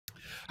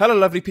Hello,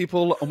 lovely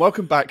people, and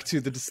welcome back to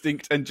the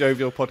Distinct and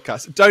Jovial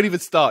podcast. Don't even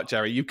start,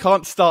 Jerry. You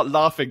can't start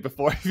laughing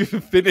before I've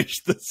even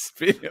finished the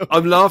spiel.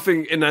 I'm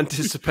laughing in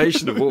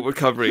anticipation of what we're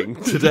covering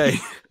today.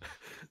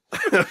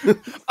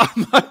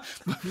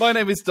 My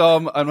name is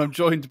Dom, and I'm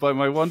joined by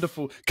my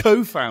wonderful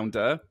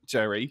co-founder,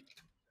 Jerry.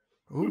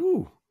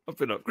 Ooh, I've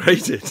been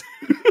upgraded.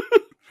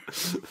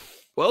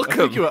 Welcome. I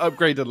think you were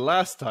upgraded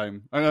last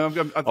time. I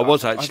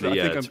was actually,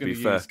 I think yeah, I'm to going be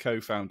to fair. use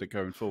co-founder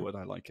going forward.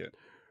 I like it.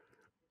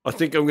 I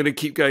think I'm going to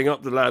keep going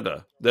up the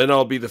ladder. Then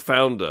I'll be the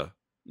founder.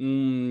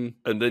 And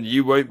then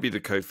you won't be the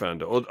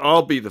co-founder. Or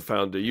I'll be the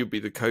founder, you'll be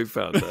the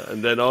co-founder.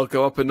 And then I'll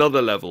go up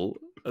another level.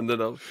 And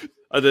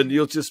then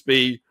you'll just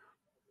be,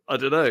 I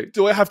don't know.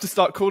 Do I have to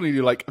start calling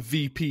you like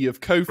VP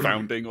of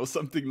co-founding or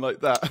something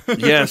like that?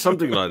 Yeah,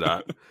 something like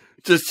that.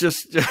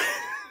 Just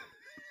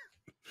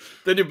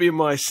then you'll be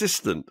my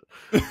assistant.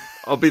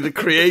 I'll be the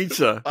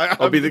creator.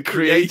 I'll be the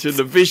creator,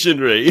 the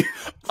visionary.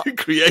 The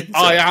creator.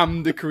 I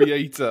am the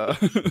creator.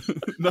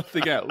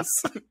 Nothing else.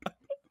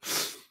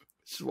 This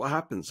is what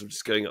happens. I'm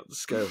just going up the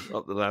scale,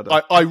 up the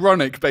ladder.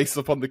 Ironic based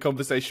upon the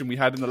conversation we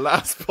had in the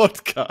last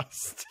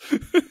podcast.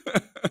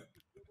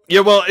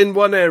 Yeah, well, in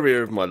one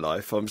area of my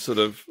life, I'm sort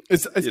of,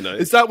 is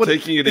that what,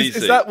 taking it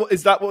easy.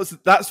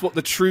 That's what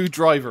the true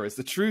driver is.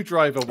 The true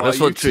driver why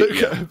you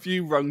took a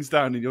few rungs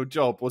down in your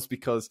job was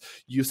because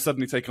you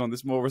suddenly take on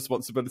this more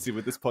responsibility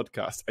with this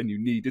podcast and you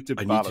needed to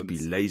balance. I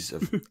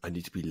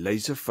need to be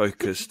laser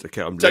focused.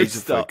 Okay, I'm laser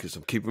focused.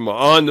 I'm keeping my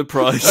eye on the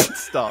prize. Don't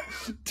start.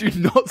 Do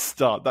not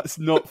start. That's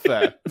not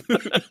fair.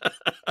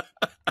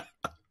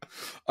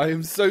 I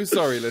am so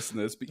sorry,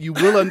 listeners, but you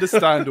will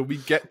understand when we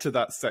get to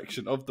that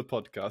section of the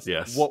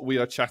podcast what we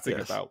are chatting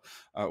about.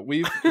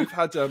 We've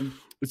had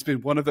it's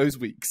been one of those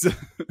weeks.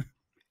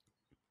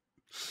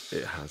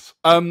 It has.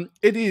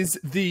 It is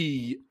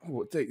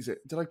what date is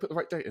it? Did I put the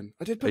right date in?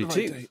 I did put 18th.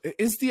 The right date. It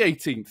is the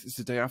 18th. It's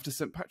the day after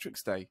St.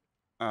 Patrick's Day.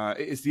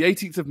 It is the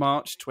 18th of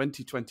March,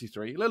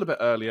 2023. A little bit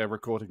earlier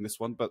recording this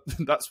one, but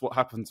that's what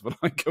happens when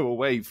I go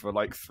away for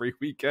like 3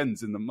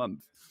 weekends in the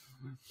month.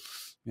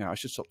 Yeah, I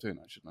should stop doing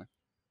that, shouldn't I?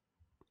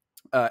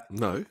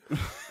 No.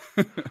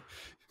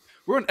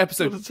 We're on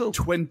episode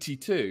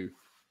 22.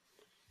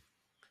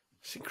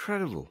 It's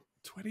incredible.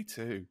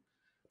 22.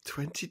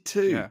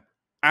 Yeah.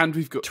 And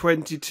we've got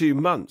 22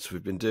 months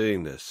we've been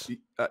doing this.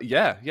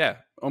 Yeah.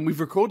 And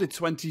we've recorded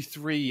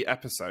 23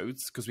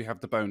 episodes because we have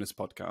the bonus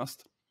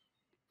podcast.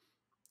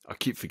 I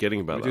keep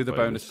forgetting about that. We do the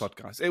bonus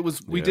podcast.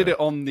 We did it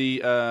on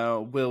the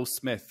Will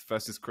Smith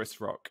versus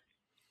Chris Rock.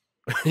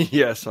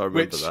 Yes, I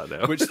remember that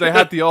now. Which they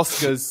had the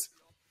Oscars.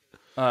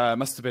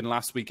 Must have been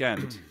last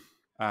weekend.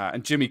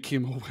 And Jimmy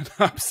Kimmel went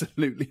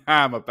absolutely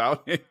ham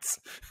about it.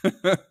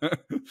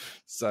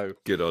 So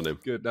good on him.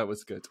 Good, that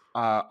was good.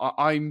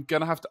 I'm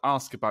going to have to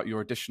ask about your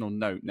additional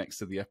note next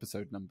to the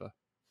episode number.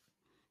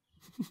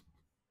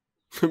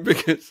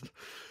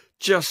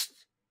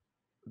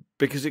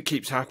 because it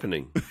keeps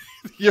happening.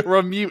 You're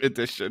on mute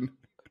edition.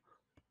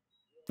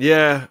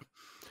 Yeah.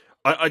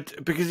 I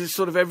because it's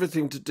sort of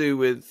everything to do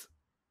with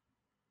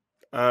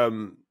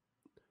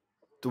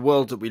the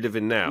world that we live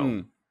in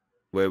now,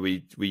 where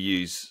we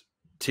use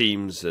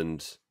Teams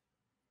and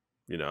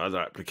other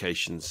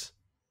applications.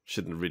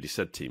 Shouldn't have really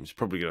said Teams.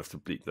 Probably gonna have to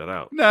bleep that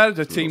out. No,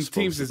 the Teams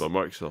is by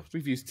Microsoft.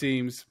 We've used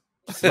Teams,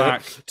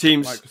 Slack,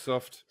 Teams,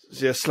 Microsoft.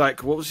 Yeah,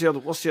 Slack. What's the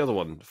other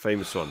one? The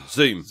famous one,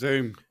 Zoom.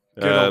 Good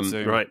old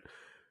Zoom. Right.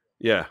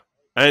 Yeah,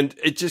 and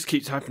it just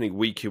keeps happening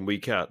week in,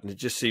 week out, and it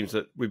just seems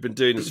that we've been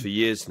doing this for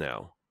years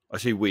now. I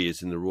say we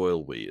as in the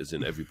royal we, as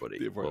in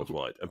everybody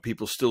worldwide, and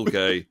people still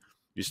go.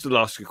 You still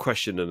ask a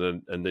question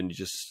and then you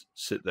just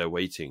sit there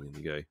waiting and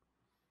you go,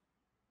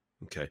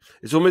 okay.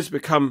 It's almost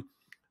become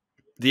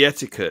the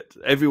etiquette.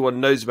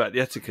 Everyone knows about the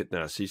etiquette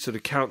now. So you sort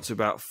of count to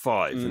about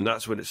 5 and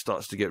that's when it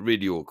starts to get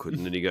really awkward.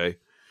 And then you go,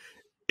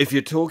 if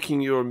you're talking,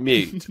 you're on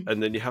mute.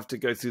 And then you have to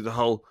go through the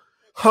whole,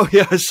 oh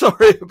yeah,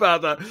 sorry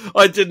about that.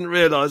 I didn't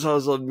realize I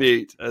was on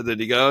mute. And then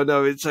you go, oh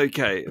no, it's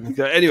okay. And you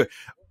go, anyway,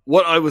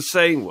 what I was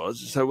saying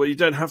was, you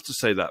don't have to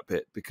say that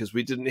bit because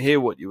we didn't hear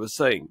what you were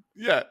saying.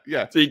 Yeah.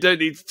 So you don't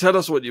need to tell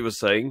us what you were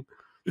saying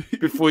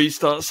before you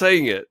start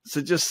saying it.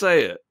 So just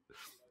say it.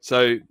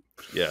 So,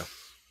 yeah.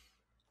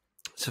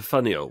 It's a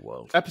funny old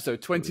world.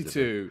 Episode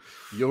 22,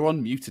 you're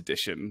on mute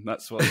edition.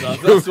 That's what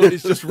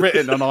is just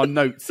written on our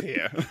notes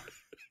here.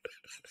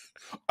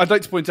 I'd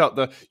like to point out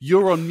that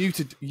you're on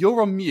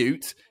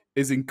mute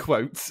is in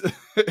quotes.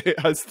 It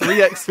has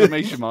 3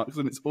 exclamation marks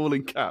and it's all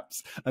in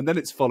caps. And then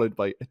it's followed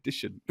by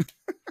addition.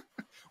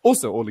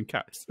 Also all in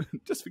caps,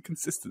 just for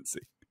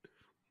consistency.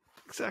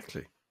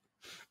 Exactly.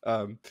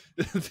 Did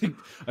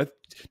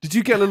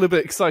you get a little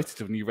bit excited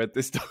when you read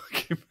this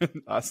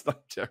document last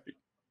night, Jerry?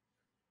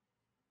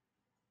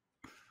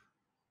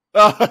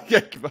 Oh,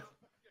 yeah.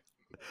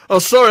 Oh,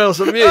 sorry, I was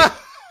on mute.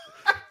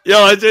 Yeah,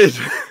 I did.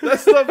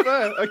 That's not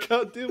fair. I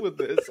can't deal with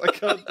this.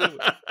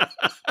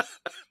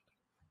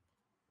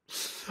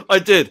 I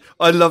did.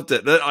 I loved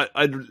it.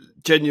 I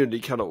genuinely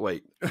cannot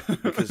wait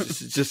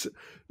because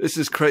this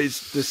is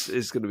crazy. This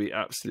is going to be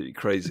absolutely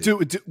crazy.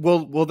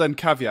 We'll then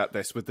caveat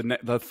this with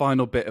the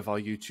final bit of our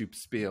YouTube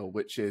spiel,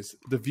 which is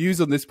the views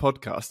on this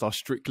podcast are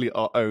strictly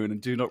our own and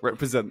do not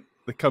represent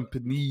the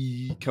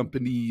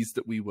companies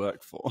that we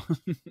work for.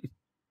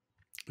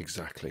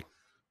 Exactly.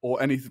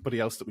 Or anybody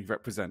else that we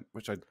represent,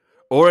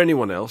 or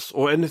anyone else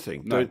or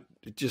anything. No.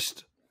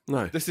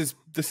 No. This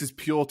is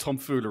pure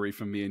tomfoolery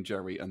from me and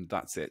Jerry, and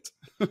that's it.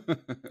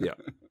 Yeah.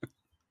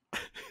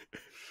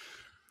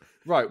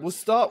 Right, we'll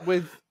start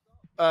with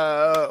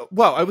I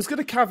was going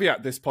to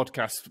caveat this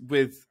podcast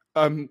with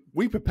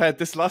we prepared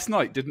this last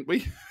night, didn't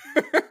we?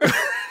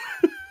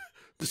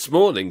 This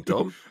morning,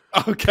 Dom.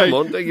 Okay. Come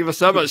on, don't give us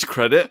that much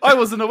credit. I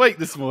wasn't awake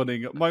this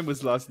morning. Mine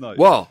was last night.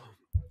 Well,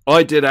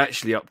 I did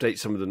actually update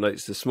some of the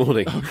notes this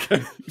morning.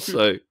 Okay.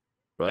 So,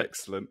 right.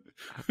 Excellent.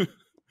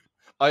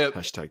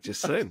 Hashtag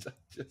just saying.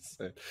 Just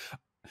saying.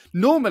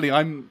 Normally,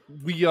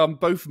 we are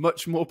both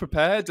much more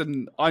prepared,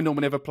 and I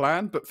normally have a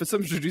plan. But for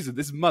some reason,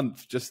 this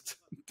month just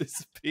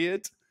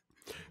disappeared.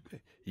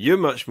 You're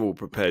much more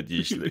prepared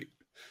usually.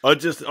 I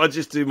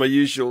just do my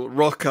usual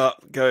rock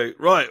up, go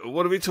right.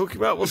 What are we talking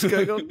about? What's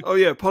going on? Oh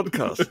yeah,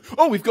 podcast.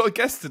 Oh, we've got a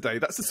guest today.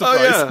 That's a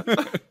surprise. Oh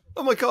yeah.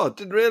 Oh my god,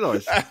 didn't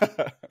realise.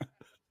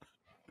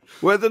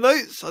 Where are the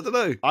notes? I don't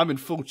know. I'm in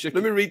full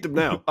chicken. Let me read them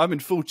now. I'm in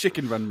full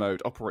chicken run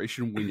mode.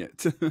 Operation Wing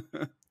It.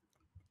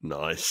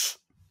 Nice.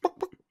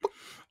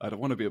 I don't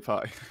want to be a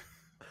pie.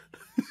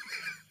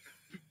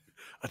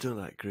 I don't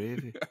like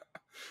gravy.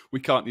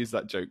 We can't use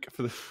that joke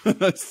for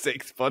the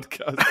sixth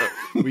podcast.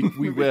 But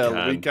we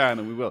will. We can,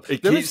 and we will.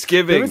 It keeps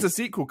giving. There is a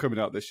sequel coming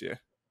out this year.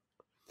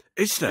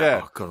 Is there? Yeah.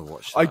 Oh, I've got to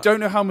watch that. I don't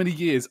know how many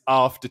years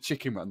after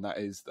Chicken Run that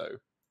is, though.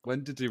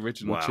 When did the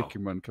original Wow.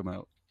 Chicken Run come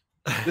out?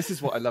 This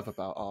is what I love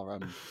about our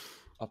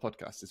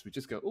podcast is we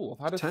just go, oh, I've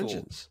had a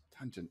Tangents.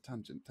 thought.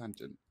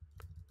 Tangent.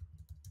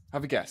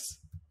 Have a guess.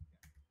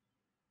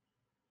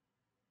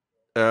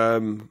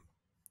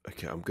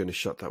 Okay, I'm going to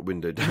shut that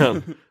window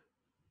down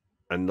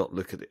and not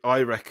look at it.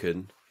 I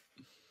reckon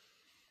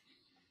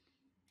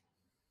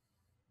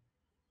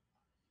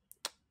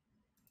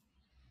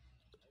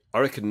I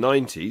reckon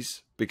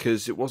 90s,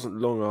 because it wasn't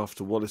long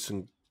after Wallace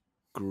and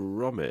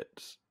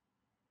Gromit.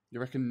 You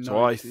reckon 90s?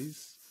 So I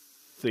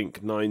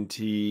think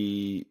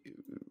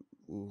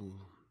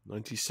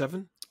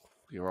 97?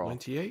 You're wrong.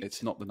 98?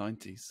 It's not the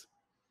 90s.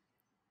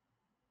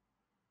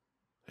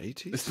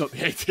 80s? It's not the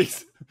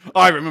 80s.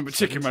 I remember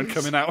Chicken Run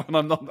coming out when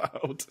I'm not that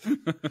old.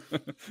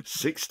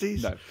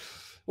 60s? No.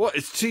 What?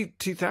 It's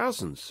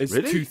 2000s? It's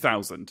really?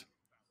 2000.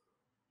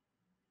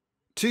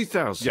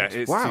 2000? Yeah,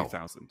 it's wow.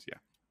 2000, yeah.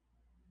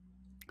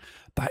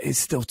 That is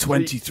still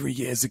 23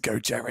 years ago,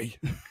 Jerry.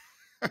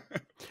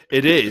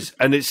 It is,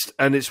 and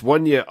it's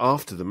 1 year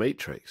after The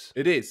Matrix.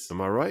 It is. Am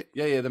I right?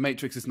 Yeah, The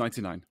Matrix is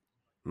 99.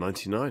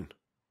 99.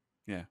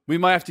 Yeah, we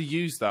might have to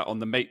use that on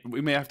the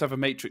we may have to have a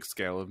Matrix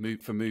scale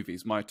for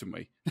movies, mightn't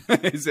we?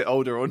 Is it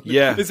older or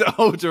yeah? Is it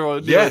older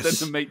or newer than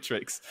the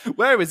Matrix?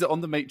 Where is it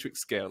on the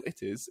Matrix scale?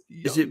 It is.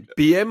 Younger. Is it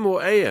BM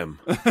or AM?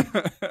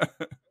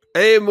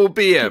 AM or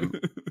BM?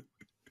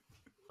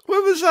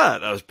 When was that?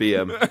 That was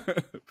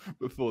BM.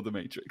 Before the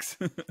Matrix.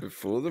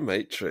 Before the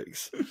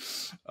Matrix.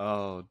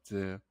 Oh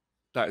dear,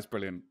 that is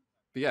brilliant.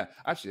 But yeah,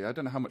 actually, I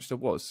don't know how much there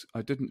was.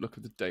 I didn't look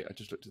at the date. I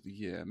just looked at the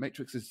year.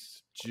 Matrix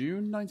is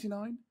June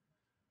 99.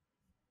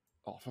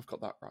 Oh, if I've got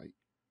that right.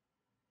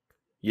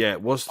 Yeah,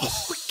 it was the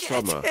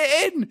summer.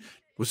 Get in!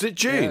 Was it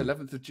June? Yeah,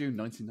 11th of June,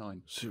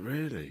 99. Was it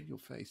really? Your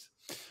face.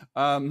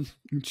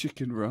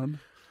 Chicken Run.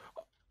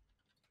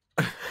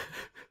 I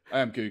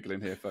am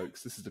Googling here,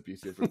 folks. This is the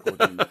beauty of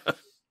recording.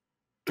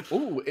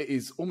 Oh, it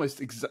is almost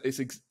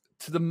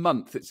to the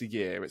month. It's a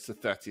year. It's the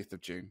 30th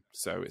of June.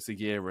 So it's a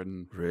year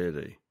and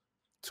really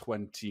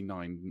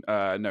 19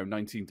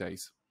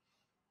 days.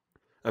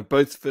 And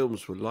both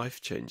films were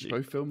life-changing.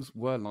 Both films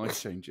were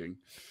life-changing.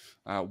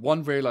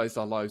 One realised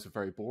our lives were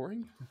very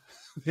boring.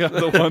 The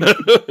other one...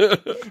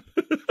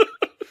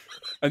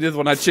 and the other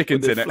one had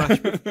chickens in it.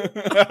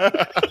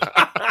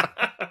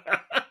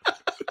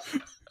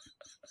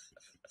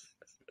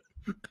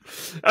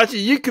 Actually,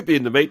 you could be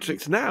in the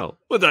Matrix now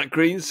with that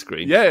green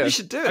screen. Yeah, you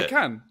should do it. I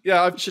can.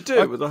 Yeah, you should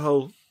do it with the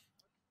whole...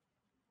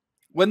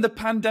 When the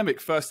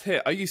pandemic first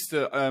hit, I used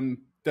to...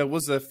 there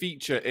was a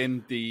feature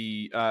in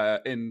the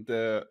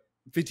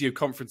video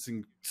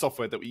conferencing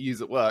software that we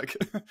use at work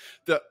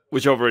that,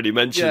 which I've already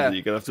mentioned, that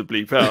you're going to have to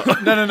bleep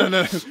out.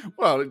 No.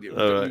 Well, right.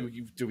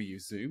 Do we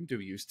use Zoom? Do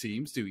we use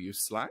Teams? Do we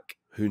use Slack?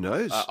 Who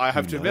knows? I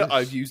have to admit,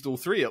 I've used all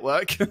three at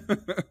work.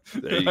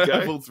 There you go. I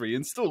have all three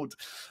installed.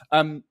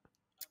 But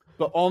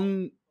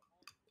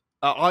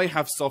I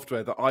have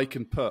software that I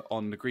can put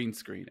on the green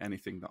screen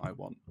anything that I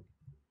want.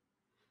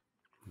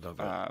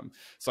 Love it.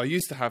 So I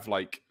used to have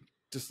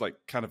just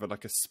kind of a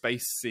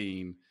space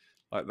scene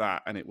like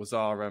that, and it was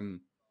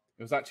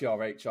actually our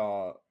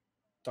HR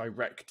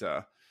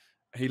director.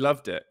 He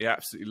loved it. He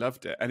absolutely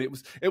loved it, and it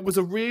was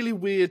a really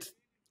weird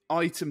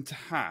item to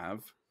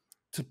have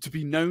to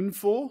be known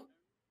for.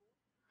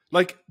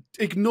 Like,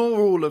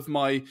 ignore all of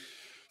my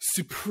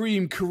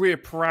supreme career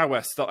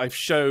prowess that I've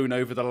shown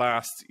over the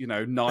last,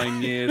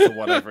 9 years or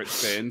whatever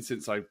it's been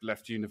since I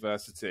left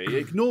university.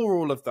 Ignore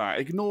all of that.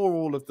 Ignore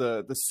all of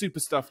the super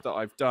stuff that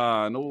I've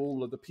done,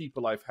 all of the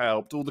people I've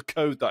helped, all the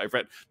code that I've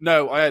read.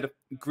 No, I had a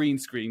green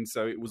screen,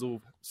 so it was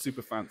all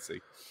super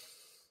fancy.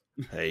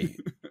 Hey,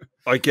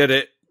 I get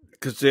it,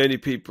 because the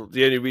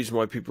only reason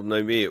why people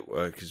know me at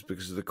work is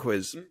because of the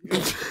quiz.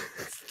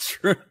 It's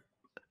true.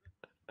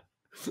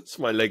 That's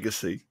my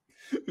legacy.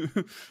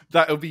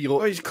 That'll be your...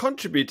 Well, he's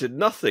contributed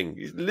nothing.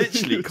 He's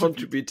literally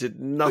contributed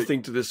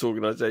nothing to this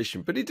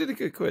organisation, but he did a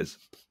good quiz.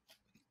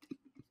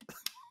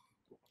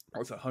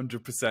 That's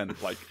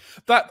 100%. Like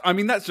that. I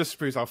mean, that just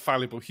proves how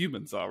fallible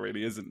humans are,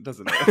 really,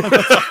 doesn't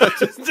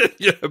it?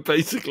 Yeah,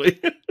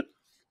 basically.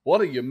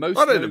 What are your most?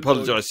 I don't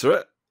apologise for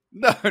it.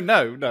 No.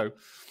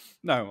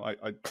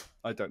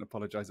 I don't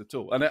apologise at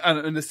all.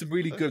 And there's some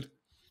really good.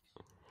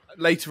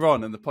 Later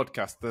on in the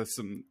podcast, there's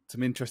some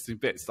interesting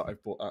bits that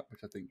I've brought up,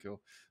 which I think are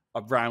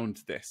around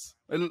this.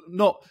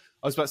 Not,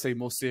 I was about to say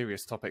more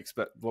serious topics,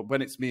 but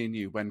when it's me and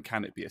you, when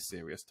can it be a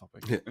serious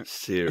topic?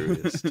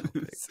 Serious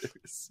topic.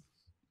 Serious.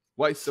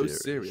 Why so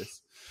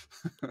serious?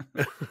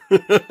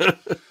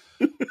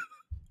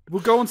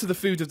 We'll go on to the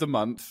food of the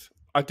month.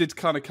 I did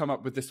kind of come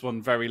up with this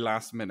one very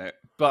last minute,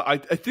 but I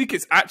think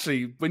it's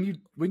actually, when you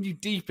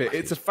deep it,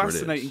 it's a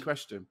fascinating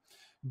question.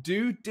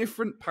 Do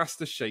different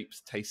pasta shapes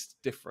taste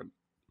different?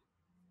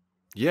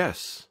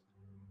 Yes.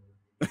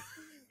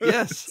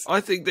 Yes,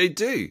 I think they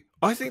do.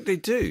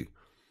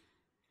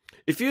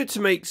 If you had to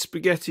make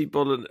spaghetti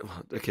bolognese...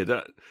 Okay,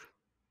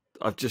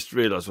 I've just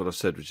realised what I've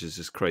said, which is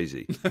just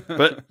crazy.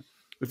 But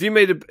if you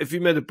made a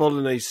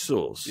bolognese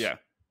sauce, yeah,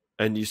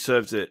 and you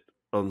served it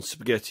on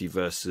spaghetti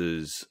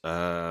versus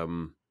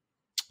the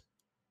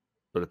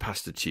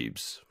pasta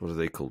tubes, what are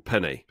they called?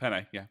 Penne.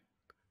 Penne, yeah.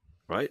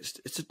 Right?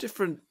 It's a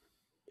different...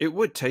 It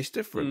would taste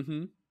different.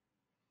 Mm-hmm.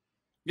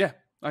 Yeah,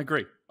 I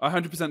agree. I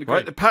 100% agree.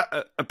 Right?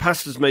 A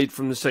pasta's made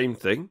from the same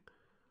thing.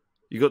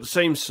 You got the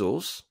same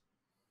sauce,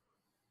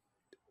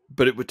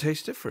 but it would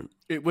taste different.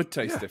 It would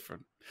taste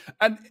different.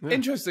 And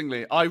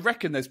interestingly, I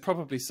reckon there's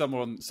probably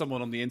someone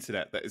on the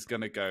internet that is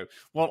going to go,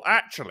 well,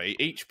 actually,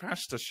 each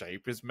pasta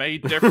shape is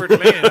made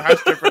differently and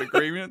has different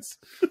ingredients.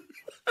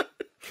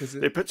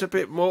 They put a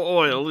bit more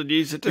oil and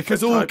use a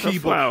different type of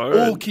flour.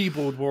 All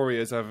keyboard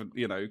warriors have,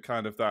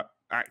 kind of that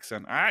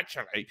accent.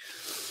 Actually.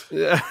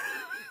 Yeah.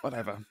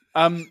 Whatever.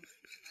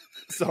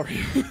 Sorry.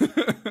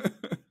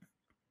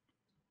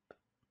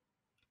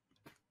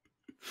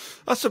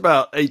 That's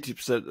about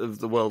 80% of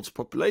the world's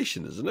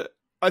population, isn't it?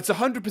 It's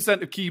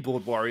 100% of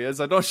keyboard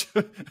warriors. I'm not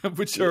sure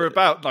which are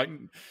about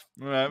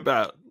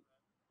about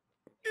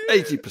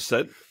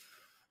 80%.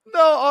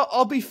 No,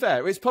 I'll be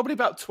fair. It's probably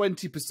about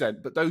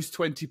 20%, but those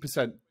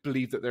 20%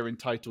 believe that they're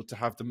entitled to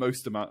have the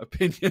most amount of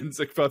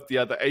opinions above the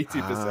other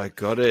 80%.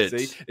 Got it.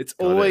 See, it's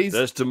always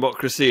there's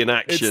democracy in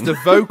action.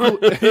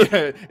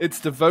 It's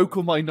the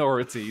vocal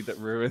minority that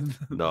ruin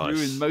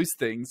most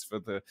things for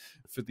the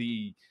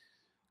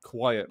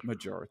quiet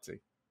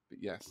majority.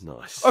 But yes.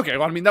 Nice. Okay,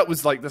 well, I mean, that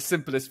was like the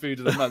simplest food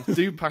of the month.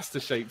 Do pasta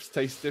shapes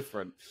taste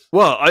different?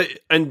 Well,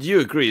 and you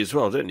agree as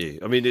well, don't you?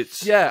 I mean,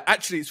 it's... Yeah,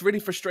 actually, it's really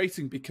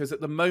frustrating because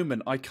at the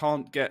moment, I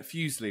can't get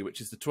fusilli,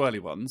 which is the twirly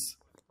ones.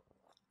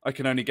 I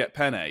can only get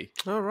penne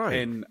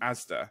in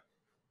Asda,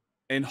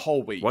 in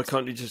whole wheat. Why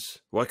can't you just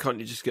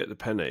get the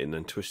penne and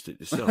then twist it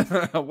yourself?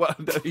 Well,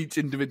 each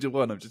individual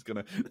one, I'm just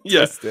going to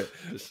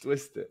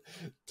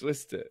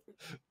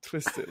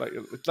twist it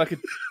like a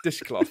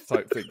dishcloth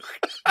type thing.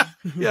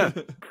 Yeah.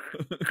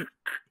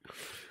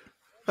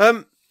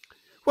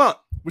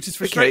 Well, which is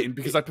frustrating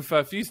because I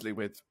prefer fusilli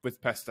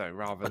with pesto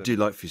rather than... I do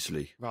like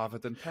fusilli. Rather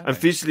than penne. And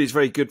fusilli is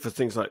very good for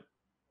things like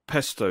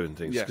pesto and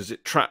things because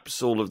it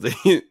traps all of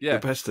the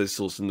pesto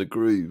sauce in the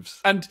grooves.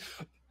 And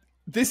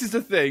this is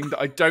the thing that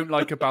I don't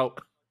like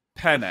about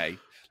penne.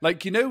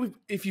 Like,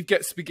 if you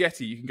get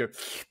spaghetti, you can go...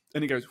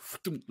 And it goes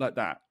like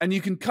that. And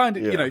you can kind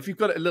of, if you've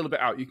got it a little bit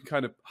out, you can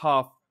kind of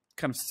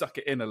suck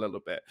it in a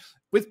little bit.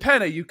 With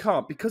penne, you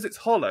can't. Because it's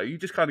hollow, you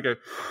just kind of go...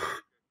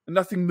 And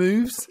nothing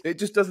moves. It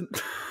just doesn't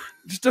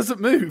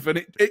move,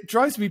 and it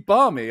drives me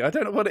balmy. I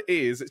don't know what it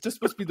is. It's just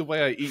supposed to be the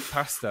way I eat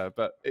pasta,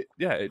 but it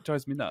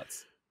drives me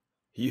nuts.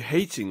 Are you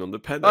hating on the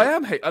penne? I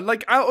am hating.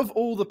 Like, out of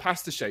all the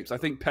pasta shapes, I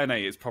think penne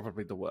is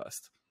probably the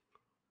worst.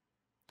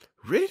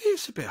 Really?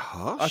 It's a bit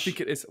harsh. I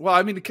think it is. Well,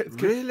 I mean,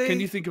 really? Can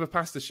you think of a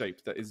pasta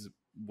shape that is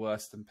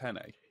worse than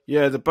penne?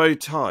 Yeah, the bow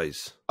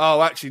ties.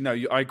 Oh, actually, no.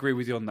 I agree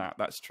with you on that.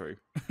 That's true.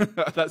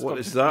 What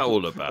is that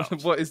all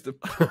about? What is the...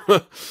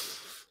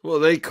 What are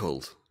they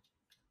called?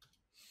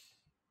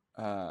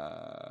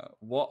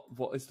 What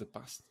is the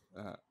pasta?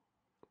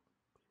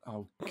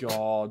 Oh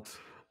God,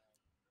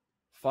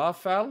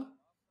 farfalle,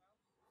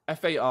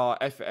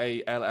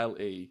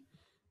 Farfalle.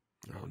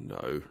 Oh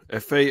no,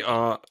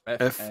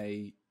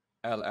 Farfalle.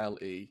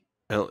 L-E.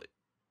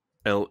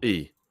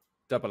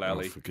 Double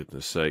L-E. Oh, for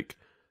goodness sake,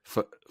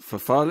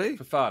 Farfalle.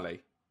 Farfalle.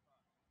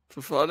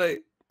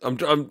 Farfalle.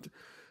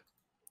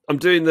 I'm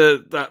doing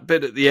that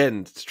bit at the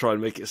end to try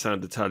and make it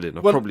sound Italian.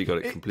 I've probably got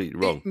it completely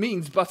wrong. It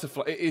means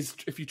butterfly. It is,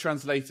 if you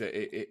translate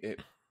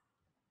it.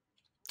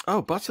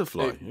 Oh,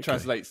 butterfly. It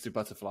translates to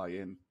butterfly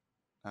in.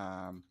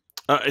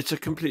 It's a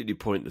completely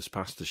pointless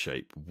pasta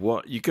shape.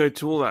 What? You go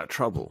to all that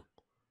trouble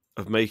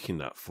of making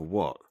that for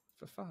what?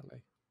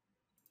 Farfalle.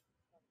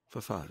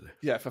 Farfalle.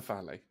 Yeah,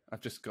 farfalle.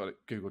 I've just got it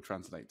Google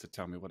Translate to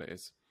tell me what it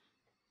is.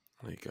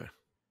 There you go.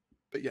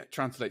 But yeah,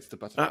 translates to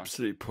butterfly.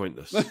 Absolutely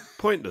pointless.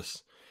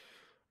 Pointless.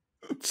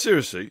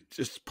 Seriously,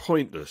 just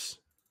pointless.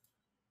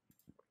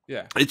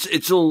 Yeah.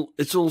 It's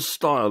all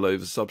style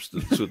over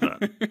substance with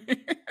that,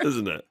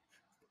 isn't it?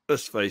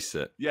 Let's face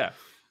it. Yeah.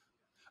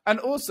 And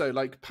also,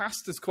 like,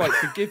 pasta's quite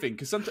forgiving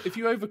because sometimes if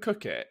you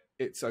overcook it,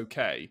 it's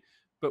okay.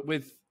 But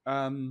with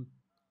that,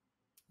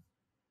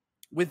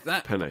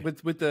 Penne.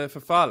 with the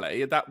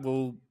farfalle,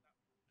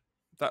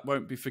 that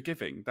won't be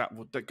forgiving.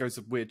 That goes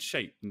a weird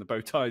shape, and the bow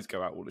ties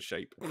go out all the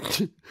shape.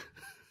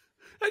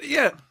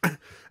 Yeah.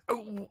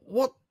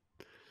 What?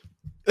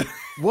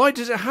 Why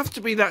does it have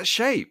to be that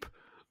shape?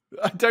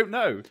 I don't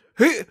know.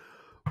 Who?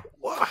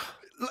 What?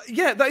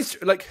 Yeah, that is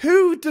like,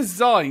 who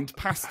designed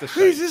pasta shapes?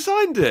 Who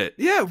designed it?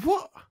 Yeah.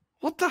 What?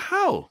 What the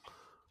hell?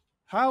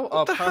 How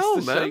are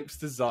pasta shapes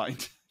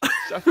designed?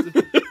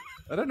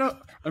 I don't know.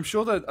 I'm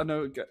sure that I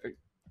know.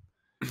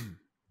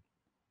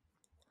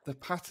 The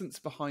patents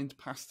behind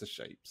pasta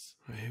shapes.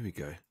 Oh, here we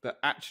go. They're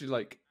actually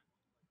like.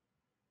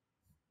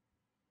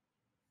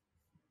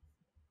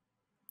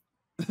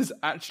 There's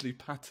actually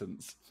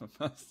patents for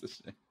pasta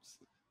shapes.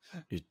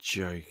 You're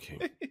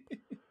joking.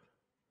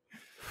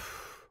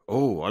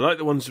 Oh, I like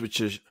the ones which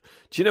are. Do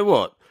you know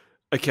what?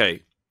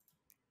 Okay,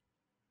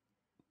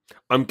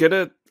 I'm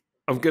gonna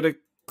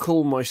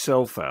call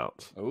myself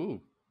out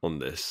on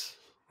this,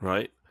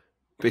 right?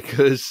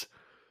 Because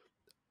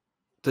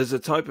there's a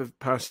type of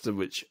pasta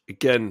which,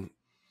 again,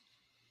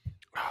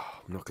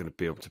 I'm not going to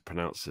be able to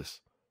pronounce this.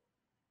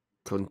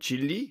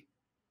 Concilli.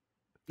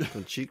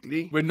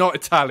 We're not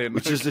Italian.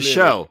 Which is the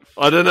shell.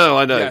 I don't know.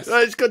 I know. Yes. Oh,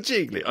 it's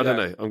concigli. I don't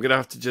know. I'm going to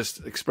have to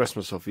just express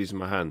myself using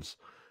my hands.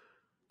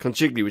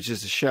 Concigli, which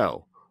is the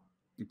shell.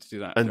 You need to do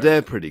that. And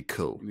they're pretty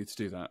cool. You need to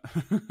do that.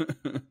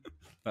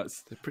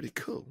 They're pretty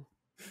cool.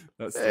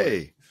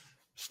 Hey,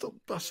 stop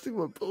busting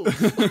my balls.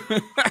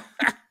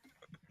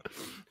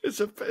 It's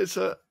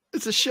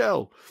a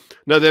shell.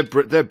 No,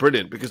 they're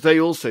brilliant because they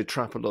also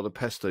trap a lot of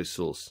pesto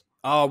sauce.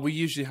 Oh, we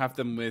usually have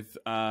them with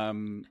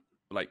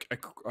like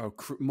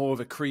more of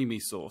a creamy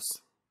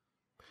sauce.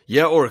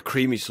 Yeah, or a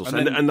creamy sauce,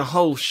 and the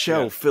whole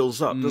shell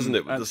fills up, doesn't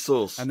it, with the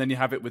sauce? And then you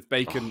have it with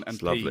bacon and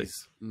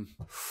peas. Lovely.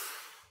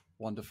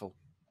 Wonderful.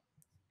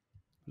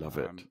 Love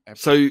it.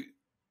 So,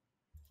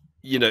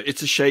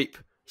 it's a shape.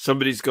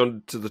 Somebody's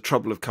gone to the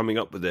trouble of coming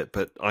up with it,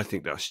 but I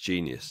think that's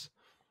genius.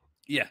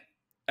 Yeah,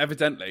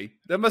 evidently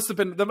there must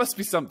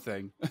be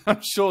something.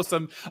 I'm sure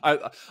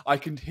I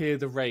can hear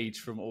the rage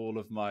from all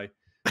of my.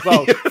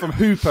 Well, from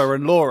Hooper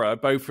and Laura,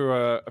 both who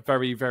are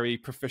very, very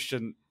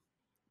proficient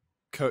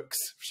cooks,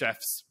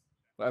 chefs,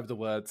 whatever the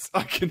words.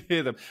 I can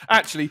hear them.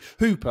 Actually,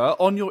 Hooper,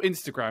 on your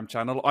Instagram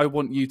channel, I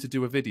want you to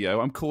do a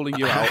video. I'm calling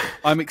you out.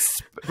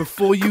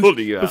 Before you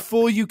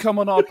come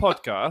on our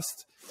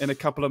podcast in a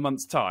couple of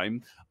months'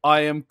 time,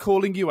 I am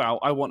calling you out.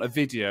 I want a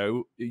video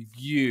of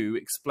you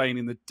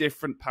explaining the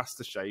different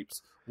pasta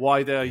shapes,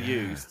 why they're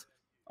used.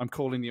 I'm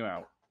calling you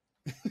out.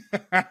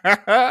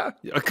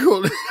 I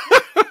call it.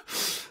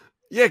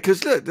 Yeah,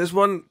 because look,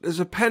 there's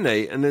a penne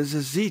and there's a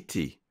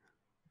ziti.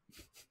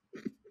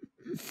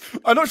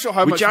 I'm not sure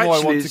how much more I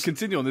want to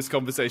continue on this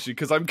conversation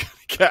because I'm going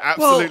to get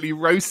absolutely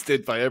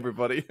roasted by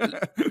everybody.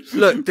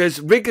 Look, there's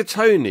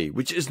rigatoni,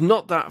 which is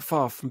not that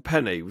far from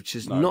penne, which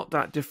is not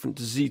that different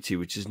to ziti,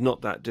 which is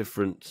not that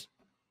different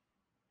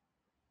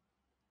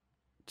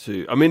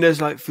to... I mean, there's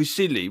like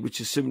fusilli,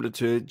 which is similar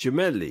to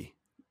gemelli.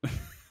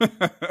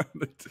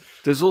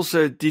 There's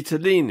also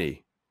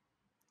ditalini,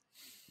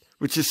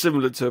 which is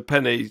similar to a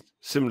penne,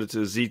 similar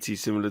to a ziti,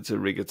 similar to a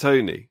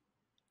rigatoni.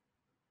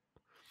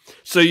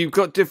 So you've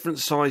got different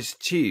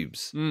sized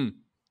tubes.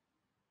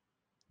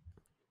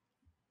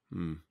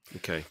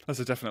 Okay. That's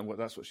a definite.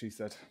 That's what she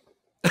said.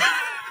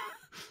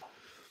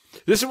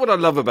 This is what I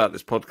love about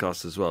this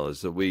podcast as well,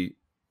 is that we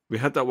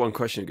had that one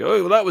question and go,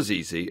 oh, well, that was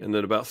easy. And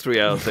then about 3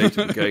 hours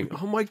later, we're going,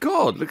 oh my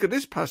God, look at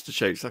this pasta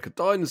shape. It's like a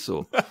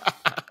dinosaur.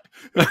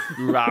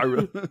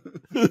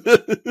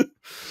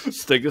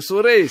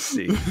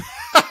 Stegosauresi.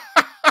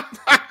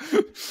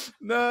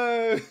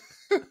 No.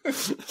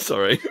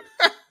 Sorry.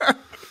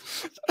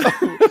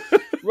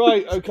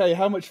 Right, okay,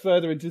 how much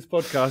further into this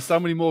podcast? How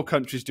many more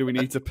countries do we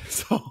need to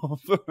piss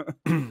off?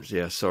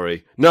 Yeah,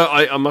 sorry. No,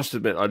 I must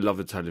admit, I love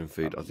Italian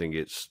food. I think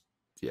it's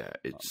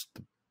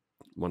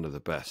one of the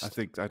best. I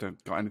think I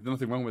don't got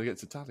nothing wrong with it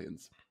against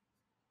Italians.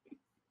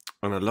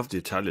 And I love the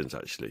Italians,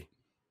 actually.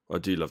 I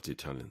do love the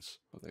Italians.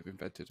 Well, they've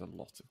invented a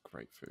lot of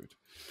great food.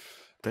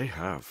 They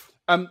have.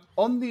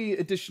 On the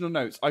additional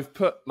notes, I've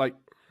put, like,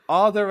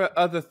 are there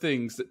other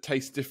things that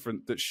taste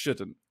different that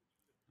shouldn't?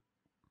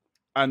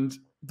 And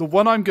the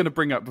one I'm going to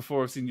bring up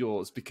before I've seen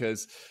yours,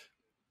 because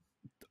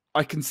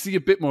I can see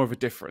a bit more of a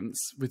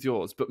difference with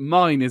yours, but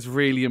mine is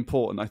really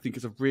important. I think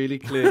it's a really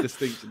clear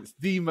distinction. It's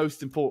the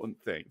most important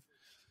thing.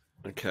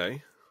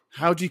 Okay.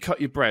 How do you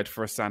cut your bread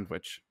for a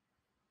sandwich?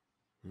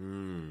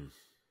 You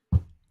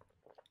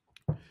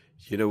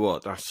know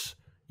what?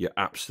 You're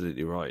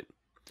absolutely right.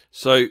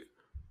 So,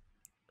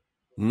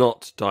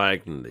 not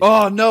diagonally.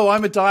 Oh, no,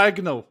 I'm a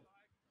diagonal.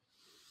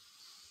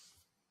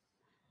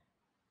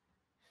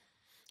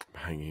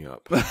 I'm hanging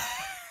up.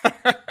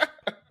 I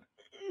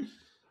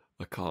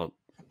can't.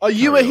 Are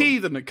you a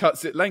heathen that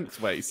cuts it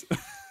lengthways?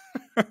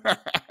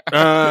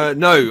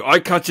 No, I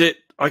cut it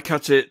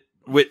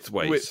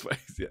widthways.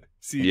 Widthways, yeah.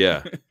 See,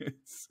 yeah.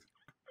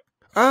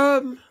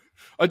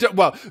 I don't.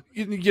 Well,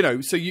 you know.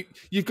 So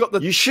you've got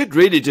the. You should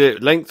really do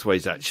it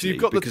lengthways, actually, so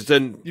you've got because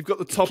then you've got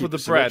the top of the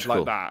bread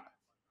like that.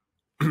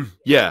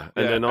 Yeah,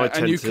 and then I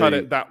tend to cut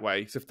it that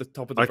way. So if the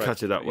top of the bread,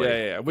 cut it that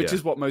way. Yeah. Which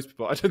is what most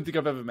people. I don't think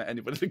I've ever met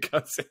anybody that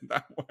cuts it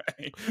that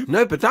way.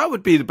 No, but that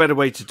would be the better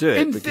way to do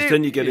it, because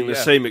then you're getting the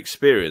same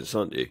experience,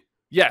 aren't you?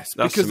 Yes,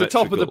 because the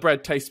top of the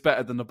bread tastes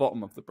better than the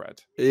bottom of the bread.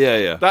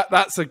 Yeah.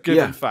 That's a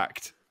given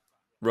fact.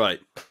 Right.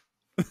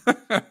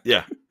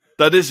 Yeah,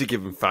 that is a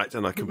given fact,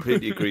 and I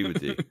completely agree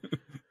with you.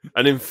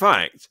 And in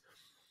fact,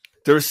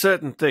 there are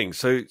certain things.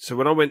 So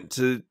when I went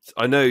to,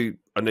 I know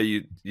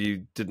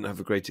you didn't have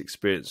a great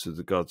experience with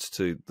regards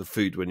to the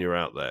food when you're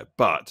out there,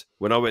 but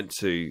when I went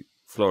to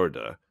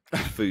Florida, the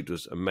food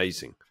was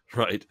amazing,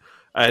 right?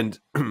 And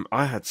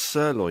I had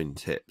sirloin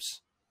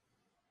tips.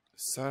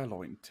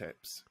 Sirloin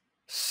tips.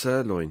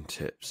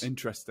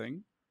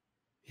 Interesting.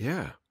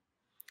 Yeah.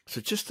 So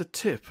just the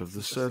tip of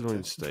the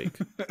sirloin steak,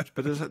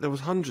 but there was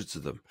hundreds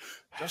of them.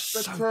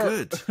 So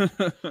good.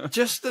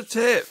 Just the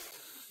tip.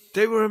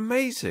 They were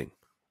amazing.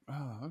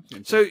 Oh,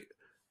 okay.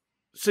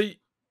 So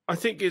I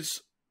think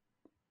it's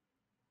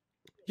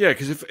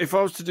because if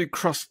I was to do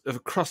a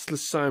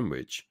crustless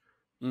sandwich,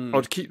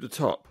 I'd keep the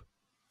top.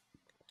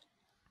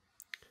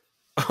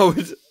 I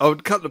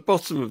would cut the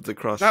bottom of the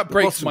crust. That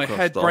breaks my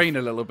head brain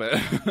a little bit.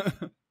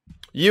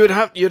 You'd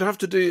have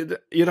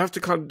to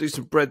kind of do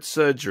some bread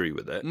surgery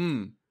with it.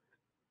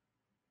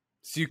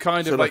 So you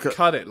kind of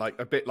cut it like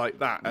a bit like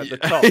that at the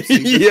top. So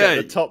you just get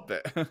the top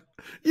bit.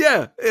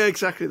 yeah,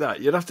 exactly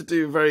that. You'd have to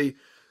do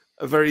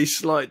a very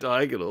slight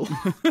diagonal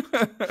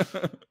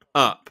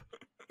up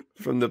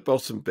from the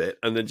bottom bit,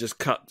 and then just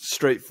cut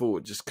straight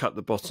forward. Just cut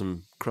the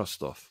bottom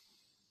crust off,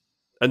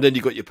 and then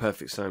you got your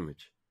perfect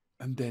sandwich.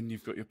 And then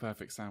you've got your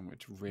perfect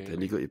sandwich. Really? Then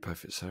you got your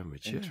perfect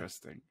sandwich.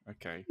 Interesting. Yeah.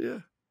 Okay. Yeah.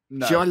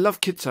 No. See, I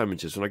love kid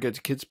sandwiches when I go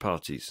to kids'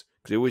 parties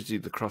because they always do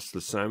the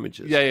crustless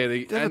sandwiches. Yeah,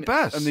 they're the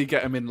best. And they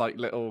get them in like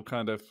little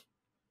kind of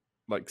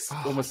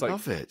almost like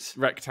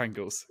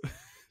rectangles.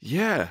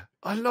 Yeah,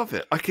 I love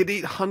it. I could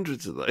eat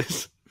hundreds of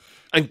those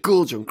and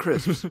gorge on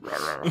crisps.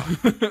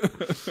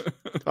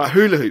 Like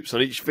hula hoops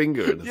on each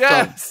finger and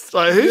thumb.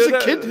 Like, who's a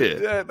kid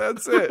here? Yeah,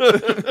 that's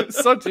it.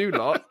 Sod you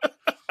lot.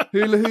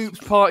 Hula hoops,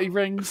 party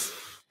rings.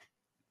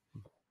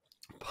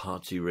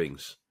 Party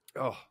rings.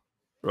 Oh.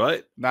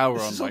 Right? Now we're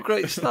this on all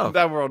great stuff.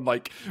 Now we're on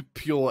like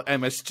pure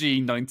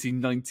MSG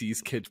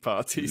 1990s kid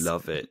parties.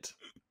 Love it.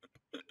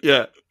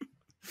 Yeah.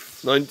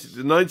 The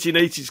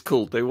 1980s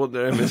cult. They want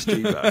their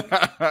MSG back.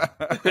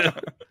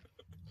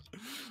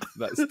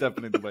 That's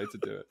definitely the way to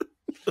do it.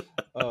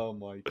 Oh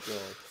my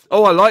god.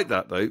 Oh, I like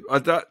that though.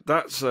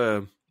 That's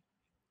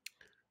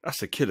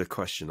a killer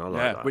question. I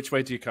like that. Which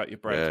way do you cut your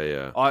bread?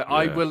 Yeah.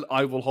 I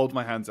will hold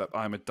my hands up.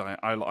 I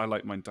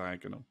like mine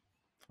diagonal.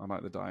 I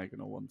like the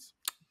diagonal ones.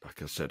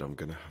 Like I said, I'm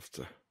going to have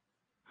to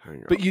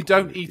hang up. But you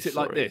don't eat it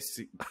like this.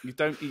 You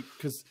don't eat,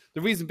 because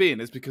the reason being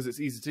is because it's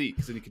easy to eat,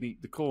 because then you can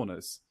eat the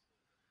corners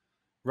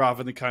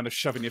rather than kind of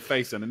shoving your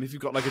face in. And if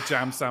you've got like a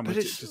jam sandwich,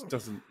 it just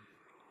doesn't.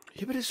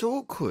 Yeah, but it's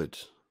awkward.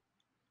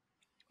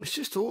 It's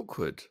just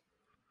awkward.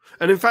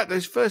 And in fact,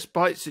 those first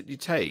bites that you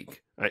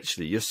take,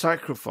 actually, you're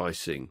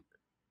sacrificing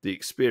the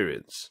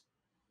experience.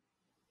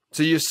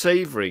 So you're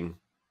saving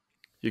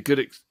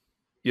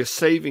you're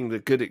saving the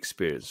good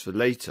experience for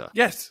later.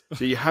 Yes.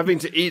 So you're having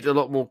to eat a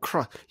lot more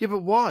crust. Yeah,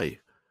 but why?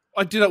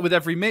 I do that with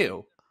every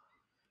meal.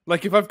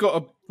 Like if I've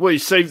got you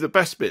save the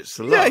best bits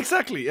for last. Yeah,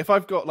 exactly. If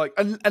I've got like,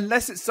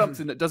 unless it's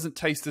something that doesn't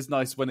taste as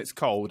nice when it's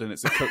cold and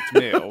it's a cooked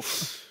meal.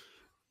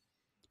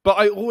 But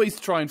I always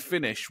try and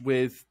finish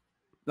with,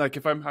 like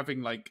if I'm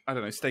having like, I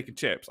don't know, steak and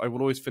chips, I will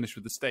always finish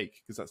with the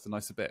steak because that's the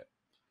nicer bit.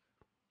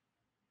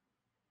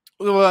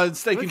 Well,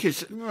 steak and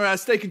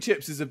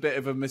chips is a bit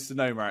of a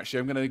misnomer,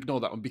 actually. I'm going to ignore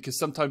that one because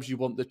sometimes you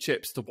want the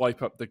chips to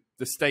wipe up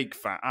the steak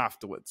fat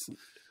afterwards.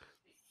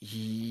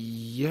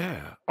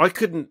 Yeah. I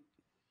couldn't...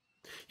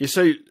 Yeah,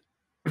 so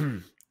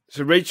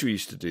Rachel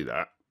used to do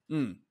that,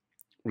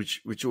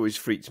 which always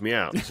freaked me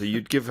out. So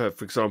you'd give her,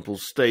 for example,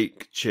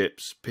 steak,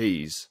 chips,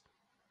 peas,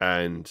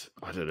 and,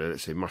 I don't know,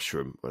 let's say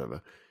mushroom,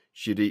 whatever.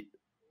 She'd eat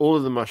all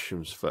of the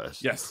mushrooms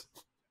first. Yes.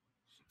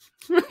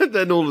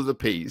 Then all of the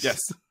peas. Yes.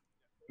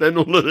 Then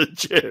all of the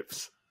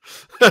chips,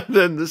 and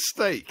then the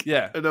steak.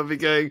 Yeah, and I'll be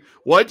going,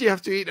 why do you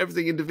have to eat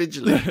everything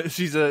individually?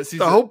 she's the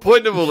whole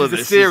point of all of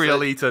this. She's a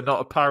cereal eater,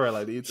 not a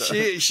parallel eater.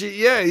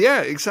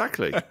 Yeah,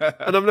 exactly.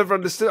 And I've never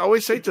understood. I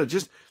always say to her,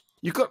 just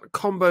You've got a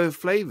combo of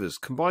flavors,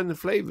 combine the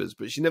flavors,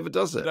 but she never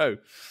does it. No,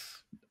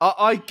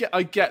 I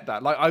get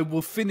that. Like, I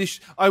will finish.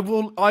 I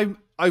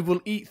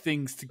will eat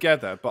things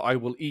together, but I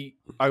will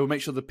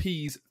make sure the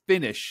peas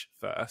finish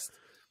first,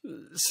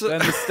 then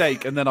the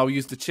steak, and then I'll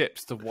use the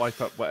chips to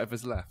wipe up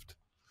whatever's left.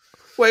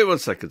 Wait 1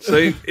 second.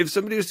 So, if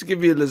somebody was to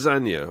give you a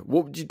lasagna,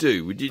 what would you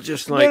do? Would you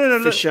just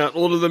fish out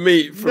all of the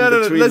meat from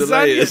between the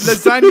layers?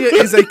 Lasagna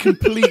is a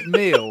complete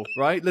meal,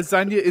 right?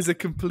 Lasagna is a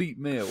complete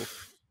meal.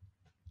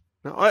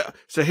 Now,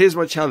 so here's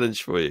my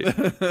challenge for you,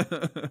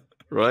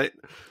 right?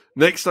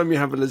 Next time you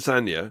have a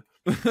lasagna,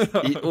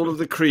 eat all of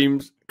the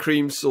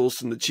cream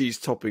sauce and the cheese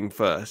topping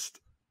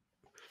first.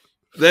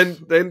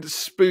 Then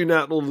spoon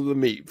out all of the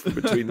meat from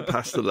between the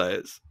pasta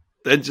layers.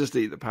 Then just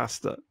eat the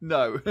pasta.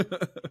 No.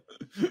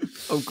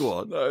 Oh, go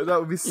on. No, that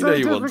would be so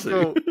difficult. Want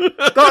to.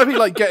 That would be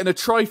like getting a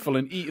trifle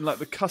and eating like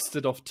the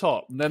custard off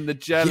top, and then the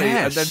jelly,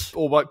 and then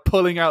like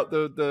pulling out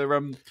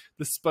the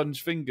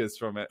sponge fingers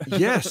from it.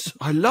 Yes,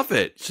 I love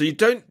it. So you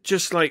don't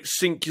just like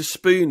sink your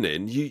spoon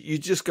in. You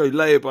just go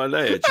layer by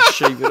layer, just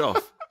shave it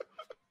off.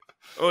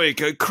 Oh, you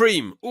go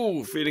cream.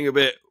 Oh, feeling a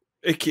bit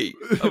icky.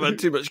 I've had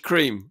too much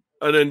cream,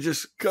 and then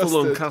just full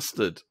on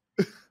custard.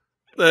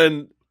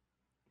 Then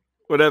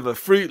whatever,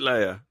 fruit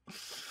layer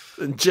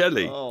and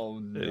jelly. Oh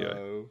no.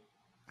 Anyway.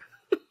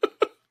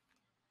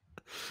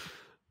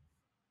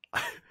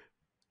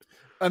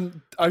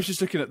 And I was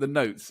just looking at the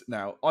notes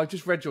now. I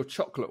just read your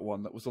chocolate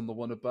one that was on the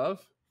one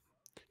above.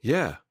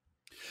 Yeah.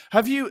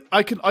 Have you?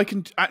 I can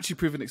actually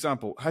prove an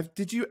example.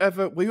 Were you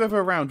ever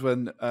around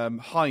when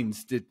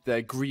Heinz did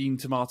their green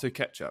tomato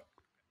ketchup?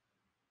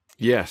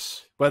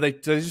 Yes. Where they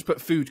just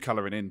put food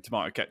colouring in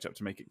tomato ketchup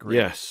to make it green.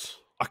 Yes.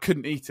 I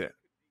couldn't eat it.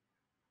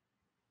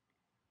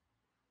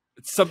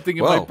 Something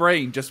in my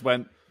brain just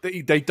went.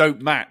 They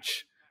don't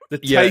match. The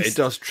taste, it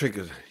does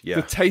trigger. Yeah,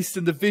 the taste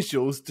and the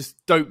visuals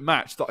just don't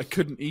match. That I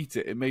couldn't eat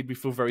it. It made me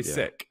feel very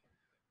sick.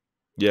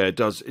 Yeah, it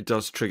does. It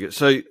does trigger.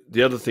 So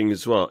the other thing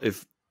as well,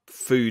 if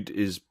food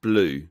is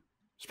blue,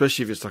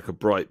 especially if it's like a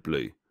bright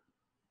blue,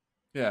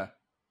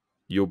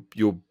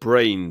 your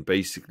brain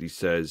basically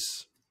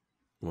says,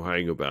 "Well,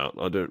 hang about.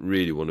 I don't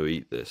really want to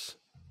eat this."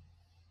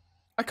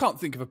 I can't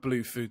think of a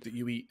blue food that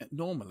you eat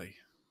normally.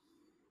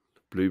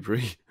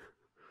 Blueberry.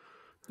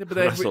 Yeah, but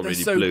they're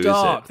so blue,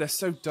 dark. They're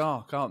so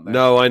dark, aren't they?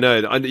 No, I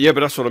know. Yeah,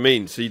 but that's what I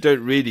mean. So you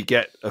don't really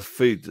get a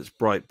food that's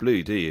bright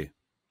blue, do you?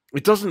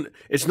 It doesn't.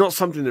 It's not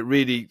something that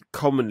really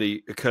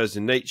commonly occurs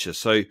in nature.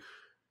 So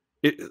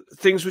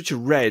things which are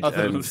red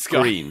and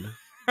green.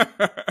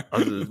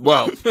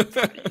 Well,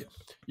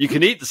 you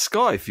can eat the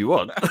sky if you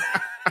want.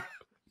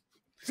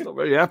 It's not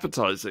very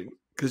appetizing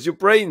because your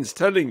brain's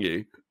telling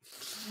you.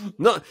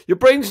 Your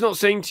brain's not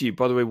saying to you,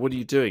 by the way, what are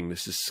you doing?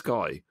 This is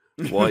sky.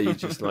 Why are you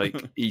just like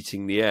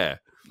eating the air?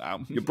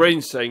 Your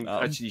brain's saying,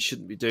 actually, you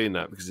shouldn't be doing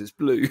that because it's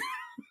blue.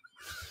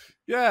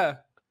 Yeah.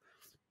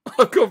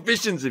 I've got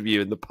visions of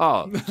you in the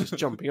park, just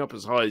jumping up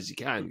as high as you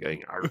can,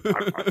 going, arf,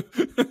 arf, arf.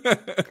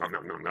 Nom,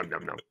 nom, nom,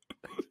 nom, nom.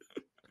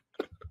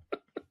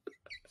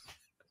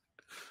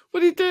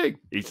 What are you doing?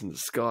 Eating the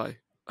sky.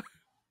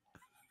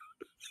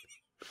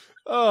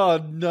 Oh,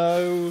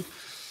 no.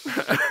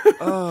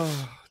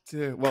 Oh,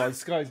 dear. Well, the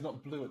sky's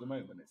not blue at the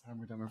moment. It's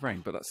hammering down with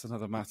rain, but that's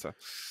another matter.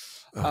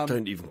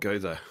 Don't even go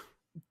there.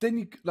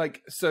 Then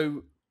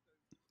so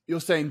you're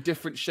saying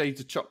different shades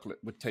of chocolate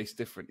would taste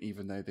different,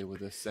 even though they were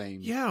the same.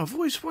 Yeah, I've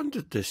always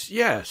wondered this.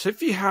 Yeah, so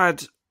if you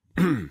had,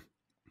 I'm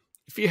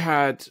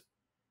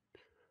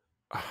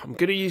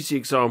going to use the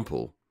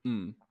example,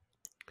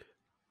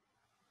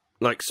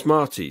 like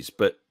Smarties,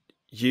 but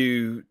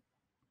you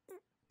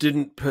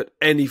didn't put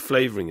any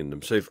flavouring in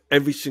them. So if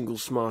every single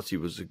Smartie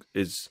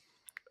is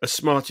a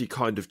Smartie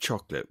kind of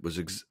chocolate,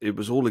 it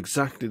was all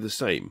exactly the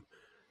same,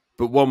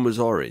 but one was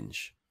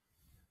orange.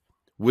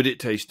 Would it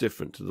taste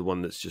different to the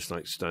one that's just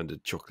like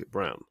standard chocolate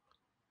brown?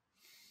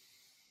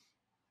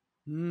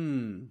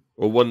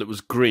 Or one that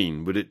was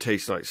green, would it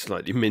taste like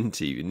slightly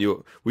minty?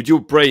 And would your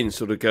brain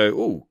sort of go,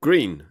 "Oh,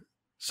 green,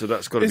 so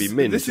that's got to be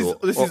mint"? This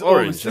is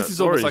orange. This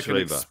is almost like an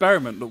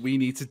experiment that we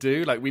need to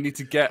do. Like we need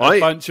to get a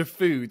bunch of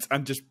foods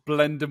and just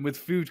blend them with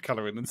food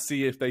colouring and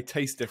see if they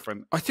taste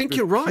different. I think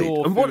you're right.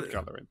 And food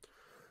colouring.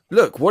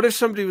 Look, what if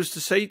somebody was to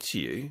say to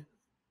you,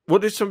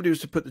 what if somebody was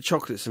to put the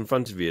chocolates in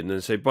front of you and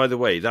then say, "By the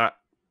way, that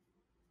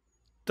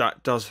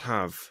does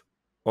have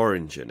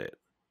orange in it"?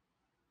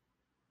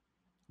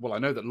 Well, I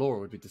know that Laura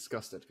would be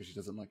disgusted because she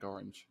doesn't like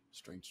orange.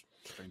 Strange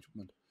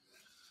woman.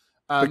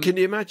 But can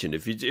you imagine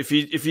if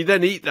you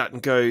then eat that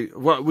and go,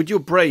 well, would your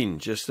brain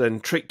just then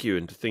trick you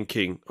into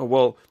thinking, "Oh,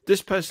 well,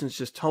 this person's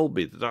just told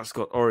me that that's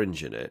got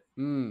orange in it.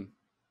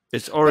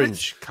 It's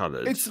orange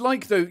coloured." It's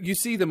like though you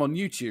see them on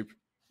YouTube.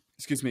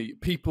 Excuse me.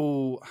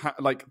 People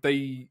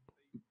they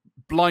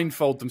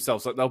blindfold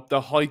themselves, like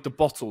they'll hide the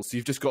bottles. So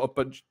you've just got a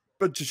bunch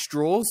of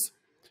straws.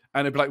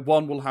 And it'd be like,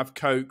 one will have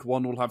Coke,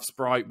 one will have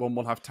Sprite, one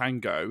will have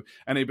Tango.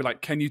 And it'd be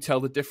like, can you tell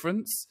the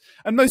difference?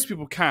 And most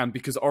people can,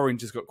 because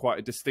orange has got quite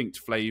a distinct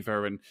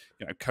flavour, and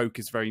Coke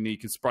is very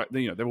unique, and Sprite,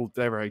 they're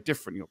very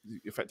different.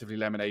 Effectively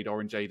lemonade,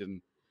 orangeade,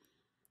 and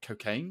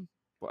cocaine.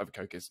 whatever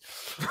Coke is.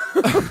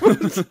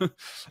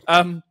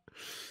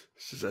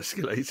 This has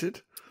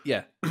escalated.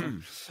 Yeah.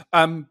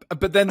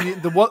 But then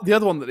the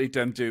other one that they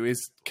then do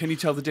is, can you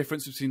tell the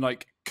difference between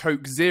like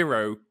Coke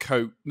Zero,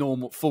 Coke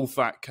normal, full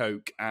fat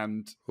Coke,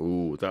 and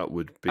that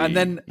would be, and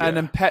then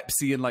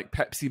Pepsi and like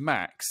Pepsi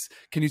Max?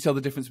 Can you tell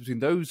the difference between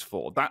those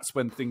four? That's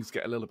when things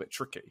get a little bit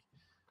tricky.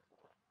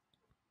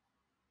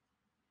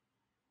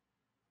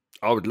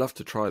 I would love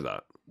to try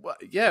that. Well,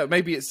 yeah,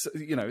 maybe it's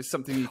it's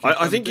something you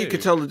I think you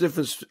could tell the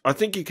difference. I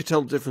think you could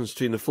tell the difference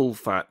between the full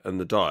fat and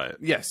the diet.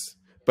 Yes.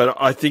 But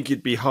I think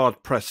you'd be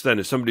hard pressed then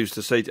if somebody was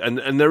to say,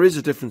 and there is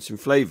a difference in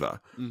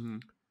flavor,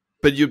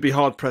 but you'd be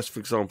hard pressed, for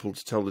example,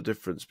 to tell the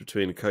difference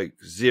between a Coke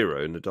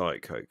Zero and a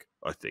Diet Coke.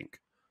 I think.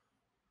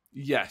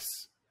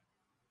 Yes,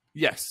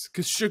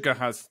 because sugar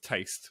has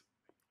taste,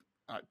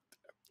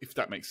 if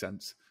that makes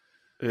sense.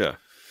 Yeah.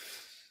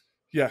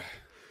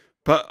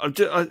 But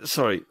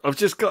I've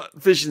just got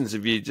visions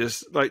of you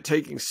just like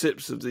taking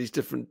sips of these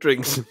different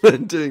drinks and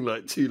then doing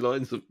like 2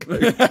 lines of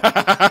Coke.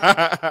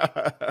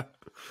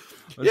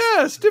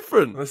 Yeah, it's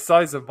different. The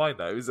size of my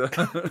nose.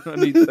 I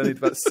need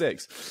about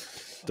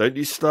 6. Don't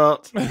you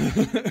start.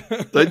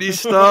 Don't you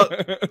start.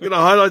 Going to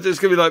highlight it's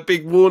going to be like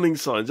big warning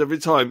signs every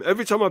time.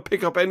 Every time I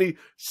pick up any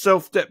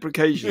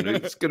self-deprecation,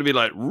 it's going to be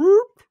like,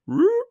 whoop,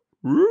 whoop,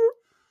 whoop.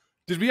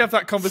 Did we have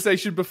that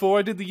conversation before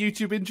I did the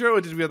YouTube intro,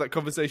 or did we have that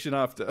conversation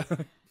after?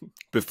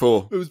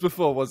 Before. It was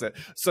before, was it?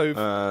 So,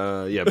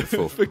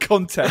 before. For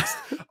context,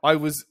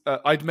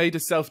 I'd made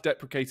a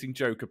self-deprecating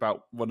joke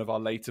about one of our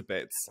later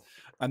bits,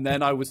 and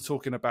then I was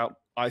talking about.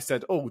 I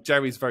said, "Oh,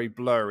 Jerry's very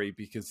blurry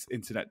because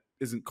internet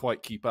isn't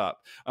quite keep up,"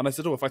 and I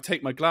said, "Oh, if I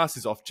take my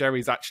glasses off,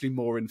 Jerry's actually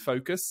more in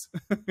focus."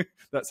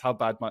 That's how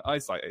bad my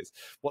eyesight is.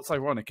 What's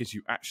ironic is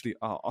you actually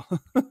are.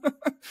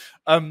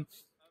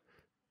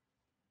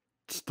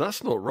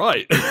 That's not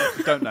right.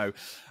 Don't know.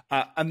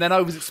 And then I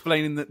was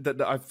explaining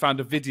that I found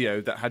a video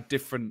that had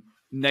different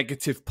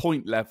negative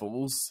point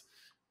levels,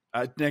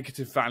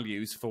 negative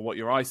values for what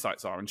your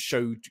eyesights are, and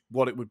showed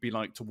what it would be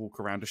like to walk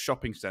around a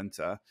shopping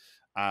centre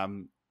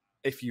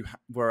if you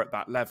were at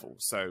that level.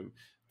 So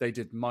they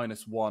did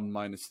 -1,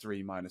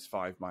 -3,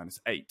 -5,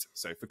 -8.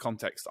 So for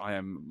context, I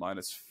am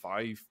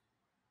 -5,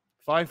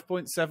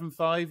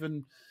 5.75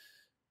 and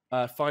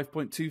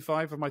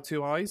 5.25 of my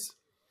 2 eyes.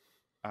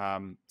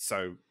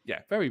 So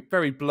yeah, very,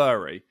 very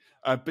blurry.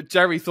 But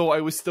Jerry thought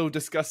I was still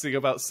discussing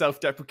about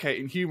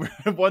self-deprecating humor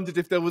and wondered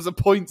if there was a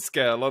point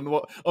scale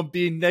on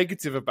being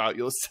negative about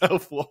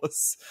yourself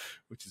was,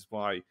 which is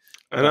why.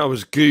 And I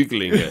was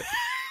Googling it,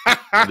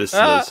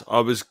 listeners. I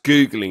was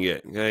Googling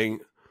it, going,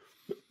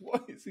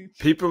 what is he?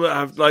 People that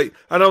have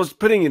and I was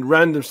putting in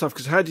random stuff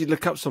because how do you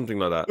look up something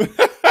like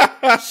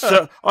that?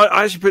 So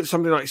I actually put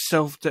something like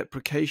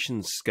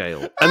self-deprecation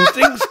scale, and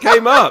things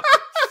came up.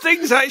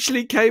 Things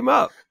actually came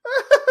up.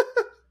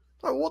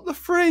 Like, what the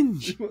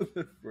fringe? What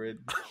the fringe?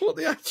 What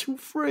the actual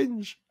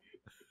fringe?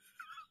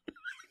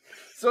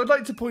 So I'd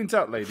like to point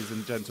out, ladies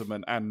and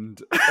gentlemen,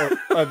 and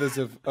others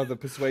of other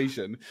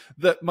persuasion,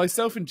 that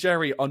myself and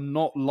Jerry are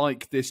not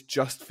like this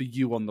just for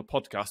you on the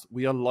podcast.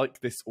 We are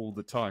like this all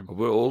the time.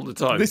 We're all the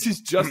time. This is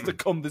just a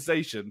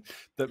conversation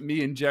that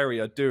me and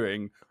Jerry are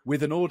doing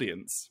with an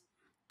audience.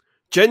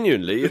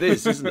 Genuinely, it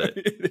is, isn't it?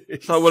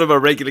 It's like one of our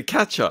regular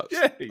catch-ups.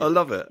 Yeah. I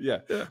love it. Yeah.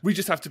 We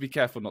just have to be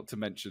careful not to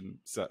mention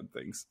certain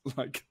things,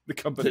 like the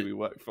company we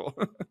work for.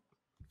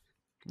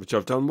 Which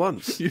I've done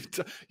once.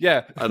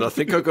 Yeah. And I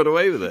think I got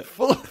away with it.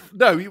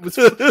 No, it was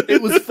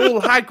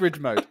full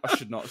Hagrid mode. I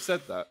should not have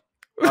said that.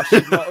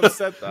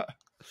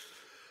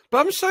 But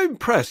I'm so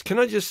impressed. Can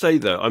I just say,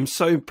 though, I'm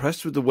so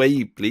impressed with the way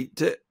you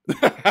bleeped it.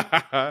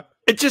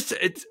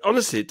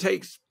 Honestly, it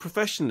takes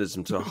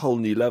professionalism to a whole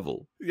new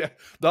level. Yeah,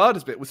 the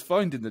hardest bit was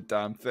finding the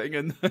damn thing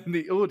and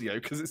the audio,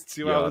 because it's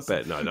 2 hours. I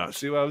bet. No, that's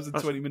 2 hours and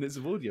 20 minutes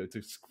of audio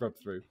to scrub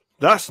through.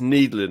 That's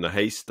needle in a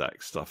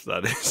haystack stuff.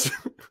 That is.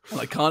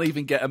 Well, I can't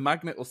even get a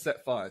magnet or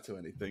set fire to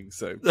anything.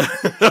 So.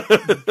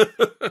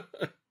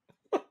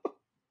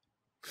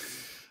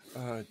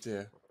 Oh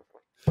dear.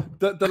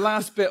 The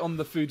last bit on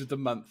the food of the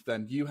month.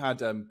 Then you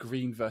had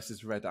green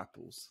versus red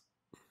apples.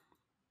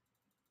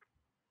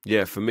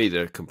 Yeah, for me,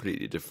 they're a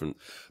completely different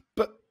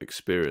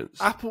experience.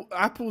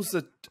 Apples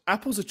are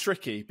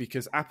tricky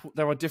because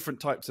there are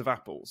different types of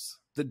apples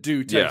that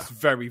do taste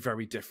very,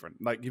 very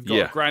different. Like you've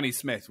got Granny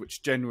Smith,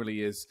 which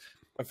generally is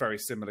a very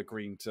similar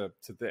green to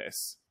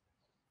this.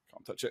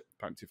 Can't touch it,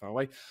 apparently too far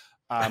away.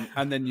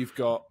 And then you've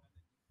got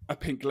a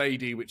Pink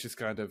Lady, which is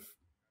kind of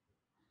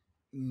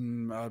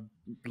a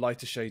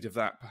lighter shade of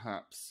that,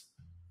 perhaps.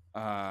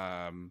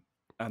 And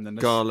then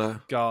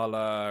Gala,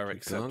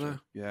 etc.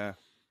 Yeah.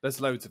 There's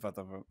loads of,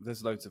 Gonna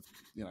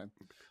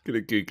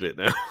Google it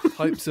now.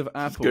 Types of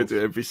apples. Go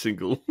to every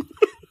single.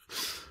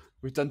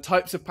 We've done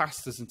types of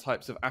pastas and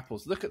types of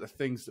apples. Look at the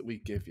things that we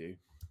give you.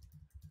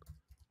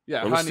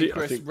 Yeah, honestly,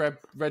 Honey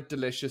Crisp, Red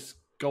Delicious,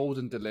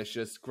 Golden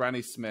Delicious,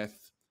 Granny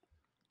Smith,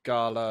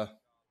 Gala,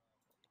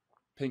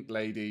 Pink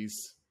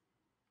Ladies.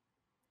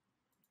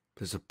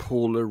 There's a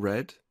Paula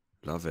Red.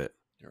 Love it.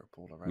 You're a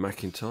Paula Red.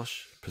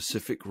 Macintosh,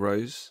 Pacific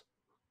Rose,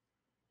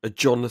 a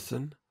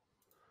Jonathan.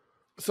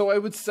 So I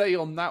would say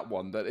on that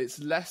one that it's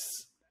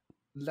less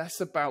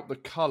about the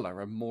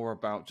color and more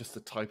about just the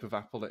type of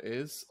apple it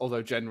is.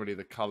 Although generally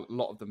the color, a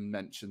lot of them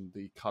mention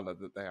the color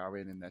that they are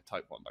in their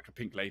type one. Like a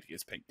pink lady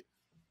is pink,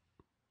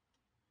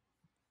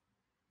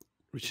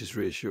 which is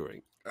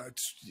reassuring.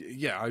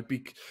 Yeah, I'd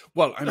be.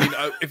 Well, I mean,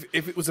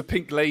 if it was a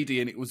pink lady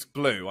and it was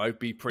blue, I'd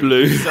be pretty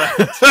blue.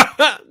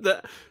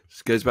 That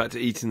goes back to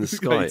eating the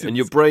sky, and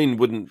your brain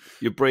wouldn't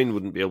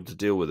be able to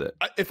deal with it.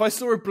 If I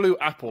saw a blue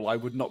apple, I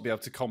would not be able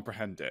to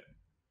comprehend it.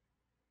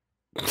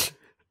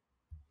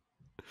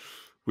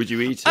 Would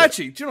you eat it?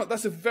 Actually, do you know what?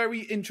 That's a very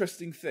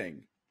interesting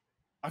thing.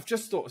 I've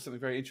just thought of something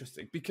very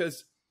interesting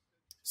because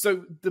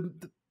the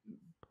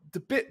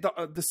bit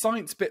that the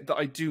science bit that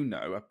I do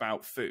know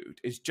about food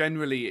is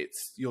generally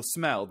it's your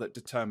smell that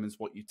determines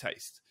what you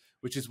taste,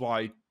 which is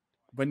why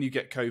when you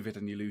get COVID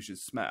and you lose your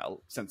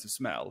sense of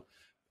smell,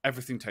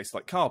 everything tastes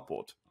like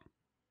cardboard.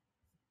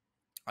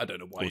 I don't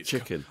know why. Or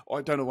chicken.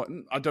 I don't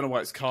know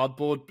why it's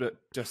cardboard, but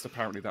just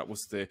apparently that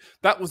was the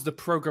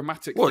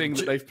programmatic thing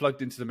that they've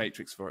plugged into the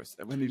Matrix for us.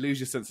 When you lose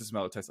your sense of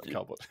smell, it tastes like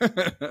cardboard.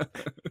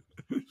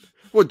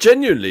 Well,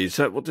 genuinely, is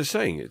that what they're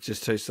saying? It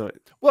just tastes like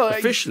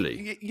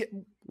officially.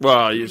 Well,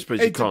 I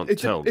suppose you can't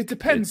tell. It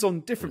depends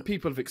on different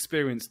people have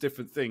experienced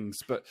different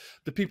things, but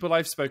the people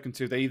I've spoken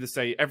to, they either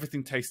say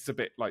everything tastes a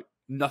bit like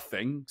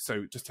nothing,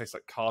 so it just tastes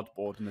like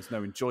cardboard and there's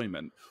no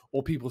enjoyment,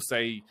 or people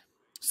say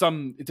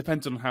it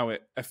depends on how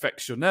it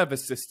affects your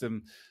nervous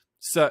system.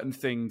 Certain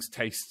things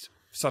taste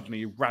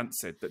suddenly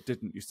rancid that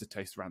didn't used to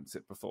taste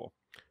rancid before.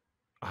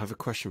 I have a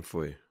question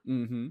for you.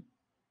 Mm-hmm.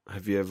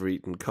 Have you ever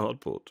eaten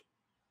cardboard?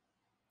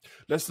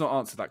 Let's not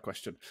answer that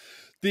question.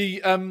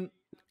 Oh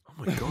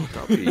my God,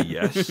 that'd be a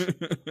yes.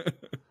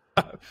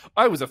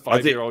 I was a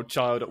 5-year-old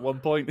child at one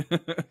point.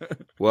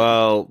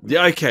 Well,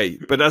 yeah, okay,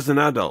 but as an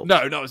adult?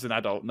 No, not as an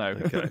adult, no.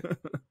 Okay.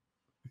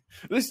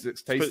 This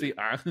looks tasty.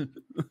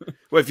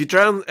 Well, if you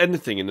drown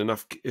anything in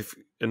enough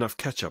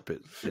ketchup,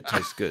 it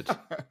tastes good.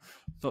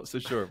 Not so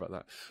sure about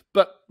that.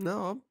 But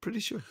no, I'm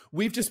pretty sure.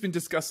 We've just been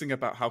discussing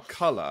about how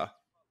colour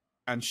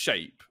and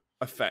shape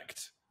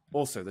affect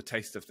also the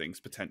taste of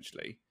things,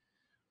 potentially.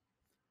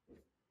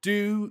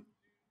 Do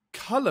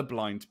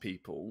colourblind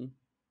people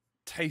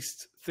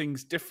taste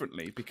things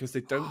differently because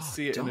they don't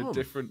see it in a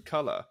different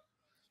colour?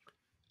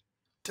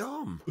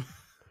 Dom.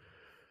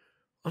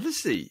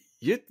 Honestly,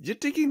 you're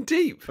digging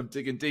deep. I'm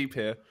digging deep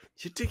here.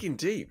 You're digging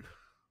deep.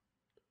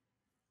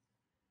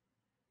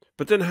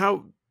 But then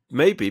how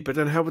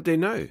would they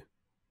know?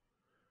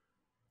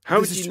 How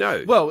would you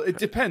know? Well, it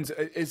depends.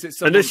 Is it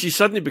unless you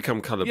suddenly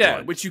become colourblind?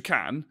 Yeah, which you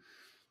can.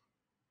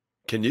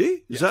 Can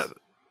you? Yes.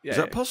 Is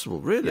that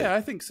possible? Really? Yeah,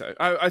 I think so.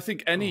 I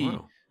think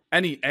any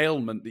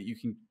ailment that you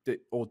can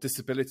or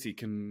disability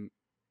can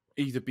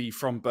either be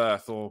from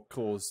birth or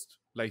caused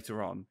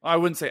later on. I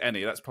wouldn't say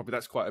any. That's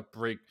quite a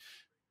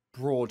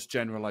broad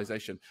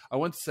generalization. I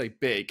want to say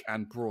big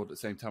and broad at the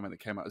same time, and it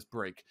came out as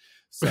brig.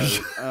 So,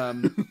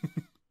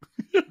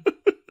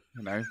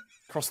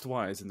 cross the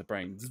wires in the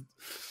brain.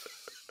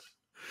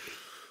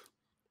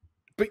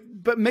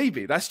 But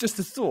maybe that's just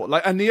a thought.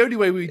 Like, and the only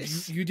way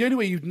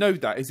you'd know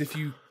that is if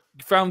you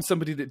found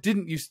somebody that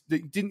didn't used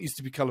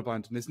to be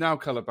colorblind and is now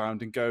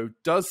colorbound, and go,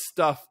 does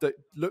stuff that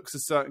looks a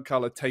certain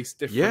color taste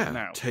different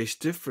now?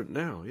 Taste different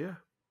now, yeah.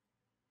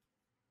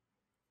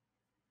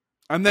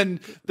 And then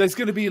there's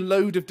going to be a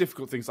load of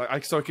difficult things. So I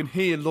can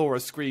hear Laura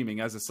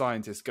screaming as a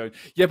scientist going,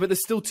 yeah, but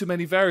there's still too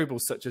many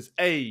variables such as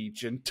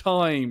age and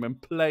time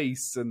and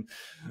place. And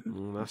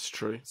that's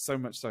true. So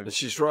much so. And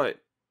she's right.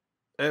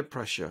 Air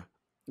pressure.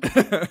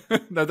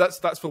 No, that's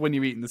for when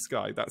you eat in the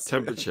sky. That's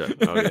temperature.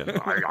 Oh yeah.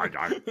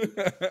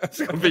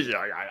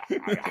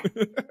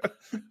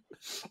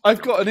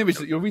 I've got an image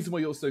that your reason why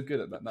you're so good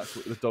at that. And that's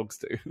what the dogs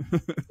do.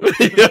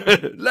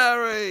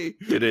 Larry,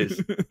 it is.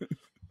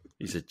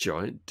 He's a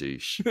giant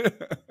douche.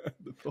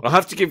 I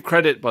have to give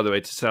credit, by the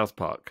way, to South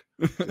Park,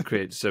 the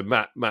creators. So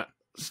Matt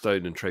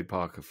Stone and Trey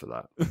Parker for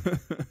that.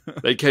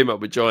 They came up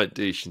with giant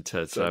douche and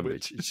turd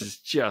sandwich. It's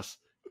just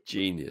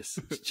genius.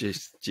 It's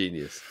just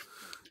genius.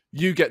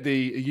 You get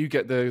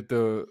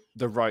the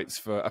rights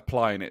for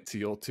applying it to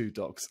your two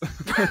dogs.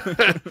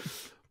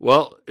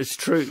 Well, it's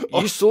true.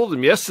 You saw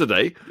them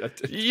yesterday.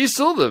 You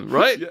saw them,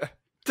 right? Yeah.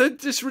 They're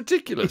just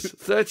ridiculous.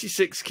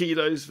 36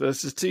 kilos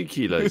versus 2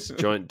 kilos.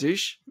 Giant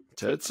douche,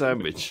 turd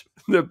sandwich.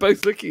 They're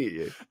both looking at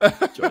you.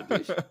 Giant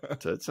douche,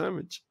 turd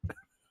sandwich.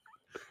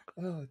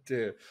 Oh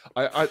dear.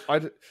 I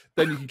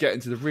then you can get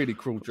into the really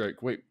cruel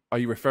joke. Wait, are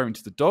you referring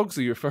to the dogs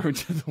or are you referring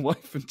to the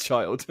wife and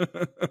child?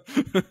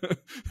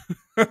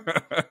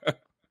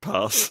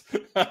 Pass.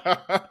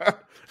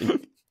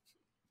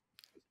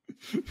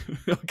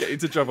 I'll get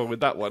into trouble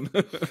with that one.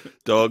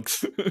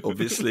 Dogs,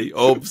 obviously.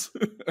 Obs.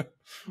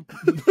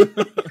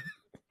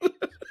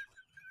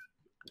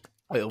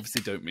 I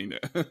obviously don't mean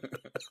it.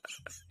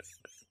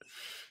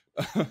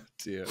 Oh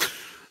dear.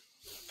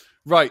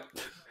 Right.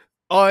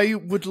 I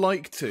would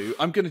like to.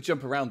 I'm going to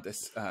jump around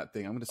this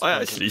thing. I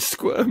actually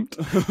squirmed.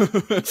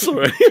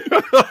 Sorry.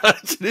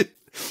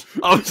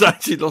 I was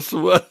actually lost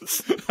for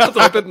words.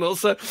 Although I better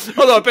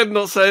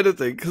not say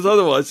anything, because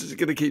otherwise it's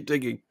going to keep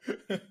digging.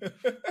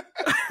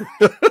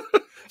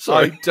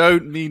 Sorry. I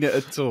don't mean it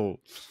at all.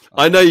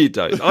 I know you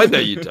don't. I know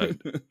you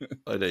don't.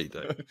 I know you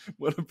don't.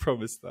 Well, I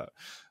promise that.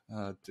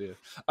 Oh dear.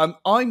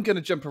 I'm going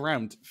to jump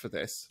around for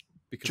this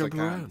because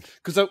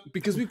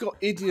because we've got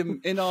idiom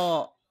in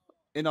our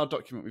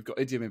document. We've got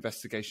idiom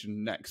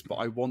investigation next, but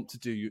I want to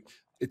do.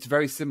 It's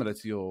very similar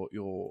to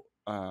your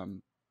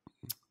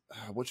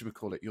what should we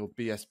call it? Your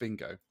BS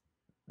bingo,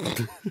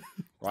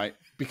 right?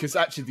 Because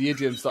actually, the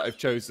idioms that I've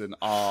chosen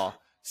are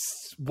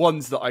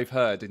ones that I've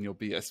heard in your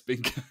BS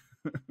bingo.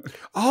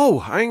 Oh,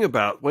 hang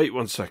about. Wait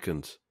 1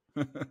 second.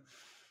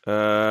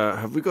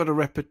 Have we got a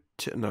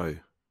repetition? No.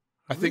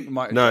 I think we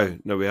might. No,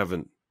 we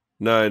haven't.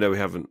 No, we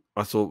haven't.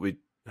 I thought we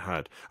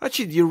had.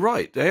 Actually, you're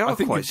right. They are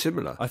quite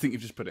similar. I think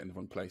you've just put it in the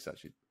wrong place,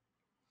 actually.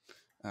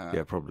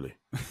 Yeah, probably.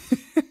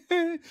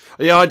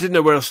 Yeah, I didn't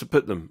know where else to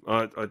put them.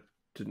 I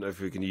didn't know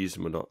if we can use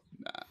them or not.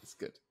 Nah, it's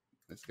good.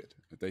 It's good.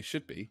 They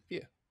should be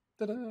here.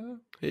 Ta-da!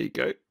 Here you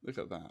go. Look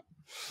at that.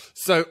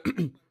 So,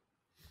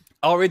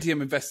 our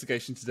idiom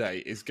investigation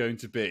today is going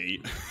to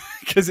be,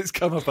 because it's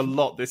come up a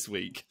lot this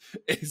week,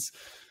 is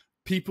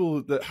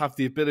people that have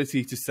the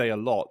ability to say a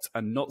lot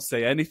and not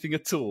say anything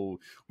at all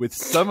with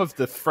some of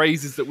the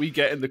phrases that we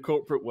get in the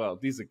corporate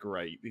world. These are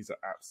great. These are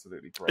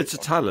absolutely great. It's a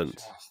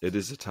talent. It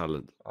is a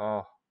talent.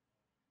 Oh,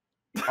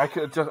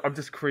 I'm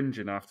just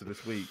cringing after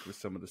this week with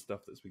some of the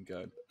stuff that's been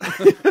going.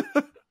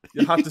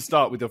 You'll have to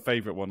start with your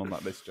favourite one on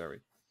that list, Jerry.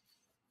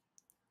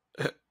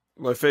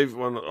 My favourite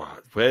one. Oh,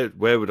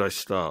 where would I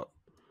start?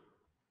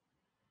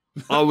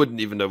 I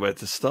wouldn't even know where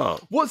to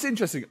start. What's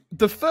interesting,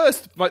 the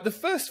first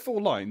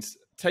 4 lines,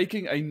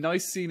 taking a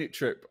nice scenic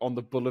trip on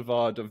the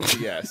boulevard of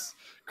BS,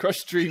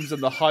 crushed dreams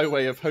on the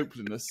highway of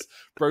hopelessness,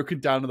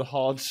 broken down on the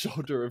hard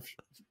shoulder of...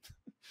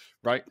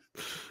 Right?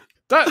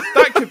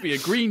 That could be a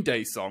Green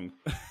Day song.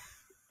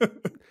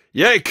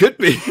 Yeah, it could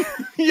be.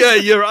 Yeah,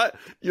 you're right.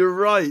 You're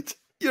right.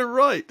 You're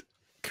right.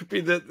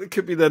 It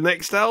could be their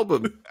next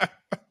album.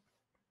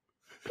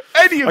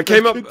 Any of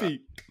them could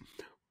be.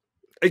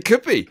 It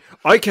could be.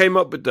 I came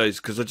up with those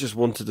because I just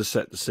wanted to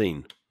set the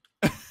scene.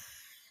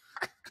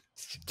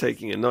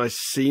 Taking a nice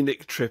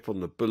scenic trip on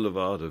the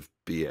boulevard of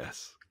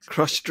BS.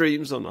 Crushed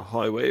dreams on the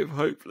highway of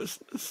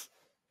hopelessness.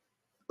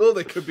 Or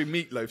they could be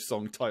Meatloaf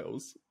song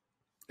titles.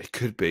 It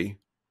could be.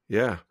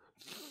 Yeah.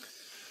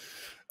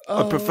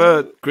 I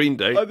prefer Green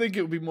Day. I think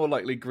it would be more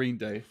likely Green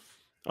Day.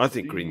 I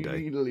think Green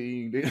Day.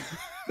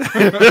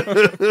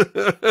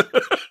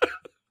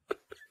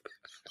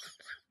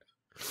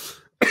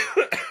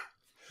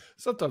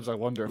 Sometimes I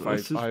wonder if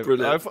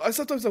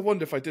sometimes I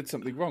wonder if I did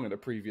something wrong in a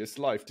previous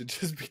life to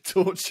just be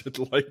tortured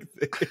like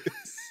this.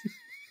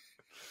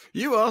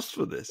 You asked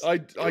for this. I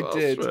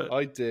did.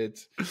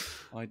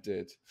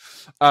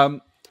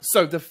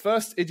 So the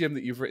first idiom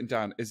that you've written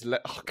down is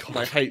oh god,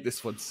 I hate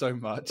this one so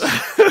much.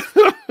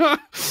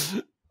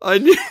 I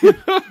knew.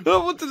 I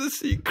wanted to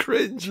see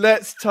cringe.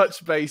 Let's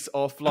touch base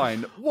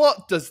offline.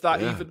 What does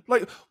that even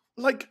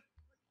like?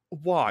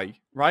 Why?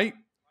 Right?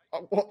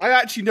 Well, I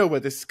actually know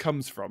where this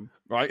comes from,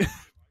 right?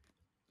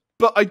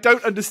 But I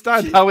don't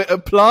understand how it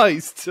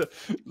applies to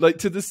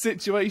the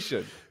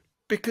situation.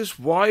 Because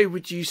why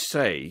would you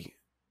say,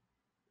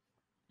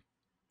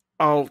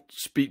 "I'll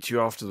speak to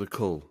you after the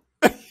call"?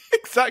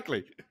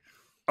 Exactly.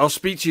 I'll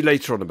speak to you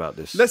later on about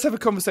this. Let's have a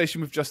conversation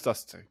with just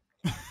us two.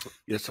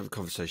 Let's have a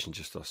conversation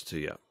just us two.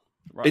 Yeah.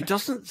 Right. It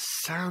doesn't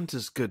sound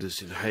as good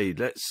as in, "Hey,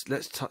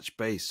 let's touch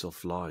base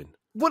offline."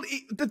 Well,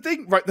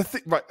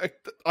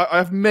 I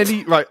have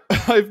many I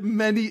have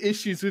many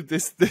issues with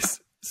this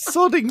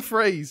sodding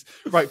phrase.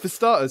 Right, for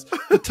starters,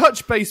 the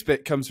touch base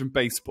bit comes from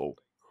baseball,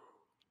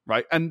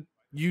 right? And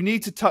you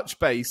need to touch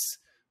base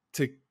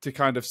to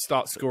kind of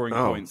start scoring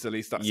points. At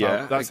least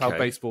that's how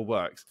baseball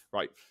works,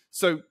 right?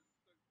 So,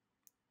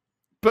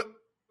 but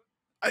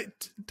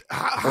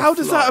how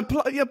does that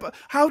apply? Yeah, but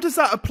how does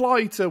that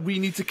apply to we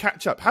need to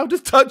catch up? How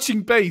does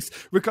touching base?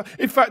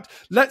 In fact,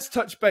 let's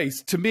touch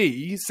base. To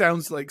me,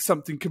 sounds like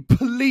something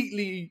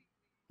completely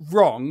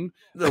wrong.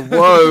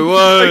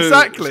 Whoa!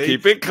 Exactly. Let's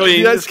keep it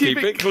clean. Yeah, keep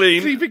it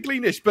clean. Keep it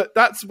cleanish. But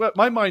that's what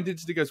my mind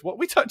instantly goes. What are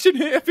we touching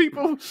here,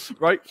 people?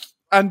 Right?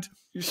 And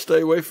you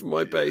stay away from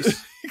my base.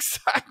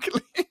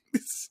 Exactly.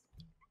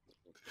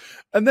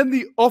 And then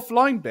the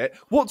offline bit,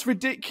 what's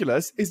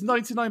ridiculous is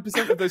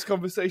 99% of those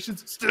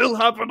conversations still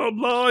happen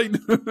online.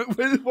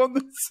 With one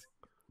that's...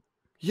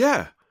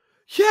 Yeah.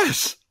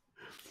 Yes.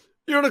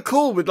 You're on a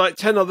call with like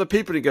 10 other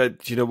people and you go,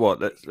 "Do you know what?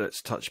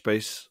 Let's touch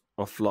base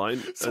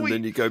offline." Sweet. And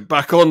then you go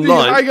back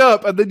online. You hang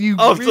up and then you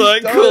after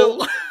that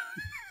call.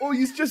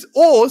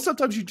 Or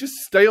sometimes you just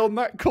stay on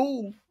that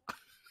call.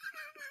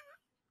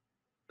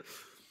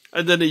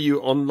 And then are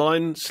you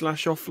online /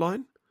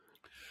 offline?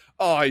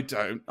 Oh, I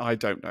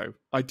don't know.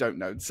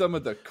 Some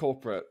of the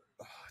corporate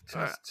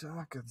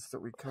jargons that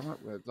we come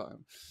up with,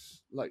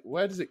 like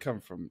where does it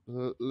come from?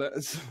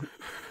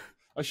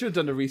 I should have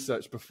done the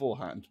research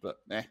beforehand, but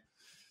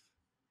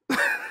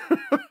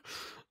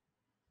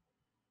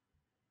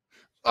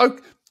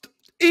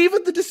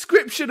Even the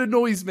description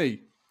annoys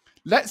me.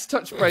 Let's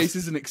touch base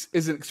is an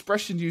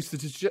expression used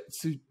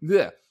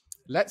to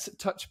Let's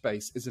touch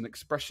base is an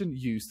expression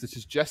used to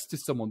suggest to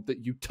someone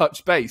that you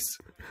touch base.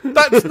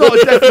 That's not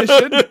a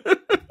definition.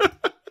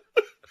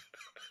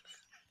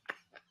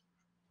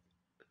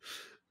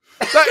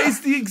 That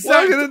is the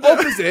exact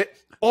opposite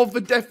of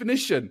a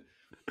definition.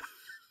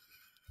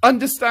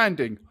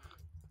 Understanding.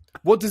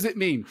 What does it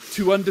mean?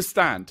 To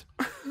understand.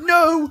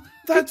 No,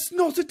 that's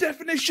not a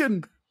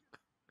definition.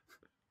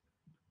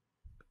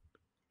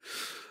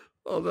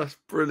 Oh, that's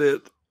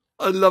brilliant.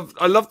 I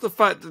love the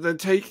fact that they're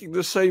taking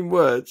the same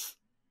words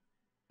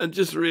and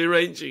just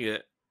rearranging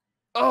it.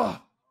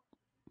 Oh.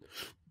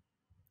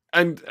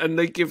 And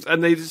they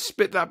just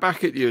spit that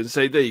back at you and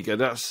say, there you go,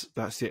 that's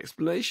the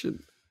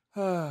explanation.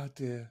 Oh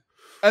dear.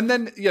 And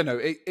then, you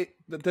know,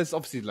 there's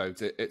obviously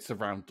loads. It's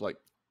around like,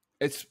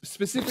 it's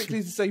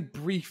specifically to say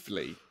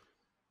briefly,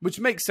 which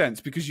makes sense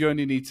because you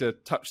only need to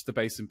touch the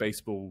base in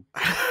baseball.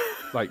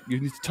 Like you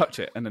need to touch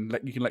it and then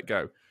you can let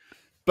go.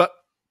 But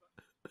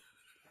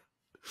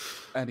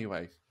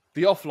anyway,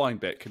 the offline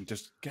bit can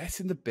just get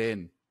in the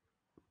bin.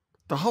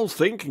 The whole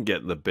thing can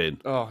get in the bin.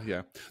 Oh,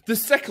 yeah. The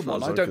second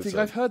one, I don't think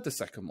I've heard the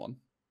second one.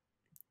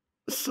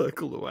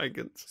 Circle the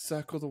wagons.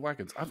 Circle the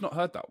wagons. I've not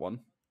heard that one.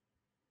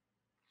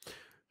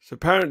 So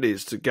apparently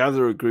it's to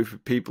gather a group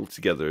of people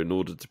together in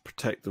order to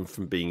protect them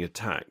from being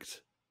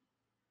attacked.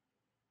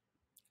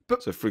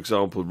 So, for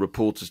example,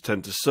 reporters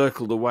tend to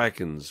circle the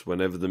wagons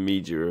whenever the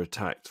media are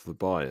attacked for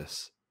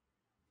bias.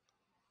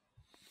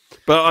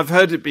 But I've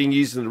heard it being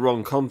used in the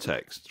wrong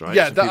context, right?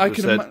 Yeah, so that I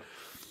can imagine.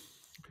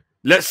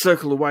 Let's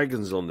circle the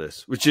wagons on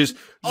this, which is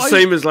the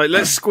same as like,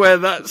 let's square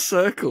that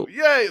circle.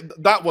 Yeah,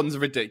 that one's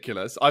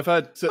ridiculous. I've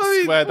heard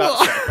square that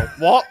circle.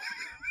 What?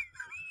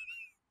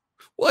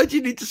 Why do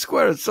you need to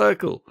square a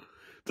circle?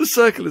 The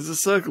circle is a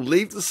circle.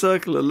 Leave the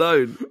circle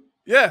alone.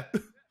 Yeah.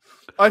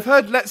 I've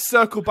heard let's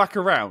circle back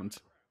around.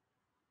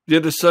 Yeah,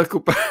 the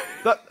circle back.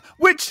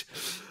 Which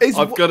is...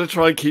 I've got to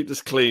try and keep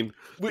this clean.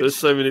 There's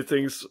so many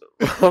things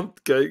I'm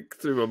going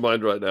through my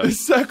mind right now.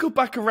 Circle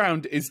back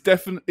around is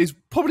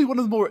probably one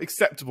of the more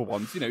acceptable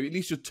ones. You know, at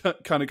least you're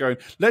kind of going,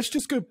 let's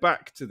just go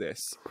back to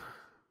this.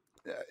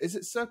 Is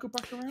it circle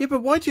back around? Yeah,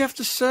 but why do you have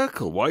to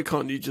circle? Why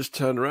can't you just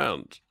turn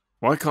around?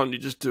 Why can't you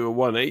just do a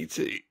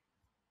 180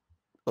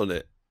 on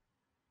it?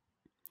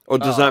 Or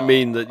does that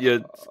mean that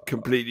you're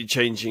completely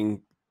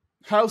changing?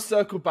 How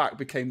circle back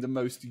became the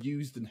most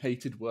used and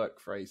hated work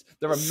phrase.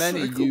 There are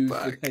many used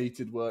and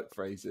hated work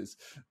phrases.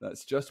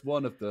 That's just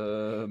one of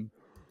them.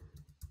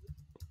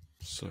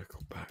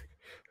 Circle back.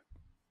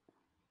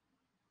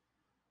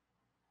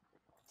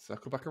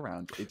 Circle back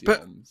around.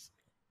 Idioms.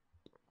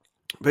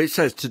 But it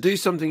says to do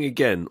something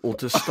again or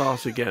to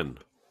start again.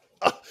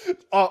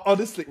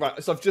 Honestly,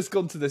 right. So I've just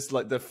gone to this,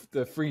 like the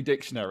free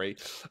dictionary,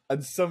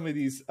 and some of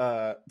these,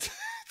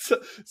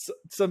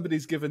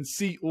 somebody's given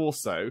see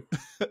also.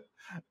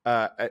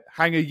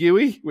 Hang a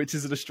Yui, which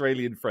is an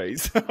Australian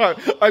phrase.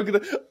 I'm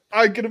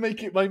gonna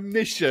make it my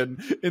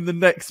mission in the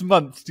next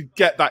month to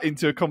get that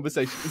into a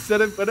conversation. Instead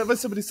of whenever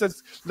somebody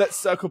says let's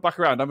circle back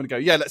around, I'm gonna go,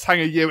 yeah, let's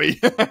hang a Yui.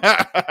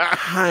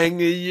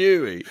 Hang a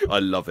Yui. I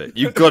love it.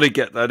 You've got to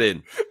get that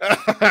in.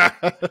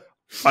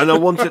 And I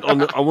want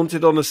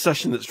it on a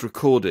session that's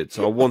recorded,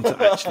 so I want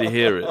to actually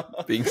hear it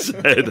being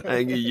said.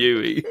 Hang a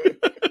Yui.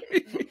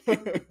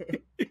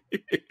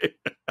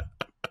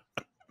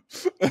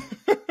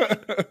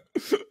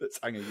 Let's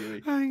hang a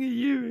Yui. Hang a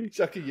Yui.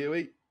 Chuck a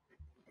Yui.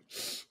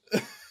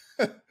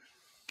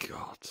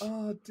 God.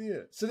 Oh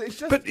dear. So it's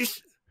just. But it's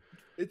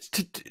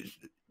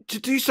to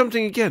do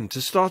something again,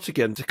 to start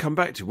again, to come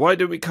back to. Why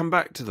don't we come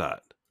back to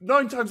that?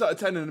 9 times out of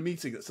 10 in a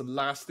meeting, that's the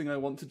last thing I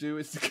want to do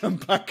is to come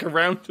back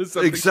around to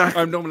something.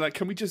 Exactly. I'm normally like,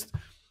 can we just...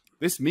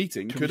 This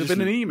meeting could have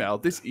been an email.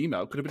 This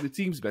email could have been a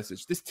Teams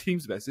message. This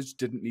Teams message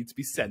didn't need to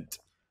be sent.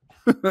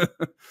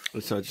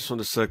 So I just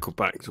want to circle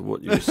back to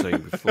what you were saying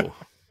before.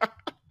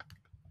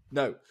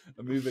 No,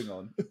 I'm moving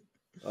on.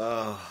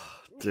 Oh,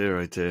 dear,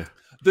 oh dear.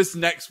 This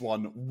next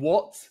one,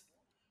 what?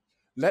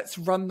 Let's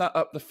run that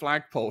up the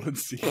flagpole and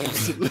see who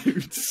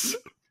salutes.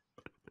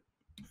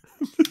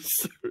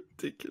 It's so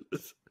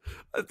ridiculous.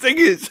 The thing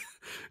is,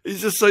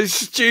 it's just so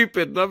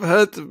stupid, and I've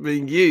heard them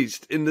being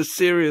used in the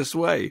serious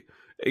way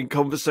in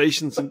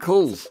conversations and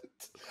calls.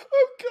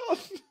 Oh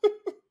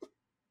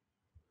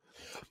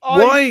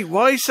God!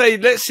 Why say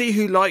let's see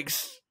who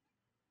likes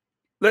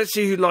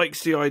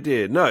the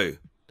idea? No.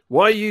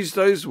 Why use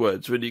those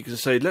words when you can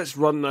say let's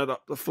run that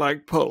up the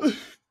flagpole?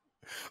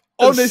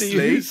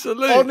 Honestly,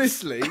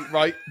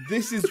 right,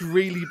 this is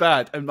really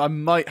bad, and I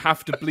might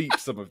have to bleep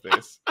some of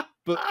this.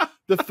 But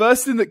the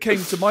first thing that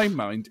came to my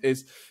mind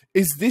is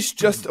this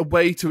just a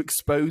way to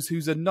expose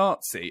who's a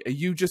Nazi? Are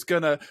you just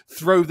going to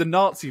throw the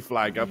Nazi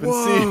flag up and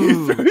see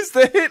who throws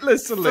the Hitler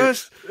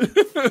salute?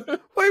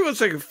 Wait 1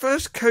 second.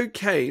 First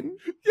cocaine.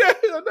 Yeah,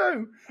 I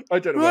know. I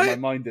don't know where my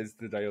mind is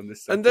today on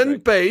this. And then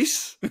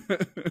bass.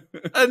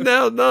 And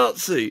now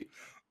Nazi.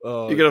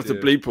 Oh, you're going to have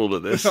to bleep all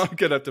of this. I'm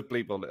going to have to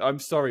bleep all of it. I'm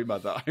sorry,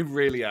 Mother. I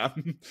really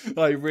am.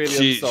 I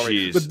really am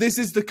sorry. But this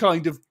is the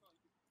kind of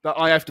that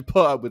I have to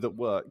put up with at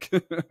work.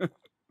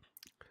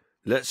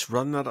 Let's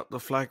run that up the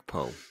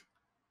flagpole.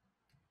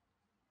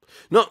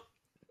 Not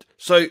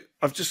so.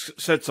 I've just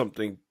said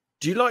something.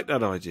 Do you like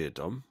that idea,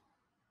 Dom?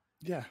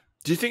 Yeah.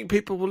 Do you think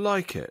people will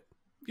like it?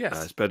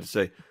 Yes. It's better to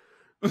say,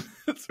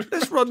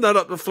 let's run that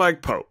up the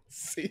flagpole.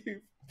 See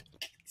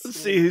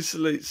who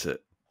salutes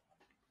it.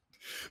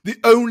 The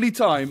only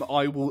time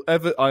I will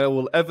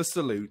ever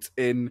salute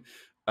in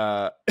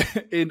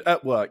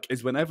at work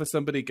is whenever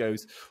somebody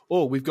goes,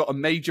 "Oh, we've got a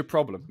major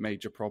problem."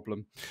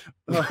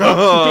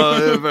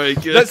 Oh, very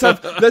good. Let's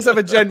have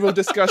a general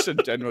discussion.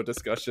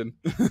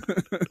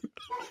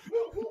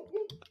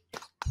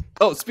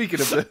 Oh, speaking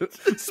of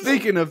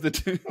the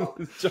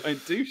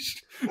giant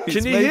douche.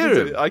 Can you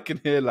hear him? I can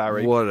hear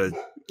Larry. What a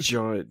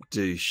giant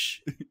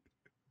douche.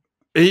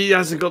 He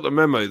hasn't got the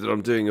memo that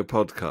I'm doing a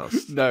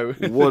podcast. No.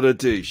 What a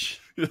douche.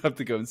 You'll have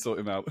to go and sort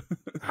him out.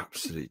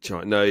 Absolute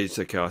giant. No, it's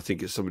okay. I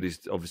think it's somebody's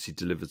obviously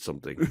delivered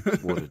something.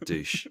 What a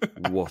douche.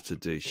 What a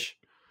douche.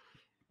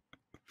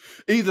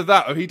 Either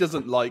that or he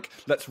doesn't like,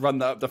 let's run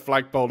that up the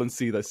flagpole and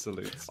see those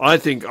salutes. I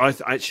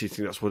actually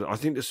think that's what, I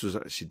think this was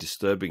actually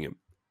disturbing him.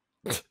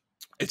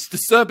 It's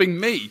disturbing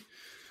me.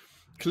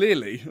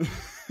 Clearly.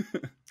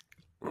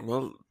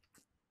 Well,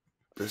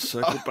 let's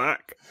circle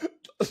back.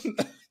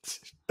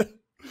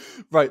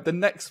 Right, the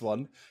next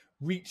one,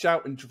 reach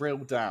out and drill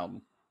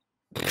down.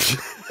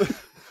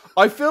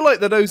 I feel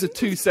like that those are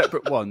two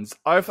separate ones.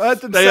 I've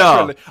heard them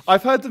separately.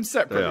 I've heard them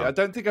separately. I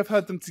don't think I've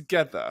heard them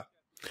together.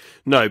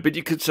 No, but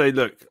you could say,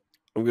 look,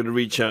 I'm going to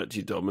reach out to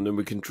you, Dom, and then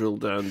we can drill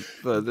down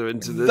further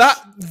into this.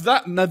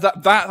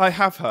 That I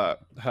have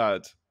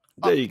heard.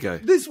 There you go.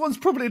 This one's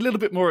probably a little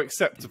bit more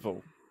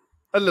acceptable.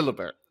 A little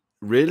bit.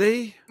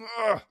 Really?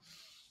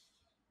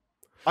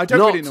 I don't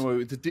really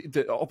know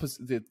the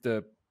opposite.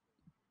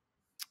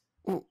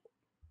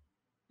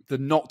 The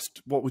not.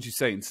 What would you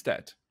say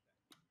instead?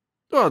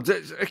 Well,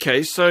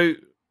 okay. So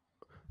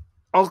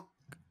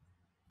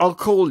I'll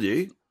call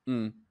you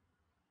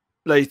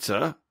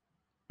later,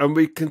 and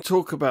we can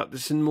talk about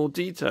this in more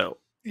detail.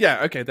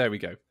 Yeah. Okay. There we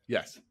go.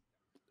 Yes.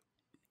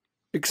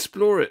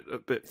 Explore it a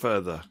bit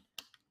further.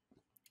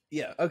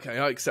 Yeah. Okay.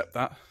 I accept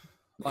that.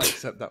 I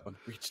accept that one.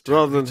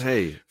 Rather than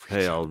hey,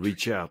 I'll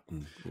reach out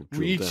and we'll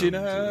reaching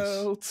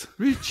out,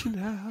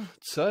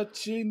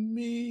 touching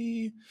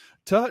me,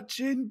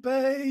 touching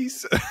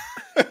base,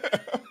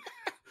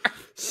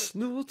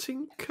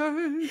 snorting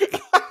coke,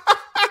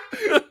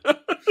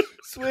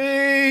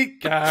 sweet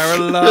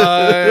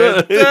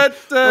Caroline. Da,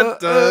 da,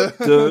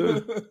 da.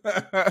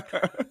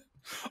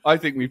 I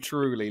think we've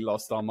truly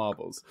lost our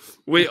marbles.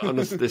 We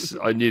honestly,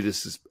 I knew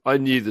this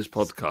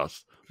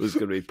podcast was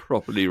going to be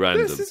properly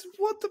random. This is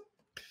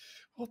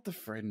what the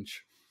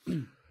fringe.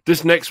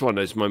 This next one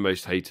is my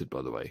most hated,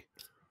 by the way.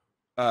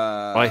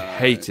 I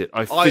hate it.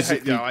 I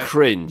physically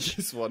cringe.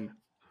 This one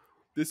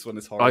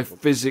is horrible. I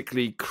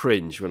physically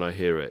cringe when I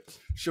hear it.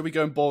 Shall we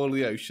go and boil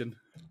the ocean?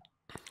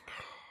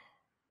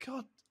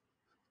 God.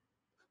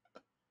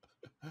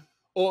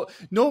 Or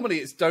normally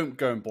it's don't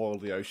go and boil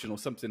the ocean or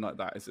something like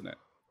that, isn't it?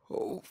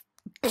 Oh.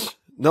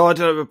 No, I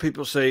don't know. But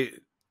people say,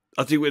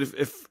 I think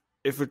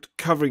if we're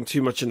covering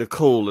too much in a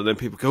call, and then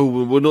people go, "Oh,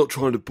 well, we're not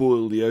trying to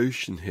boil the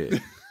ocean here."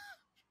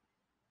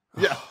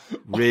 Yeah,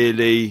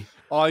 really.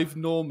 I've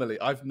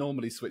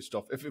normally switched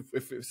off. If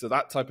it's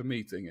that type of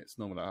meeting, it's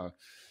normally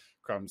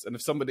crumbs. And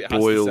if somebody has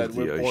said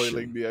we're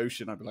boiling the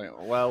ocean, I'd be like,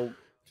 oh, "Well,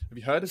 have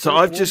you heard of?" So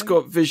I've just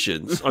got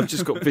visions.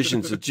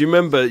 Do you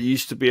remember you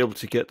used to be able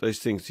to get those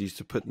things you used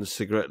to put in the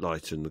cigarette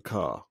lighter in the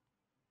car?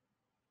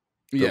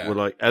 That were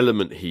like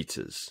element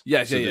heaters.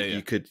 Yeah.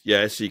 You could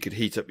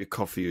heat up your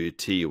coffee or your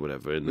tea or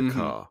whatever in the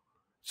car.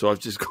 So I've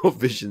just got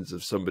visions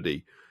of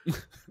somebody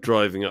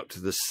driving up to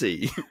the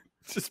sea,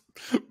 just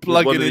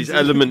plugging one of these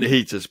element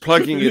heaters,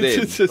 plugging it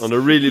in on a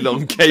really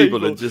long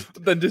cable and just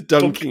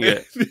dunking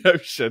it in the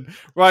ocean.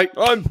 Right,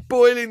 I'm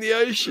boiling the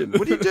ocean.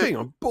 What are you doing?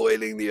 I'm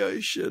boiling the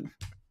ocean.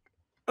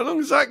 How long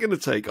is that going to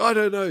take? I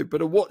don't know.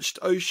 But a watched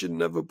ocean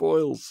never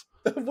boils.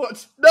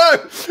 What?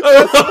 No.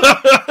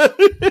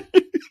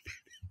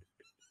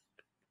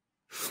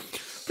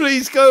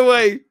 Please go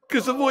away,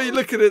 because the more you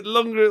look at it, the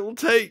longer it will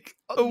take.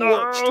 A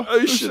watched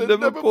ocean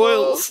never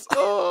boils.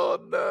 Oh,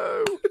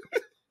 no.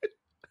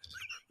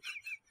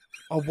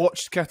 A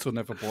watched kettle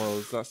never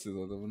boils. That's the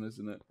other one,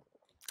 isn't it?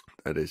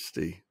 That is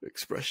the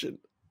expression.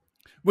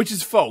 Which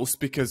is false,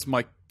 because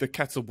the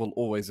kettle will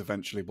always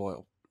eventually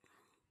boil.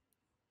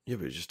 Yeah,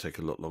 but it just take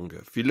a lot longer.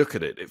 If you look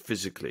at it, it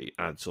physically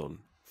adds on.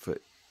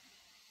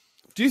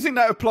 Do you think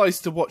that applies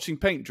to watching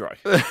paint dry?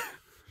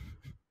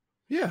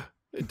 Yeah,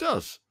 it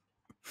does.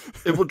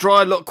 It will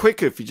dry a lot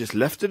quicker if you just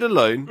left it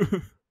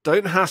alone.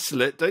 Don't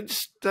hassle it.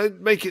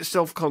 Don't make it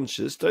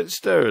self-conscious. Don't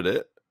stare at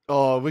it.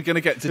 Oh, we're going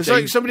to get to... It's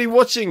like somebody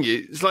watching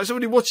you. It's like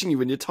somebody watching you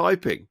when you're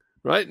typing,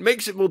 right? It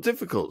makes it more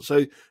difficult.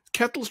 So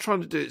kettle's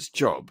trying to do its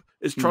job.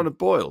 It's trying to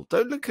boil.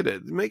 Don't look at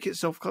it. Make it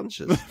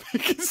self-conscious.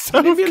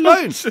 Leave me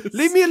alone.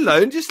 Leave me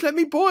alone. Just let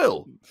me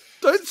boil.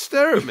 Don't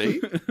stare at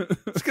me.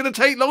 It's going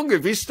to take longer.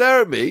 If you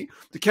stare at me,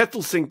 the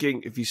kettle's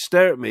thinking, if you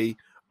stare at me,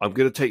 I'm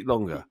going to take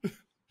longer.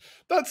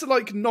 That's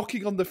like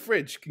knocking on the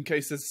fridge in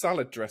case there's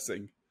salad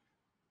dressing.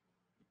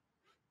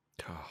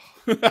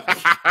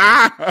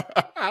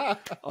 I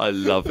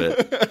love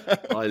it.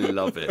 I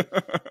love it.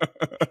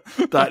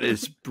 That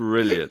is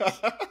brilliant.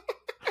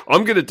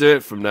 I'm going to do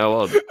it from now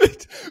on.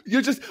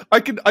 You're just,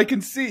 I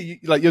can see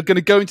like you're going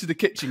to go into the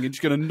kitchen. You're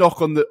just going to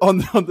knock on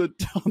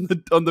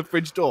the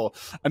fridge door,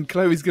 and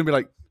Chloe's going to be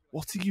like,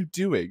 "What are you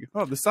doing?"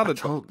 Oh, the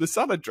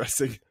salad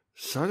dressing.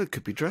 Salad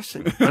could be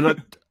dressing,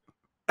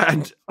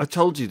 and I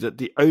told you that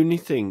the only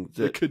thing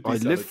that I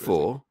live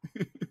for,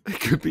 it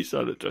could be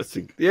salad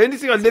dressing. The only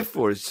thing I live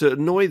for is to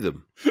annoy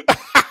them.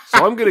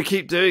 So I'm going to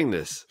keep doing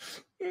this.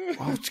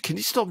 Oh, can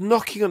you stop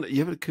knocking on it?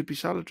 Yeah, but it could be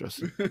salad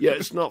dressing. Yeah,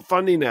 it's not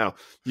funny now.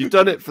 You've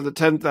done it for the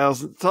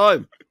 10,000th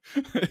time.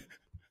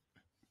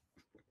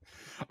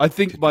 I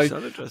think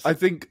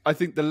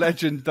the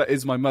legend that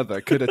is my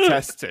mother could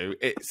attest to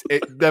it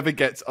never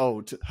gets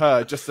old.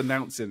 Her just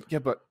announcing, yeah,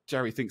 but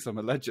Jerry thinks I'm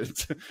a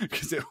legend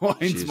because it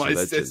winds my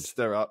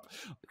sister up.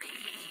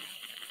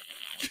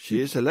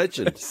 She is a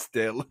legend.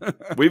 Still.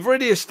 We've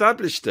already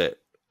established it.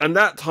 And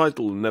that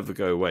title will never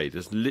go away.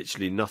 There's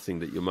literally nothing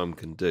that your mum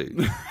can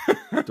do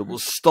that will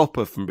stop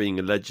her from being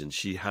a legend.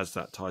 She has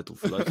that title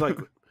for life.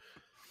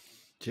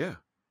 Yeah.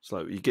 It's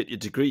like you get your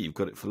degree, you've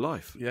got it for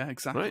life. Yeah,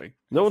 exactly. Right?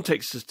 No one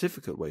takes a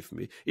certificate away from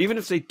you. Even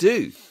if they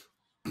do,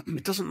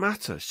 it doesn't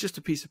matter. It's just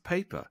a piece of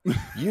paper.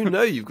 You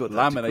know you've got that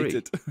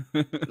laminated.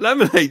 Degree.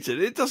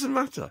 Laminated. It doesn't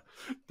matter.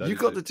 You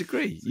got the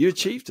degree. You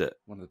achieved it.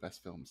 One of the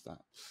best films, that.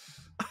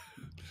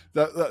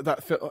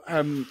 That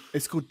film,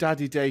 it's called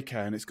Daddy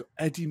Daycare, and it's got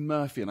Eddie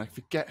Murphy, and I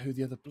forget who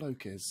the other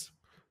bloke is.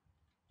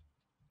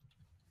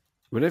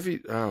 Is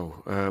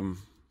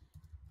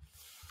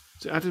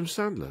it Adam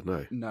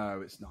Sandler?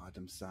 No, it's not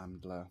Adam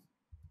Sandler.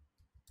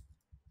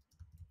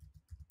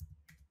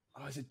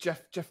 Oh, is it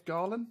Jeff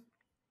Garlin?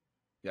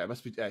 Yeah, it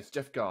must be. Yeah, it's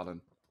Jeff Garlin.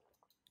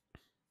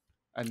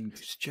 And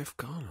it's Jeff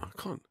Garlin. I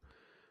can't.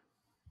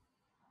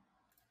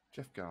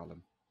 Jeff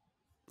Garlin.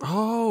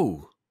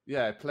 Oh.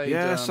 Yeah, played.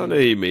 Yes, I know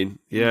what you mean.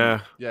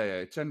 Yeah.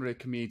 Yeah. Generally a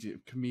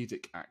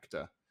comedic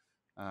actor.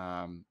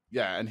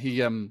 Yeah, and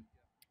he,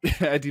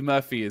 Eddie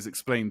Murphy has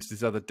explained to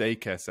this other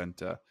daycare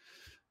center,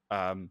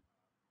 that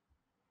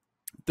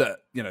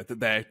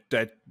that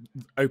they're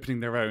opening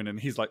their own, and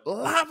he's like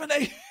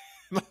laminate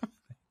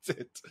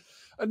it,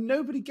 and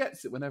nobody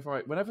gets it.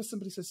 Whenever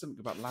somebody says something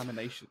about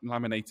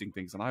laminating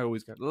things, and I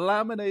always go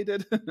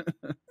laminated.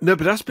 No,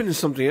 but that's been in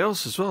something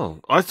else as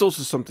well. I thought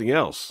of something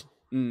else.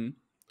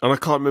 And I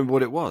can't remember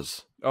what it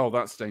was. Oh,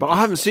 that's dangerous. But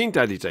I haven't seen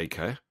Daddy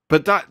Daycare.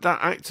 But that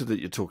actor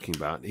that you're talking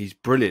about, he's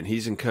brilliant.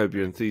 He's in Curb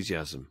Your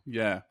Enthusiasm.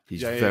 Yeah.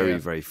 He's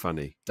very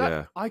funny.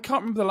 I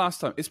can't remember the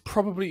last time.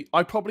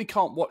 I probably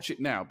can't watch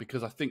it now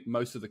because I think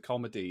most of the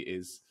comedy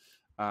is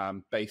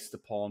based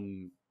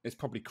upon, it's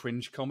probably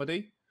cringe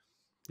comedy.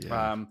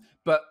 Yeah.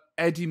 But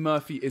Eddie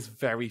Murphy is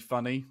very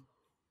funny.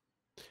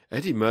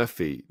 Eddie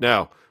Murphy.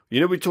 Now,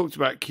 we talked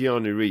about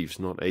Keanu Reeves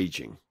not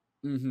aging.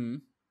 Mm-hmm.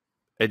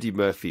 Eddie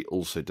Murphy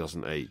also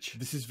doesn't age.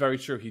 This is very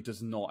true. He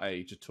does not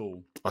age at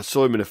all. I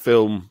saw him in a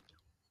film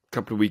a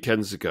couple of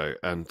weekends ago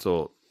and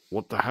thought,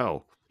 what the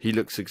hell? He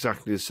looks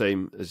exactly the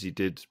same as he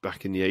did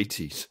back in the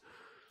 80s.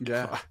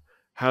 Yeah.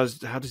 How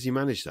does he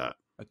manage that?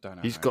 I don't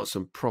know. He's got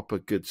some proper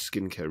good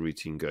skincare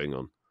routine going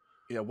on.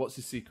 Yeah, what's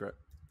his secret?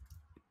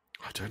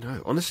 I don't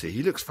know. Honestly,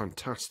 he looks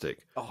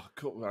fantastic. Oh,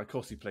 of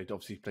course he played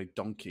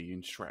Donkey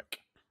in Shrek.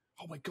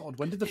 Oh my God!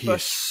 When did the He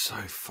first? is so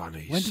funny.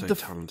 He's so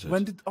talented.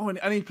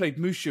 And he played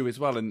Mushu as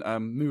well in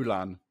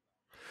Mulan.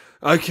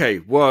 Okay,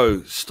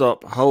 whoa!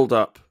 Stop! Hold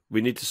up!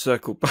 We need to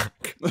circle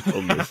back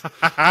on this.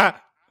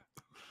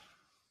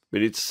 We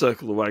need to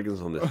circle the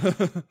wagons on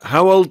this.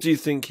 How old do you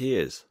think he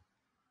is?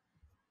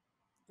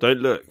 Don't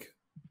look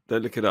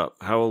it up.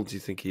 How old do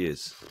you think he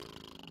is?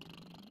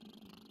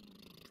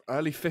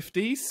 Early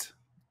 50s,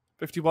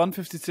 51,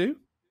 52.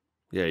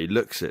 Yeah, he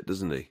looks it,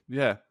 doesn't he?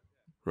 Yeah.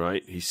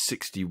 Right, he's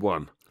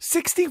 61.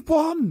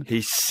 61?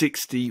 He's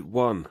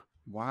 61.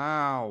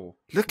 Wow.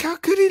 Look how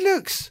good he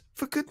looks,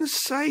 for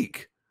goodness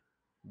sake.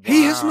 Wow.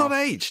 He has not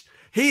aged.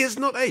 He has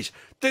not aged.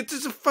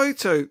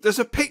 There's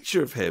a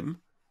picture of him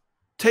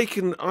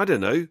taken, I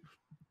don't know,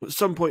 at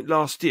some point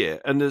last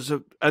year, and there's a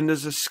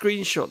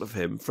screenshot of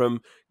him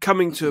from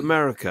Coming to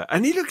America,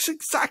 and he looks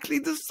exactly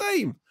the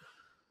same.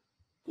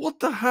 What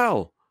the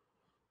hell?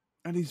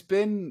 And he's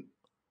been...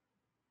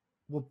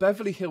 Well,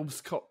 Beverly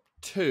Hills Cop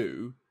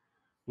 2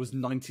 was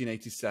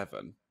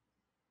 1987.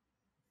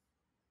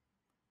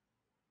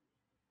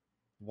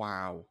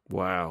 Wow.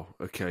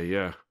 Okay,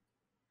 yeah.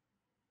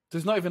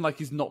 There's not even like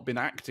he's not been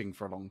acting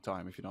for a long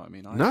time, if you know what I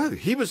mean. No,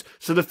 he was...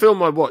 So the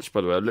film I watched,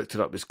 by the way, I looked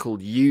it up, it's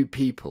called You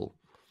People.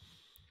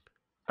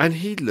 And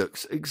he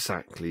looks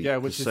exactly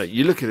the same.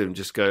 You look at him and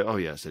just go, oh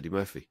yeah, it's Eddie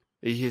Murphy.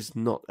 He has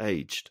not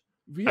aged.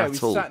 Yeah, we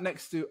sat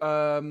next to,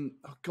 oh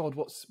God,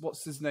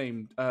 what's his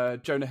name?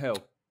 Jonah Hill.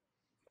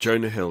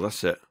 Jonah Hill,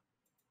 that's it.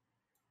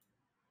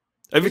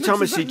 Every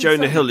time I see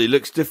Jonah Hill, he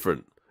looks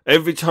different.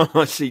 Every time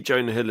I see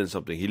Jonah Hill in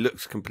something, he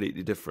looks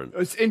completely different.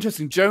 It's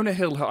interesting. Jonah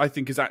Hill, I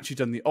think, has actually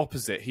done the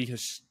opposite.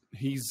 He's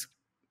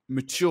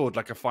matured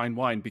like a fine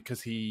wine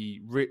because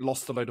he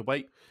lost a load of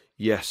weight.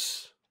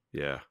 Yes.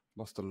 Yeah.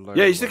 Lost a load.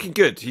 Yeah, he's of weight. looking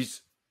good. He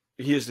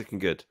is looking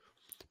good.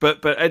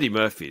 But Eddie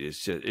Murphy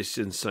is it's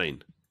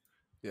insane.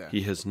 Yeah.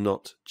 He has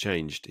not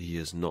changed. He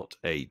has not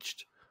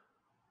aged.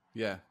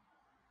 Yeah.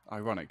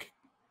 Ironic.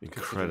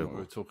 Incredible. What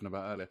we were talking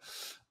about earlier.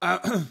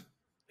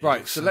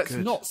 Right, so let's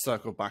not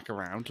circle back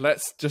around.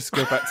 Let's just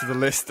go back to the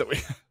list that we.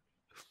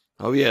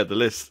 Oh yeah, the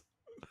list.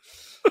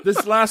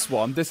 This last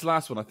one,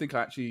 I think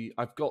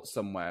I've got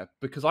somewhere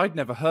because I'd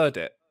never heard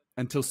it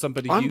until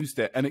somebody used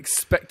it and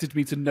expected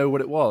me to know what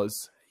it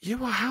was. Yeah,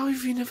 well, how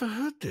have you never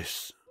heard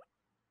this?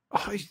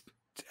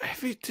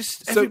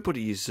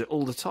 Everybody uses it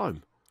all the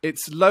time.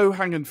 It's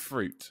low-hanging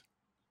fruit.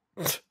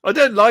 I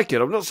don't like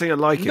it. I'm not saying I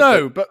like it.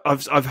 No, but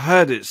I've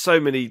heard it so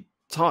many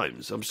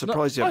times. I'm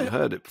surprised you haven't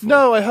heard it before.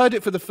 No, I heard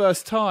it for the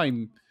first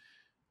time.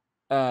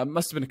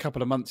 Must have been a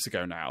couple of months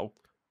ago now,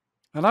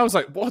 and I was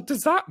like, "What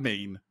does that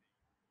mean?"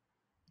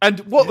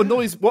 And what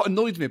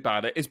annoyed me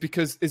about it is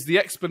because the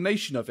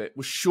explanation of it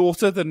was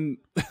shorter than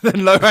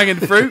low-hanging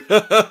fruit.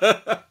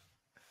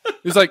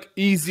 It was like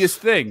easiest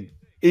thing.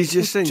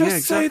 Easiest thing. Just yeah,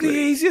 exactly. say the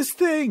easiest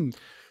thing.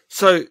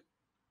 So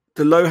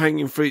the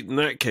low-hanging fruit in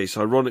that case,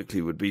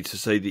 ironically, would be to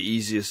say the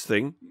easiest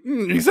thing.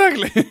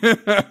 Exactly.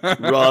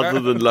 Rather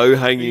than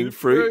low-hanging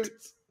fruit.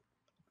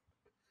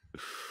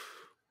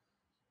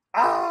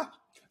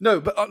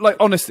 No, but like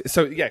honestly,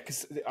 so yeah,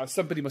 because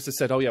somebody must have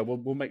said, "Oh yeah,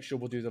 we'll make sure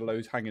we'll do the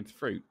low-hanging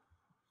fruit."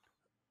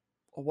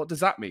 Well, what does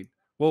that mean?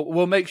 Well,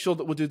 we'll make sure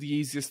that we'll do the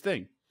easiest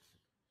thing.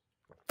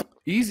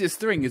 Easiest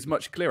thing is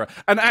much clearer.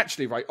 And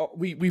actually, right,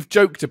 we've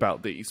joked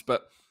about these,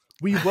 but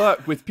we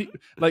work with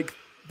people like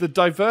the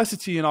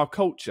diversity in our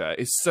culture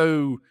is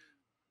so,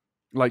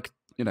 like,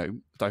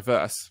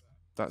 diverse.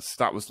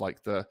 That was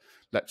like the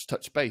let's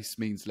touch base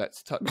means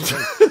let's touch base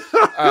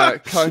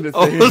kind of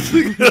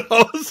thing.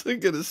 I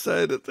wasn't going to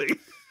say anything.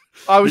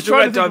 I was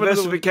trying to think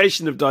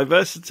diversification of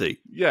diversity.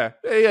 Yeah.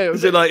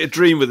 Is it like a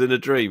dream within a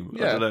dream?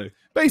 Yeah. I don't know.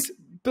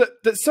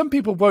 But that some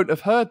people won't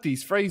have heard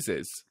these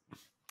phrases.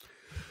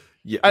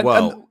 Yeah,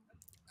 and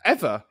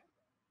ever.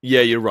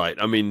 Yeah, you're right.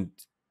 I mean,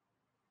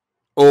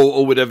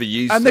 or would ever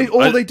use and them.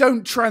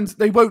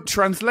 They won't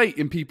translate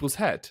in people's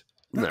head.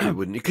 No, you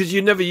wouldn't, because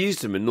you never use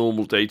them in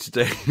normal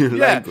day-to-day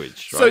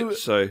language, right?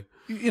 So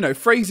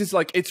phrases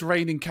like "it's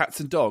raining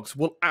cats and dogs"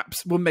 will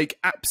make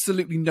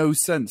absolutely no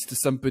sense to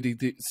somebody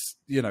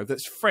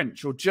that's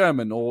French or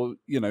German or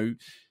No,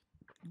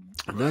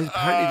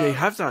 apparently they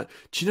have that.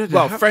 Do you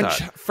know?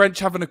 French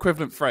have an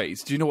equivalent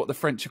phrase. Do you know what the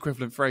French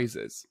equivalent phrase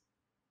is?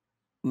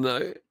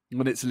 No.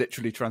 When it's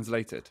literally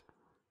translated.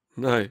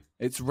 No.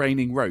 It's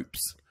raining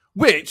ropes.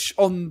 Which,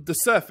 on the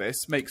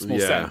surface, makes more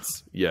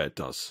sense. Yeah, it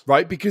does.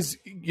 Right? Because,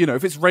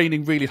 if it's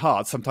raining really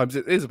hard, sometimes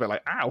it is a bit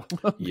like, ow,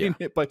 I'm being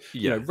hit by,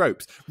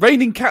 ropes.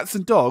 Raining cats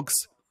and dogs.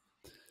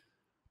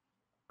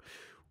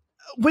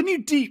 When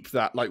you deep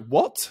that, like,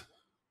 what?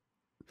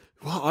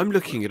 Well, I'm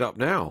looking it up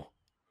now.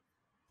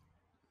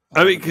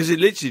 I mean, because it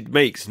literally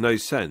makes no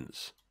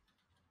sense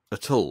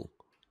at all.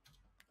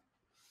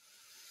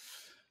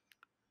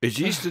 It's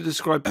used to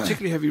describe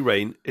particularly heavy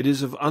rain. It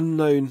is of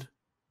unknown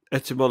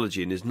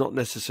etymology and is not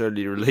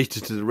necessarily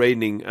related to the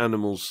raining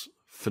animals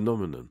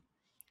phenomenon.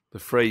 The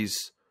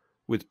phrase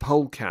 "with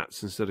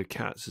polecats instead of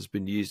cats" has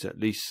been used at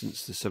least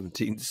since the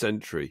 17th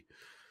century.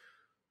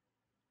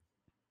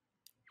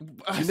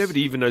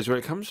 Nobody even knows where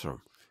it comes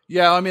from.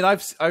 Yeah, I mean,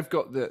 I've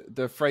got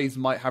the phrase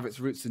might have its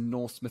roots in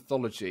Norse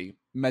mythology,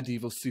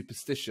 medieval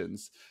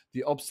superstitions,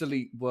 the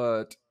obsolete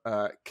word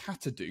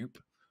catadoop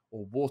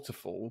or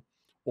waterfall,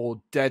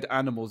 or dead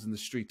animals in the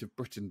street of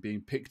Britain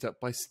being picked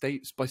up by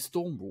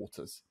storm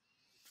waters.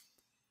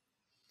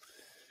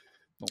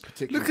 Not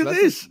particularly. Look at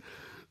this.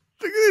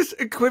 Look at this.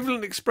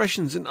 Equivalent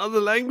expressions in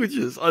other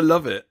languages. I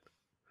love it.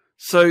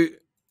 So,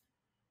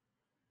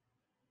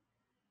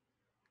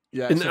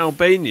 in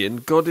Albanian,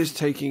 God is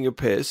taking a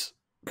piss.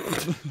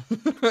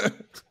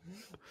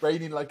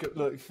 Raining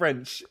like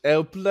French.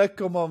 El pleu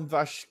comme un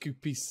vache qui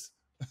pisse.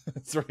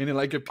 It's raining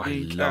like a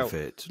peeing cow. I love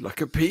it.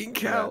 Like a peeing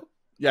cow.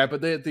 Yeah,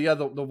 but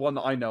the one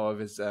that I know of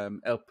is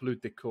El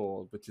pleu de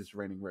cor, which is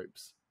raining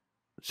ropes.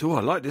 So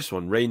I like this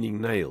one, raining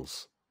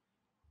nails.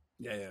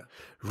 Yeah.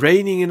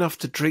 Raining enough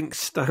to drink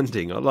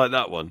standing. I like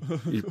that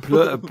one. Il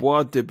pleut à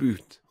boire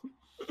debout.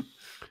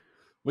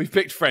 We've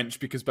picked French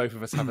because both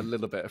of us have a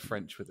little bit of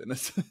French within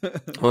us.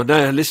 Oh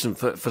no, listen,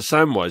 for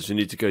Samwise, we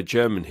need to go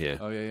German here.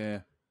 Oh, yeah.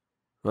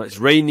 Right, it's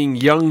raining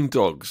young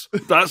dogs.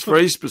 That's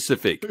very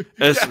specific.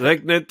 Es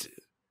regnet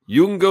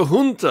junge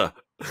Hunde.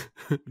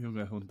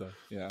 Junge Hunde,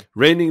 yeah.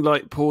 Raining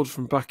like poured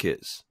from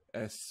buckets.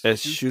 Es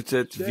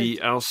schüttet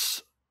wie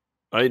aus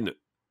Eimen.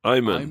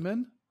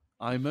 Eimen?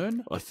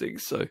 I think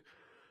so.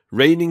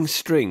 Raining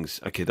strings.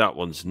 Okay, that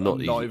one's not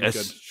easy. Not even going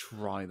to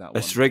try that one.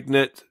 Es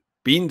regnet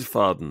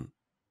Bindfaden.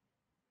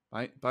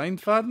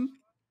 Bindfaden?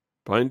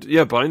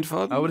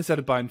 Bindfaden. I would have said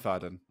a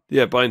Bindfaden.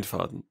 Yeah,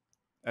 Bindfaden.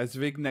 Es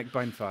regnet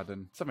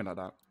Bindfaden. Something like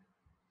that.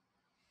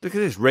 Look at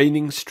this.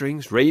 Raining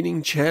strings.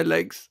 Raining chair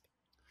legs.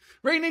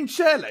 Raining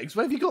chair legs?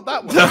 Where have you got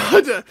that one?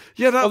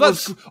 Yeah, that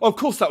was... of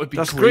course, that would be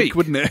That's Greek,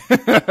 wouldn't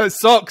it?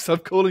 Socks, I'm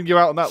calling you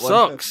out on that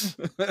Socks.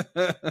 one.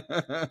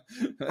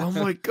 Oh,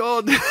 my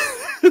God.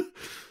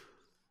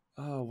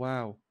 Oh,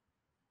 wow.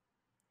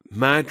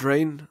 Mad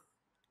rain.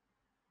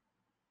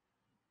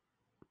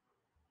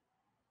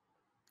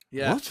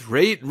 Yeah. What?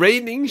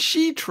 Raining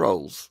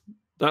she-trolls.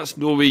 That's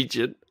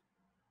Norwegian.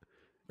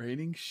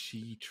 Raining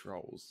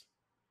she-trolls.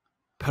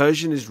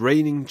 Persian is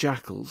raining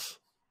jackals.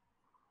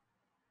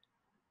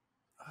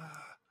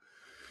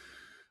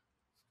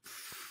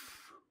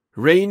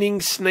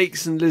 Raining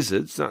snakes and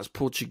lizards. That's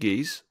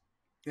Portuguese.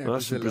 Yeah, well,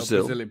 that's from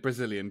Brazil.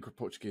 Brazilian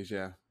Portuguese,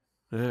 yeah.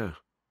 Yeah.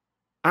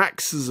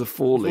 Axes are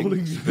falling.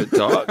 It's a bit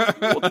dark.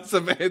 That's a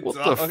bit what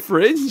dark. the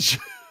fringe?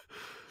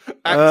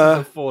 Axes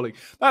are falling.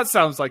 That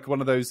sounds like one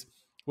of those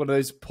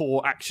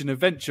poor action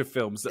adventure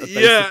films that are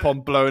based upon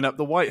blowing up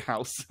the White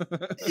House.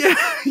 Yeah.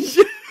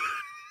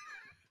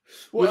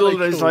 With all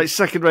those called? like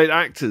second-rate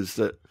actors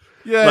that.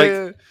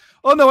 Yeah.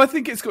 Oh no, I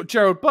think it's got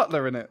Gerald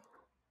Butler in it.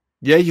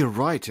 Yeah, you're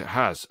right. It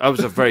has. That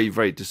was a very,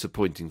 very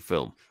disappointing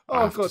film.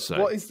 Oh God,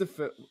 what is the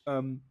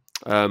film?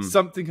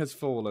 Something Has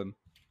Fallen.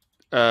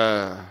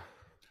 Has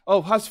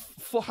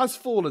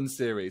Fallen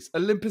series.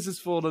 Olympus Has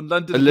Fallen.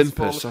 London Has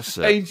Fallen. That's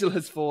it. Angel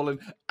Has Fallen.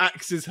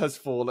 Axis Has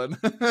Fallen.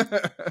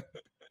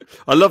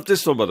 I love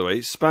this one, by the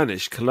way.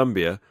 Spanish,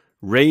 Colombia,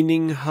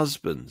 Raining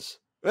Husbands.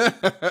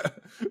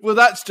 Well,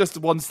 that's just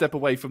one step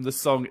away from the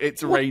song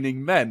 "It's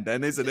Raining Men,"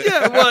 then, isn't it?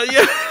 Yeah, well,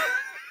 yeah.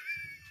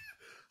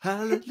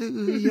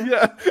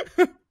 Hallelujah.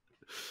 Yeah.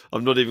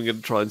 I'm not even going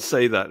to try and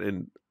say that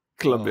in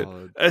Colombian.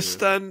 Oh,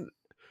 Están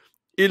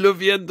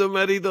lloviendo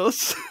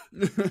maridos.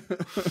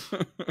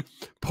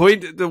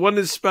 The one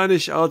in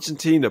Spanish,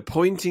 Argentina,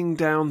 pointing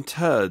down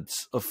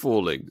turds are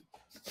falling.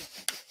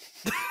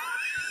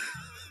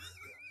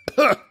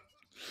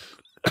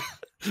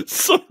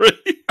 Sorry.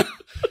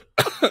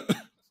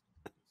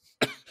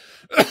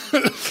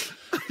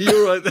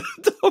 You're right there,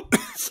 Tom.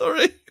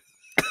 Sorry.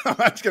 I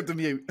had to go to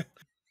mute.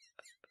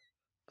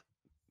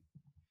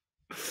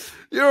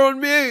 You're on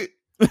mute.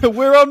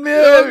 We're on mute.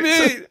 You're on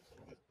mute.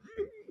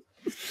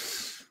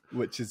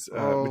 Which is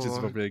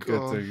probably a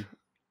good thing.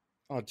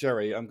 Oh,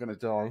 Jerry, I'm going to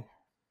die.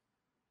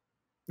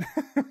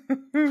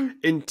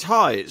 In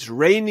Thai, it's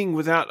raining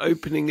without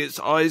opening its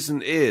eyes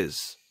and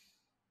ears.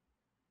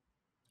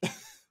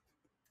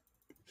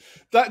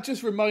 That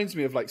just reminds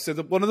me of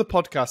one of the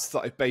podcasts that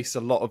I base a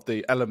lot of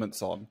the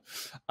elements on,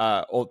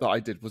 or that I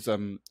did was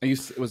it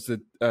was a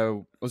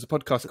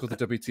podcast called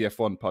the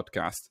WTF1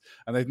 podcast,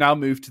 and they've now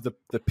moved to the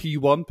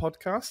P1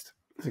 podcast.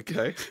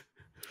 Okay,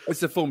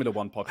 it's a Formula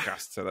One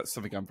podcast, so that's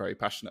something I'm very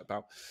passionate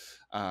about.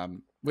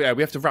 We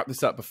have to wrap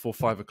this up before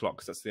 5 o'clock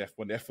because that's the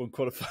F1. The F1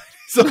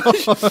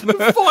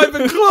 qualifiers. 5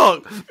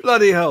 o'clock,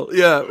 bloody hell!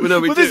 Yeah,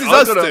 this is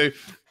us two.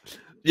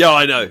 Yeah,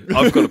 I know.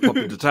 I've got to pop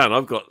into town.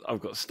 I've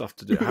got stuff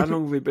to do. How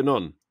long have we been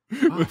on?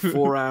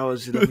 4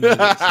 hours, 11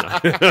 minutes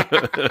now.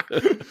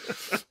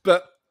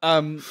 But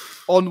on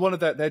one of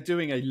they're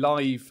doing a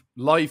live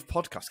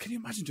podcast. Can you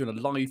imagine doing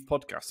a live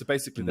podcast? So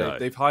basically,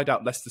 they've hired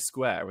out Leicester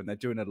Square and they're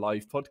doing a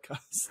live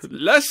podcast.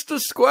 Leicester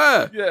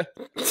Square. Yeah.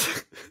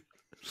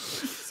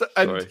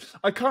 Sorry.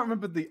 I can't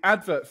remember the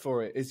advert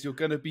for it. Is you're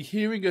going to be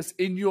hearing us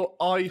in your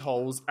eye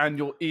holes and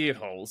your ear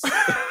holes,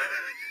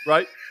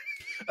 right?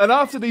 And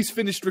after he's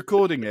finished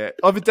recording it,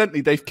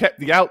 evidently they've kept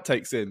the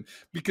outtakes in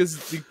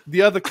because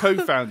the other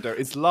co-founder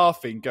is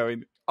laughing,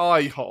 going,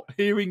 "Eye hole,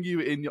 hearing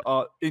you in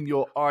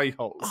your eye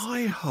holes.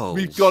 Eye holes.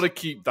 We've got to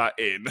keep that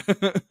in."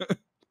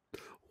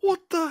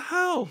 What the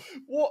hell?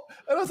 What?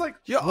 And I was like,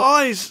 your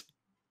eyes.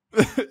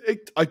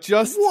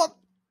 What?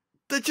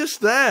 They're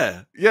just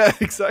there. Yeah,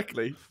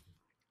 exactly.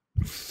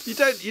 You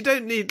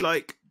don't need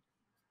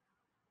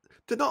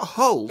they're not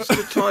holes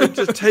to try and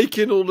just take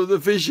in all of the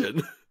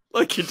vision.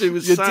 Like you do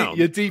with sound.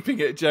 You're deeping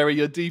it, Jerry.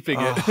 You're deeping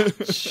it.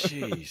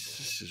 Jeez,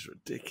 this is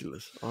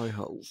ridiculous. Eye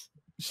holes.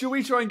 Shall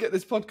we try and get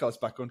this podcast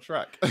back on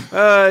track?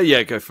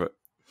 Yeah, go for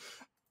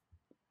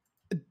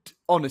it.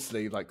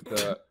 Honestly,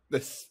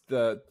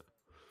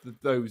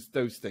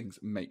 those things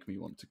make me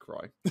want to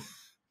cry.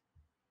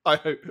 I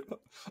hope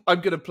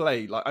I'm gonna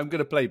play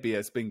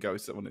BS Bingo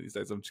one of these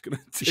days. I'm just gonna.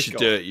 You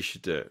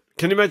should do it.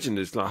 Can you imagine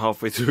this? Like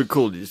halfway through a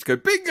call, you just go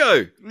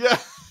bingo. Yeah.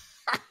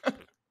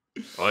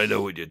 I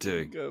know what you're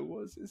doing. Go.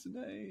 What's his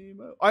name?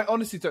 I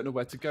honestly don't know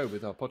where to go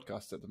with our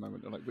podcast at the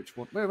moment. Like, which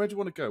one? Where do you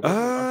want to go? I've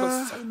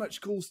got so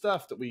much cool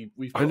stuff that we've.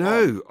 I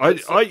know.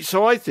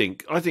 I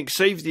think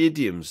save the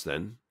idioms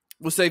then.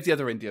 We'll save the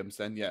other idioms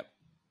then. Yeah.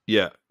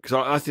 Yeah, because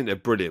I think they're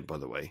brilliant. By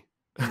the way,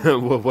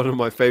 well, one of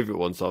my favourite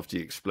ones after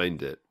you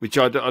explained it, which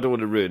I don't want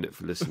to ruin it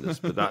for listeners,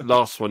 but that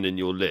last one in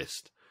your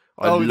list,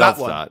 I love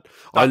that.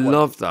 I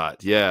love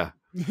that. Yeah.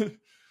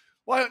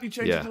 Why aren't you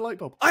changing the light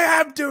bulb? I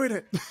am doing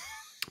it.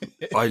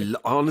 I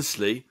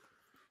honestly,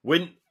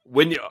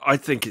 I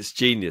think it's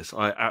genius.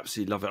 I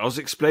absolutely love it. I was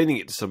explaining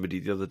it to somebody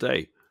the other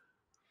day.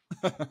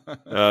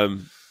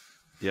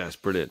 Yeah, it's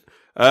brilliant.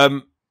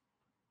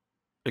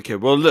 Okay,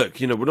 well, look,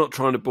 we're not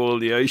trying to boil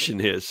the ocean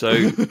here, so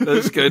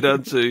let's go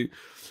down to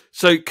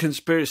So,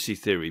 conspiracy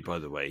theory, by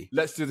the way.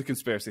 Let's do the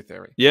conspiracy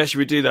theory. Yeah, should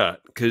we do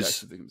that?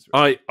 Because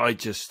I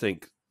just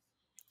think,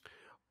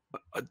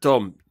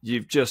 Dom,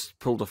 you've just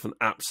pulled off an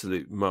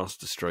absolute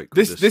masterstroke.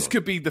 This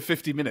could be the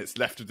 50 minutes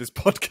left of this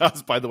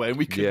podcast, by the way, and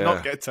we could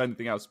not get to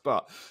anything else.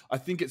 But I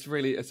think it's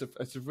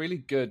a really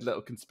good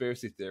little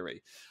conspiracy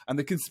theory. And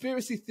the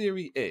conspiracy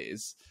theory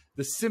is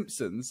the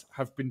Simpsons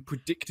have been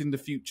predicting the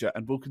future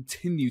and will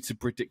continue to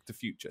predict the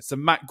future. So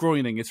Matt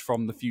Groening is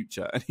from the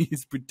future, and he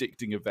is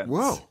predicting events.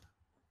 Wow.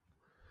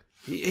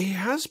 He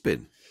has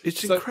been.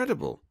 It's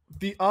incredible.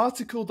 The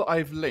article that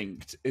I've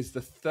linked is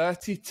the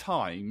 30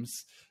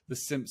 times The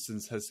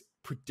Simpsons has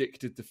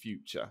predicted the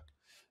future.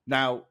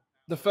 Now,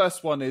 the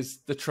first one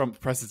is the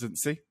Trump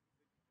presidency,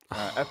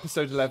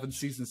 episode 11,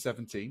 season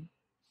 17.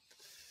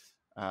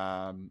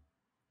 Then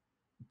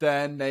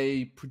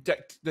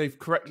they've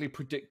correctly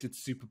predicted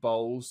Super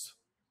Bowls.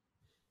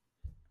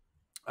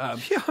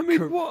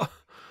 What?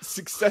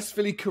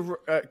 Successfully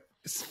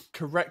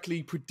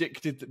correctly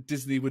predicted that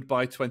Disney would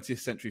buy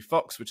 20th Century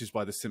Fox, which is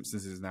why The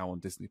Simpsons is now on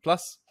Disney+.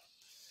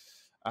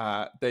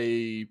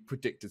 They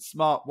predicted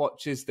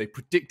smartwatches. They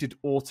predicted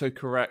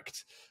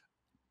autocorrect.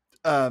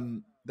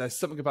 There's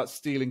something about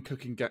stealing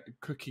cooking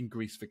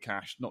grease for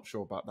cash. Not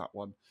sure about that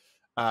one.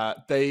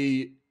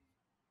 They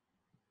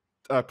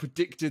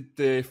predicted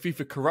the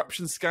FIFA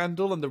corruption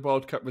scandal and the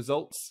World Cup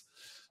results.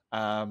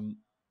 Then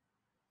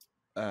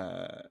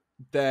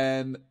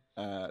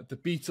the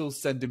Beatles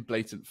send in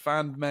blatant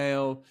fan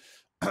mail.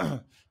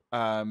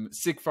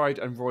 Siegfried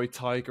and Roy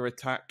Tiger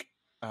attack.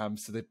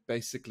 So they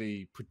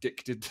basically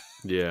predicted.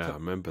 Yeah, I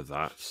remember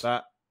that.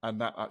 That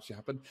actually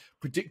happened.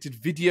 Predicted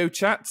video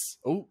chats.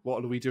 Oh,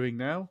 what are we doing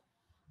now?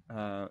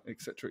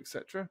 Etc.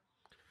 Etc.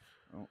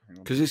 Oh, hang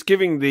on. Because it's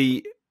giving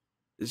the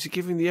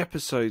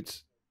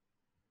episodes.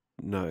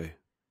 No,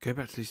 go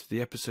back to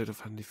the episode of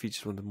Handy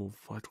features one of the more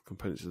vital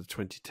components of the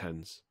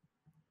 2010s.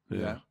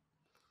 Yeah.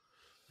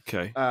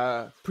 Okay.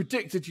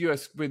 Predicted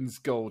US wins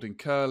gold in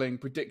curling.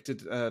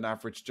 Predicted an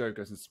average Joe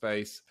goes in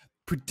space.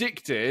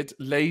 Predicted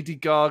Lady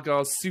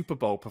Gaga's Super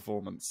Bowl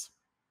performance.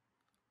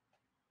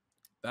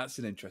 That's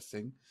an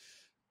interesting.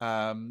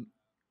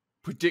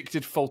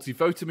 Predicted faulty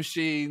voter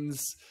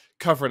machines.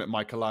 Covering at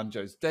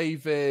Michelangelo's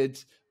David.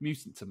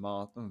 Mutant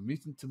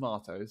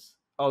tomatoes.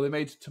 Oh, they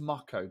made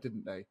Tomaco,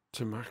 didn't they?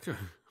 Tomaco.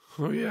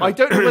 Oh, yeah. I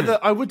don't know whether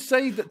I would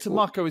say that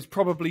Tomaco is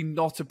probably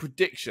not a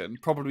prediction.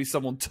 Probably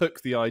someone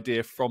took the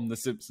idea from The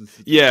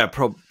Simpsons. Yeah,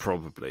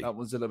 probably. That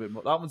one's a little bit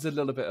more. That one's a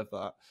little bit of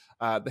that.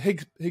 The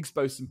Higgs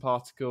boson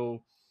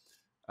particle,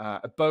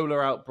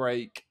 Ebola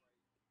outbreak,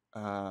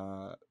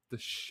 the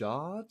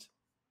Shard.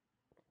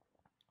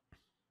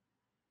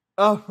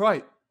 Oh,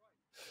 right.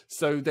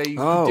 So they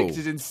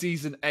predicted in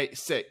season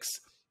 6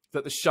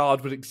 that the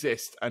Shard would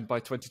exist, and by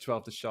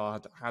 2012 the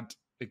Shard had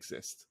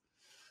exist.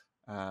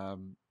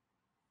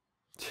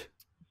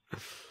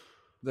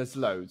 There's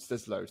loads.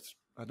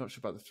 I'm not sure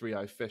about the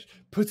three-eyed fish.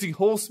 Putting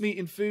horse meat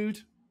in food.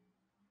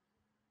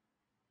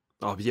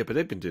 Oh, yeah, but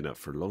they've been doing that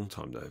for a long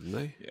time, though, haven't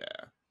they?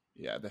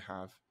 Yeah, they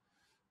have.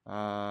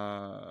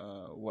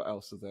 What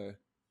else are there?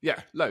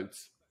 Yeah,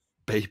 loads.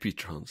 Baby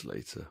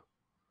translator.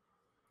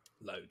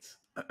 Loads.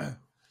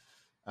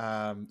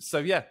 So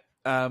yeah,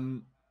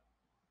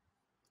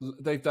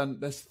 they've done.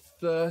 There's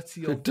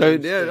 30. I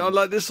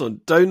like this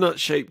one.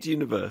 Donut-shaped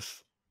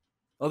universe.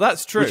 Oh,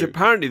 that's true. Which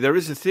apparently there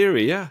is a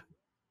theory. Yeah,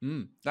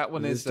 that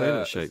one is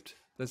donut-shaped.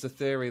 There's a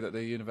theory that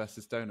the universe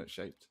is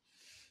donut-shaped.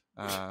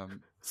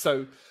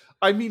 So,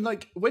 I mean,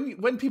 like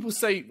when people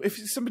say, if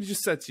somebody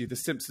just said to you, "The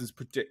Simpsons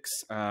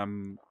predicts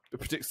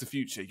the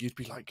future," you'd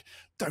be like,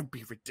 "Don't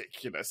be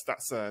ridiculous.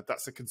 That's a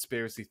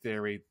conspiracy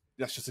theory.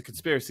 That's just a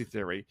conspiracy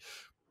theory."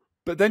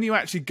 But then you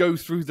actually go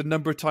through the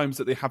number of times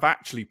that they have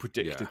actually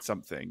predicted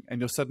something,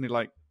 and you're suddenly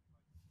like,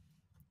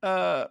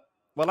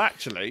 well,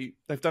 actually,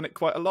 they've done it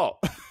quite a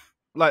lot.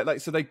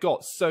 like, so they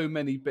got so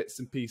many bits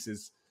and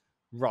pieces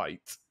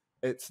right.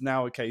 It's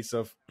now a case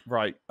of,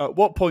 right, at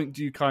what point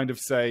do you kind of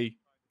say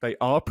they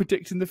are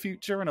predicting the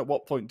future, and at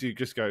what point do you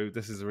just go,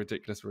 this is a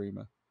ridiculous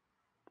rumor?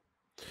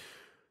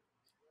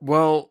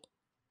 Well,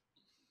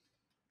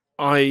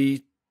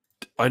 I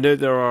know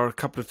there are a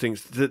couple of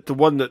things. The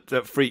one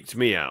that freaked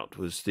me out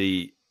was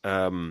the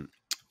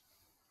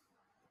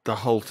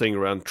whole thing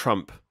around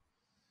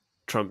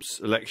Trump's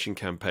election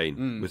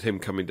campaign with him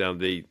coming down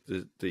the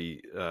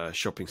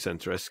shopping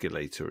center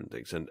escalator and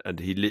things, and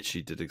he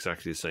literally did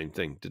exactly the same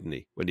thing, didn't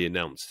he? When he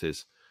announced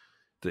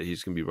that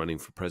he's going to be running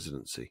for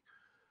presidency,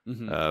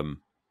 and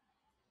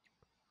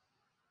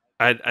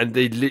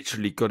they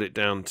literally got it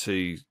down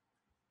to.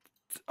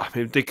 I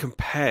mean, they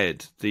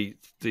compared the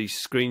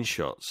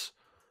screenshots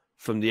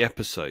from the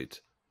episode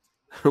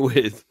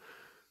with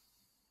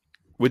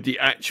the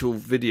actual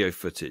video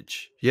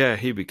footage. Yeah,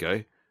 here we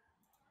go.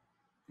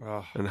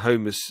 Oh. And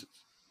Homer's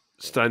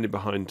standing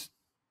behind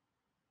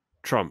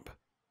Trump.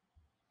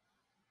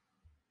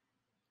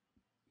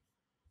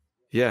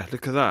 Yeah,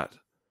 look at that.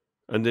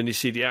 And then you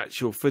see the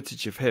actual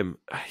footage of him.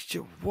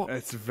 What?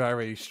 It's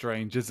very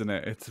strange, isn't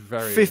it? It's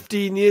very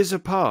 15 years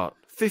apart.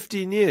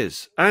 15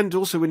 years. And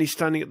also when he's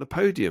standing at the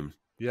podium.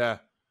 Yeah.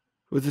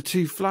 with the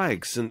two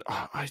flags, and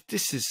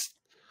it's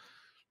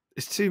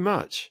too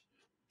much.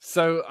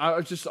 So I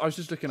was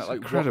just looking at like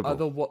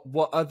incredible.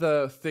 what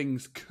other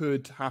things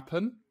could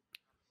happen.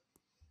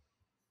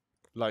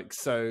 Like,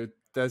 so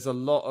there's a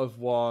lot of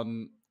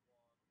one.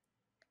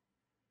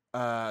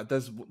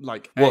 There's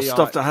like what AI,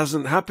 stuff that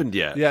hasn't happened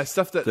yet. Yeah,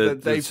 stuff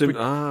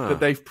that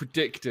they've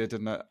predicted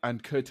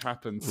and could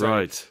happen. So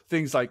right.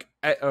 Things like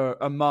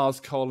a Mars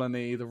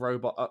colony, the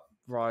robot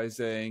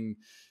uprising,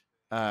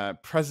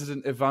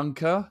 President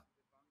Ivanka.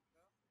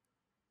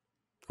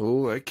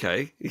 Oh,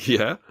 okay.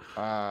 Yeah.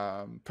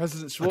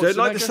 President Schwarzenegger. I don't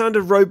like the sound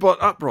of robot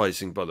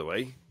uprising, by the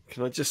way.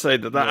 Can I just say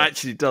that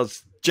actually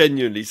does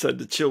genuinely send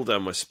a chill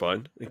down my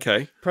spine?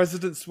 Okay.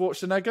 President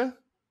Schwarzenegger?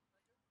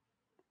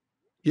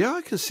 Yeah,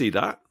 I can see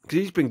that. Because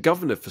he's been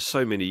governor for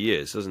so many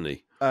years, hasn't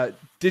he?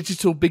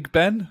 Digital Big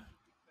Ben?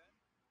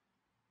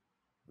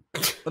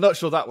 I'm not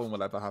sure that one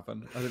will ever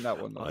happen. I think that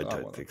one. I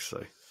don't think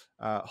so.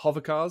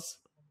 Hover cars?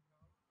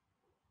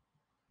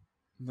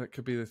 That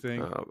could be the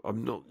thing.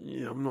 I'm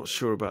not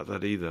sure about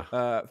that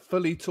either.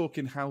 Fully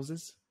talking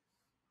houses.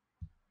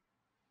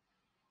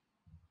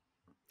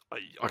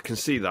 I can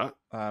see that.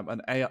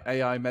 An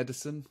AI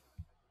medicine.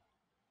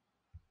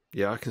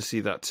 Yeah, I can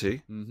see that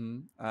too. Mm-hmm.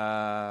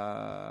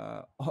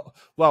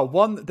 Well,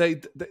 one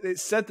it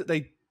said that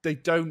they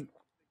don't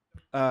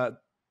that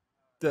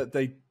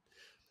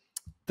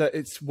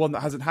it's one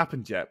that hasn't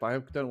happened yet. But I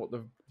don't know what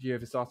the year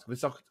of this article.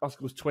 This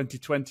article was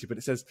 2020, but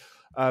it says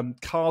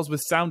cars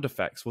with sound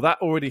effects. Well,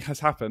 that already has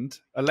happened.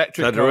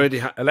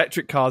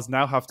 Electric cars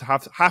now have to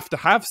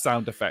have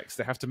sound effects.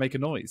 They have to make a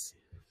noise.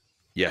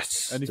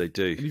 Yes, they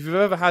do. And if you've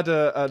ever had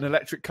an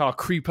electric car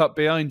creep up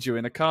behind you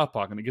in a car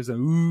park and it gives an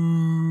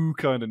ooh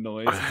kind of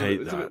noise, I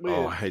hate that.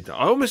 Oh, I hate that.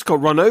 I almost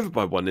got run over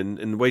by one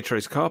in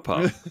Waitrose car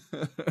park.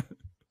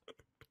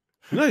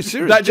 No,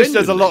 seriously. That just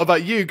says a lot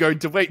about you going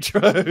to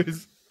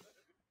Waitrose.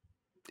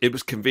 It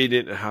was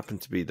convenient. It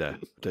happened to be there.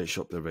 Don't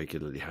shop there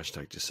regularly.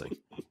 # just saying.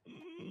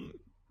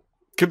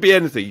 Could be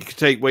anything. You could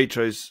take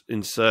Waitrose,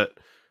 insert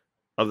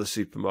other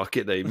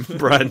supermarket name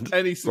brand.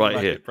 Any supermarket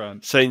right here.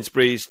 brand.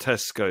 Sainsbury's,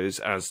 Tesco's,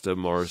 Asda,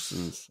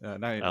 Morrison's.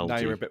 Now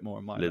you're a bit more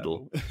on my Lidl.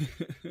 level.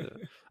 Yeah.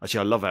 Actually,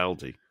 I love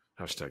Aldi.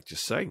 #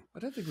 just saying. I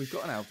don't think we've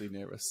got an Aldi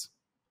near us.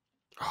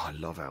 Oh, I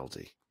love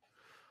Aldi.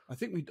 I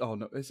think we. Oh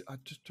no, I'm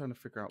just trying to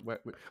figure out where.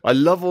 I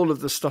love all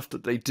of the stuff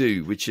that they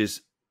do, which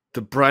is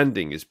the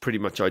branding is pretty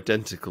much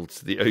identical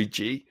to the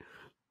OG.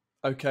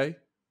 Okay.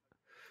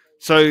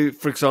 So,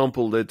 for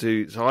example, they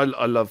do. So I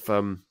love.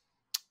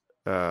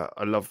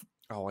 I love.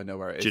 Oh, I know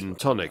where it is. Gin and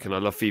tonic, and I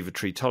love Fever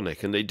Tree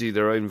tonic, and they do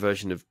their own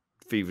version of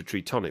Fever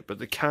Tree tonic. But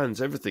the cans,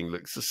 everything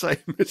looks the same.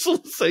 It's all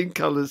the same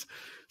colours,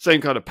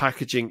 same kind of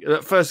packaging. And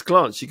at first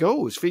glance, you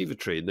go, "Oh, it's Fever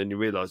Tree," and then you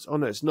realise, "Oh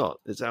no, it's not.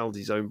 It's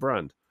Aldi's own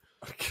brand."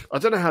 I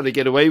don't know how they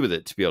get away with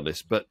it, to be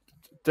honest, but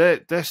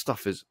their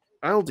stuff is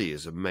Aldi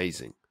is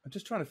amazing. I'm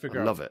just trying to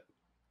figure out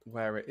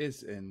where it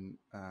is in.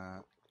 I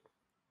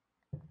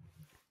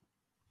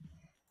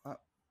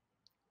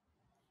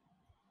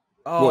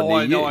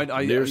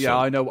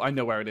know. I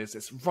know where it is.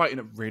 It's right in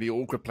a really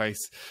awkward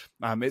place.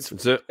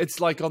 It's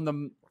like on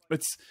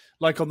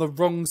the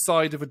wrong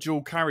side of a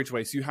dual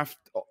carriageway. So you have,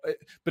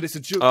 but it's a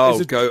dual.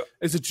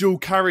 It's a dual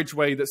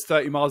carriageway that's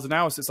 30 miles an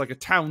hour. So it's like a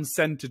town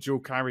centre dual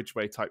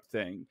carriageway type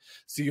thing.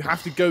 So you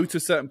have to go to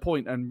a certain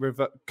point and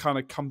kind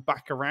of come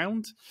back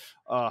around.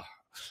 I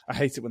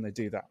hate it when they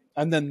do that.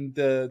 And then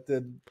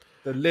the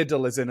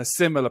Lidl is in a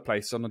similar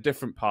place on a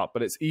different part,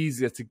 but it's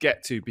easier to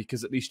get to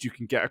because at least you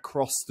can get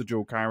across the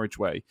dual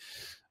carriageway.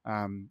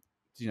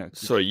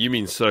 Sorry, you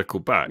mean circle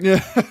back?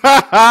 Yeah.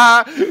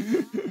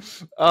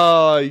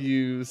 Oh,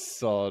 you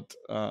sod!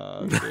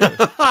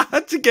 I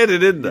had to get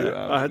it in there.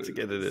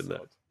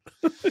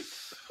 But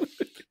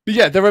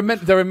yeah, there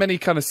are many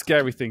kind of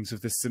scary things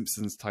with this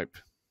Simpsons type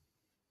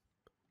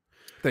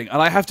thing,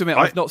 and I have to admit,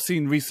 I've not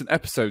seen recent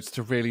episodes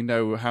to really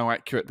know how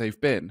accurate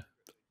they've been.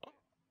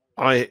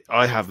 I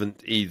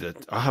haven't either.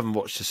 I haven't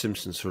watched The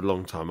Simpsons for a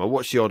long time. I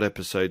watch the odd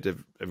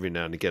episode every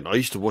now and again. I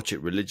used to watch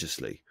it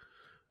religiously.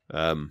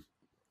 In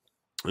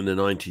the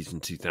 90s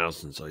and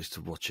 2000s, I used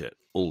to watch it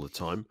all the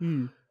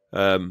time.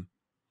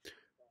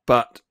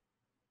 But,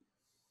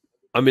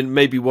 I mean,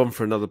 maybe one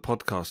for another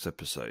podcast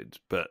episode,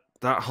 but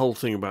that whole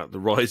thing about the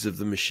rise of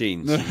the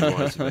machines and the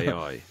rise of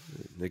AI,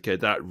 okay,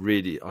 that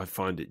really, I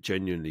find it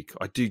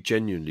I do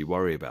genuinely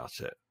worry about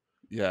it.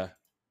 Yeah.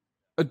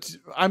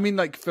 I mean,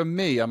 like, for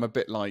me, I'm a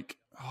bit like,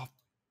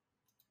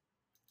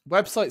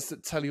 websites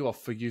that tell you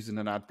off for using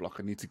an ad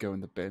blocker need to go in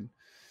the bin.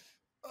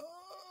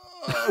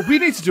 We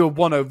need to do a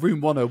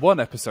Room 101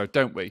 episode,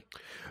 don't we?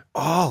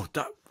 Oh,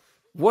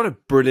 what a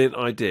brilliant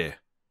idea.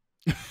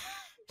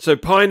 So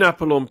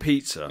pineapple on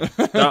pizza,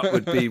 that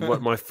would be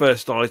my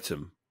first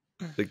item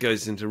that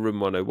goes into Room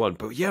 101.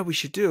 But yeah, we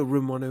should do a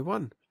Room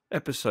 101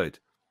 episode.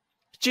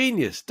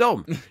 Genius,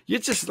 Dom.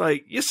 You're just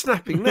like, you're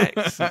snapping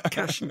necks and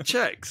cashing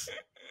checks.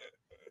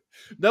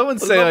 No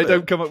one's saying I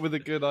don't come up with a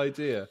good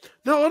idea.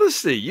 No,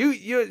 honestly,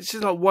 it's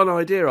just like one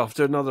idea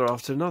after another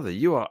after another.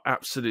 You are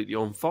absolutely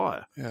on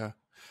fire. Yeah.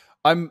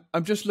 I'm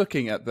just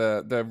looking at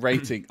the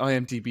rating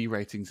IMDb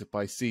ratings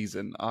by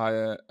season.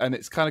 And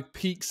it's kind of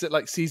peaks at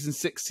like season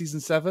 6, season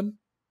 7.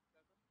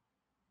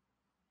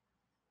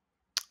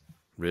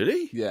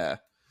 Really? Yeah.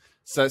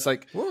 So it's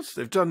like what?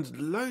 They've done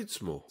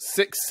loads more.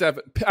 6,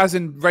 7, as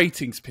in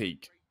ratings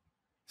peak.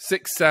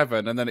 6,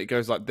 7, and then it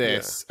goes like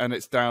this, and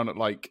it's down at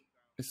like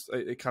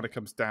it kind of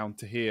comes down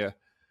to here.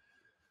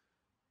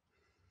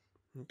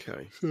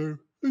 Okay. So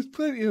there's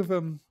plenty of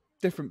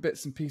different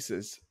bits and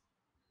pieces.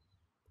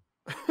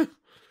 I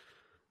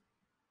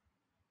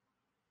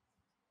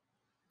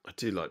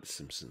do like The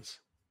Simpsons.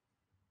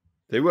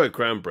 They were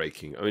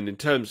groundbreaking. I mean, in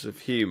terms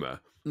of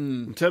humour,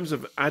 in terms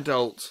of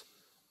adult,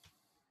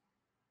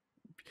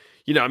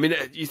 I mean,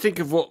 you think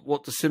of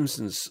what The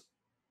Simpsons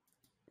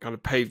kind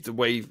of paved the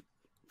way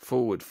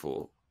forward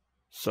for.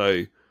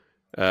 So,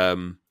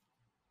 Family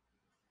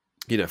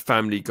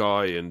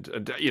Guy and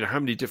how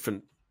many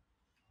different,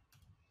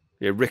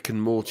 Rick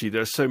and Morty.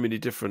 There's so many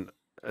different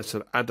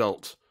sort of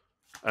adult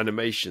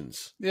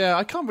animations. Yeah,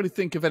 I can't really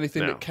think of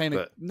anything that came.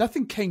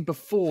 Nothing came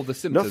before The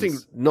Simpsons. Nothing,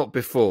 not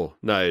before.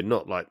 No,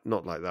 not like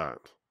that.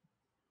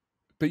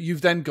 But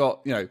you've then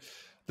got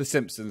The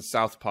Simpsons,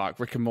 South Park,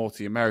 Rick and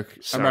Morty,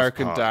 American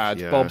Park, Dad,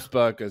 yeah. Bob's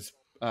Burgers,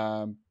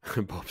 Bob's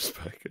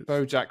Burgers,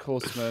 BoJack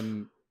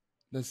Horseman.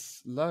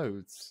 There's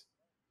loads.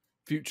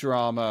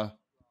 Futurama.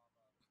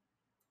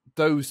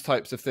 Those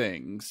types of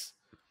things.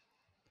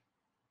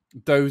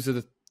 Those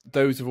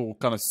have all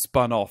kind of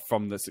spun off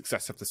from the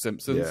success of The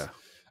Simpsons. Yeah.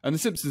 And The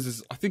Simpsons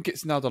is, I think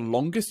it's now the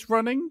longest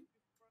running.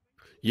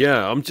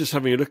 Yeah, I'm just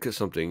having a look at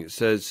something. It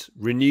says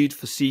renewed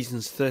for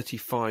seasons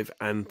 35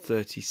 and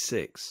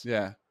 36.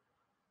 Yeah.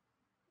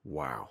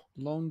 Wow.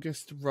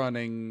 Longest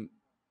running.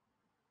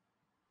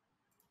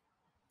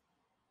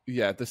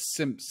 Yeah, The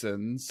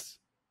Simpsons.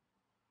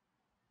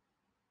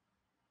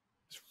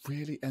 Is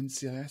really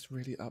NCIS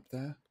really up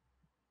there?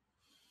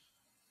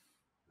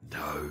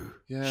 No.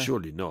 Yeah.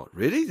 Surely not.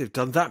 Really? They've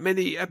done that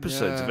many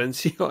episodes of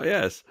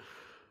NCIS?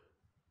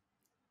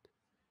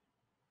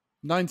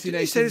 1980.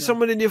 Didn't you say there's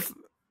someone in your...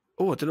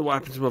 I don't know what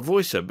happened to my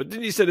voice there, but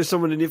didn't you say there's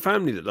someone in your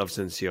family that loves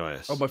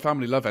NCIS? Oh, my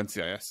family love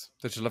NCIS.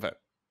 They just love it.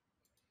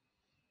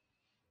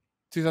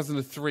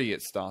 2003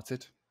 it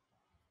started.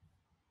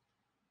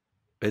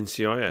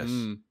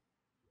 NCIS?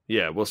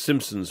 Yeah, well,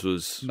 Simpsons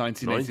was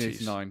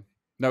 1989.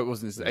 No, it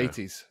wasn't. It's the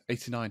 80s.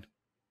 89.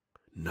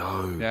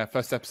 No. Yeah,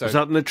 first episode. Was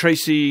that in the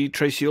Tracy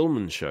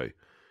Ullman show?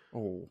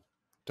 Oh,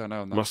 don't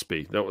know. Must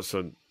be. That was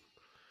the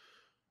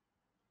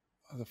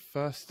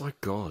first. My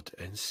God,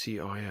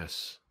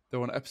 NCIS. They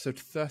were on episode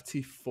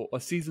 34,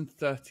 season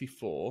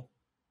 34.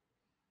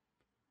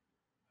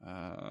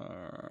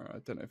 I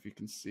don't know if you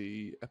can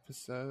see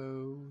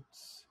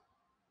episodes.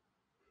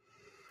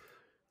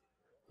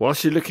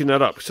 Whilst you're looking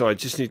that up, so I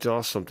just need to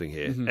ask something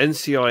here. Mm-hmm.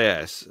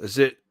 NCIS,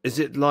 is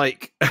it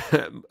like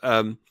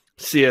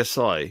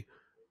CSI,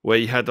 where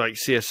you had like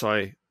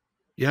CSI?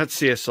 You had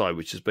CSI,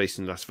 which is based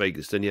in Las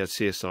Vegas. Then you had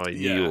CSI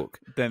New York.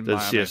 Then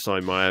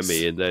CSI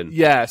Miami, and then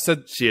so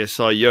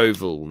CSI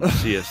Yeovil and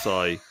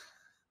CSI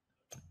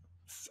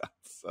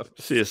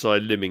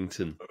CSI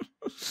Lymington,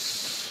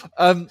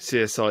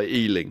 CSI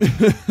Ealing.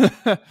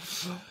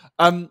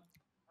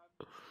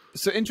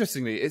 So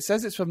interestingly, it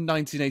says it's from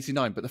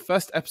 1989, but the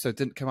first episode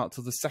didn't come out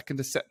till the 2nd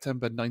of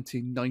September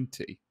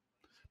 1990.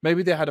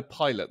 Maybe they had a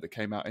pilot that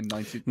came out in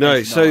 1989.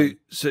 No,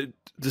 so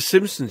The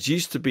Simpsons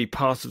used to be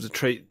part of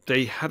the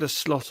they had a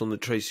slot on the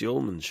Tracy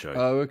Ullman show.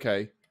 Oh,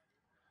 okay.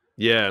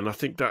 Yeah, and I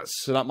think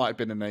that's... So that might have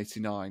been in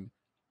 89.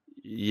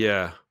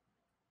 Yeah.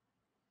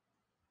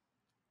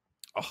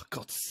 Oh,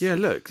 God. Yeah,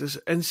 look, there's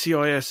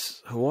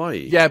NCIS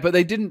Hawaii. Yeah, but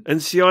they didn't...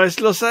 NCIS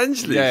Los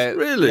Angeles? Yeah,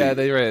 really? Yeah,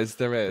 there is.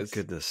 For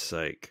goodness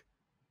sake.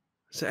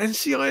 So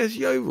NCIS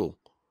Yeovil?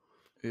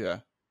 Yeah.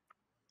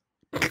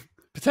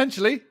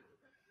 Potentially.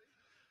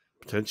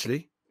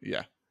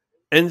 Yeah.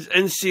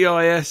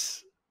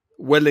 NCIS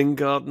Welling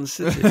Garden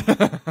City.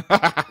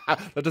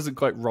 That doesn't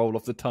quite roll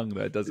off the tongue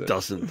there, does it? It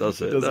doesn't,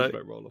 does it? It doesn't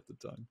quite roll off the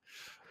tongue.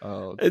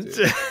 Oh,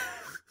 dear.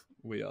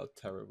 We are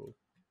terrible.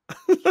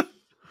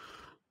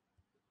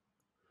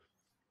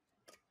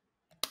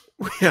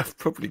 We have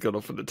probably gone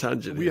off on a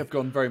tangent. We have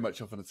gone very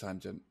much off on a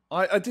tangent.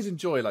 I did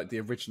enjoy like the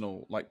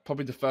original, like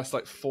probably the first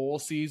like 4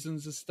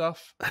 seasons of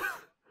stuff.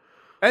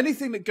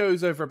 Anything that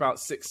goes over about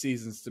 6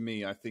 seasons to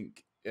me, I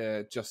think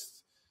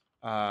just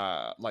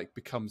like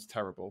becomes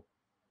terrible.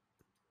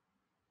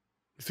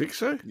 You think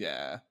so?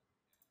 Yeah.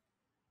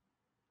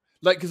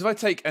 Like, because if I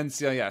take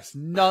NCIS,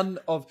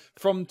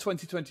 from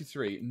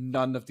 2023,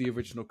 none of the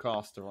original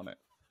cast are on it.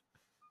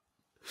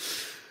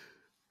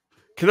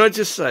 Can I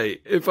just say,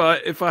 if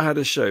I had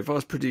a show, if I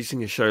was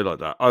producing a show like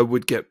that, I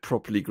would get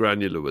properly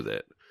granular with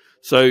it.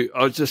 So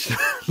I was just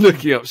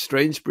looking up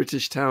strange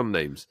British town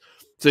names.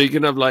 So you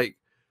can have like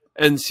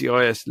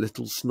NCIS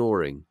Little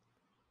Snoring.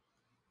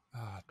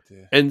 Oh,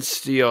 dear.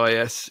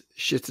 NCIS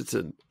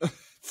Shitterton.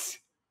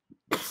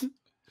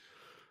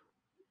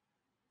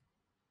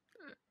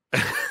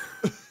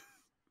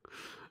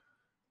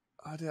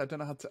 I don't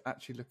know how to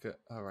actually look at...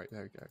 Oh, right,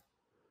 there we go.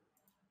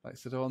 Like,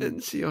 so on...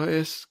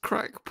 NCIS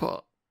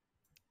Crackpot.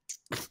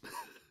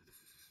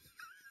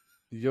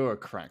 You're a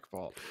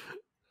crackpot.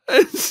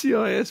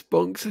 NCIS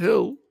Bonks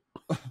Hill.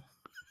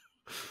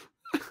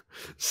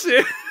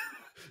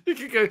 You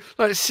could go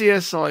like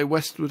CSI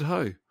Westwood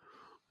Ho.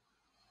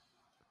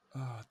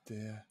 Oh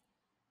dear.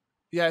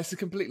 Yeah, it's a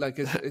complete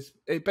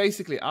it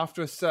basically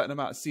after a certain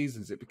amount of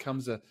seasons it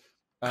becomes it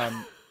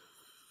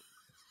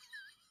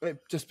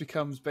just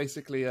becomes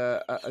basically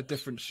a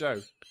different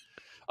show.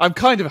 I'm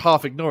kind of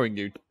half ignoring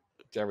you,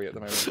 Jerry, at the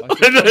moment.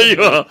 I know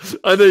you are.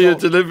 I know you're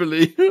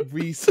deliberately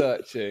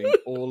researching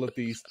all of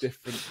these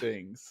different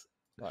things.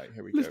 Right,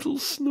 here we go. Little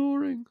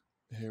snoring.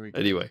 Here we go.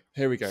 Anyway.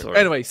 Here we go. Sorry.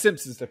 Anyway,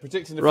 Simpsons, they're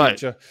predicting the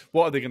future.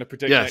 What are they going to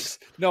predict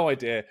next? No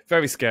idea.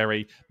 Very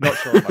scary. Not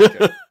sure I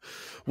like it.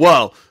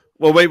 Well,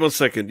 wait 1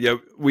 second. Yeah,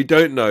 we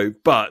don't know,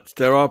 but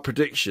there are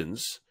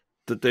predictions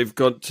that they've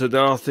gone to.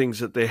 There are things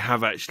that they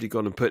have actually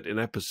gone and put in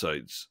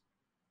episodes.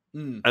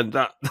 And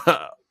that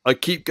I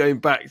keep going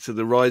back to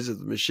the rise of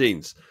the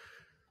machines.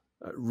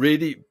 It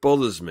really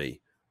bothers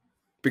me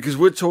because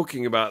we're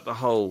talking about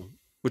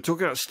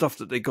stuff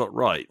that they got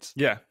right.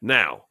 Yeah.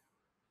 Now,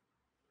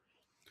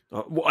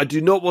 I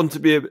do not want to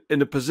be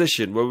in a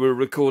position where we're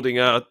recording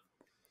our,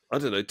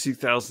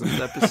 2000th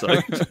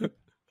episode.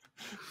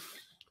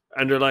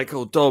 And they're like,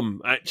 oh,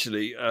 Dom,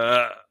 actually,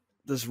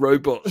 there's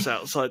robots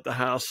outside the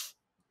house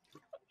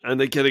and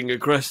they're getting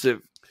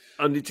aggressive.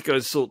 I need to go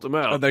and sort them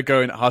out. And they're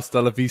going,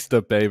 hasta la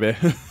vista, baby.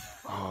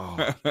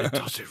 Oh, it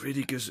does.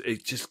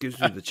 It just gives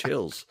me the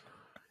chills.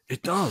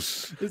 It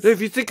does.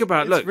 If you think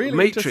about it, look, really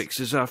Matrix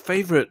is our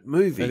favourite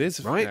movie. It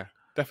is, right? Yeah,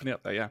 definitely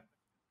up there, yeah.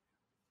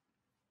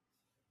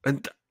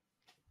 And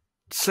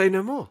say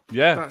no more.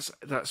 Yeah.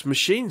 That's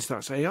machines,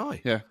 that's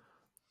AI. Yeah.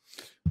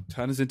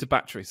 Turn us into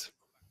batteries.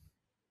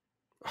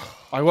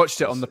 I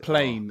watched it on the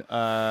plane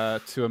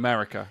to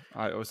America.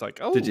 I was like,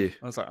 oh. Did you?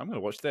 I was like, I'm going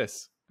to watch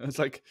this. And it's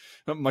like,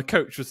 my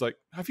coach was like,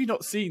 have you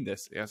not seen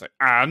this? I was like,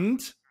 and?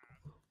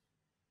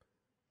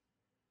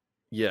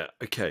 Yeah,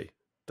 okay.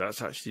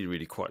 That's actually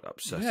really quite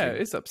upsetting. Yeah,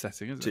 it is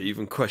upsetting, isn't it? To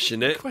even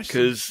question it,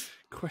 because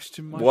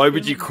why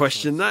would you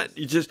question that?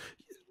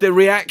 The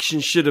reaction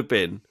should have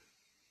been,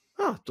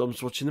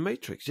 Dom's watching The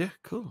Matrix. Yeah,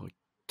 cool. I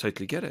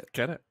totally get it.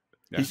 Get it.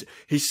 Yeah.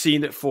 He's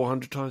seen it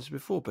 400 times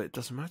before, but it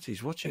doesn't matter.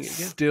 He's watching it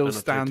again. Still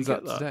stands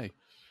up today.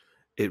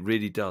 It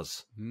really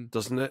does,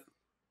 doesn't it?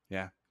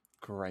 Yeah,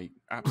 great.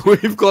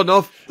 Absolutely. We've gone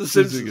off the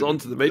Simpsons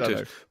onto The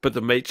Matrix, but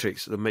the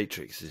Matrix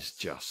is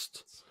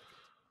just.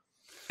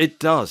 It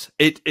does.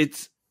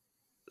 It's.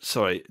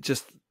 Sorry,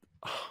 just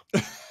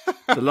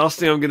the last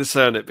thing I'm going to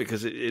say on it,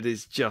 because it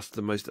is just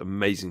the most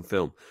amazing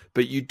film.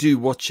 But you do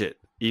watch it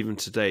even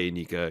today, and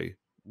you go,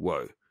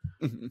 "Whoa."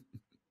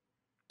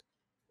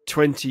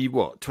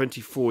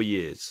 24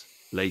 years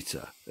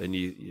later, and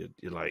you're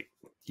like,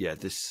 yeah,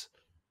 this,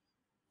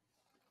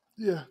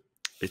 yeah,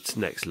 it's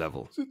next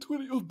level. So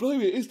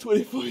blimey, it is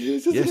 24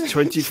 years, isn't it? Yes,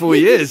 24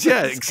 years.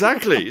 Yeah,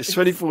 exactly. It's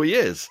 24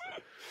 years.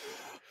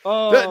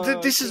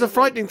 This is a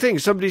frightening thing.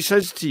 Somebody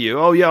says to you,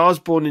 "Oh yeah, I was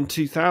born in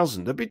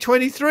 2000." That'd be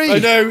 23. I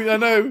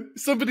know.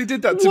 Somebody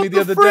did that to me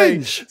the other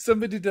day.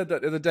 Somebody did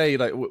that the other day.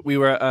 Like we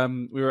were at a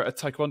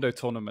taekwondo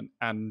tournament,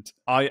 and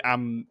I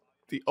am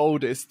the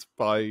oldest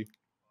by.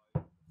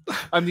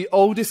 I'm the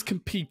oldest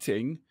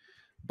competing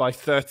by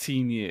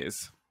 13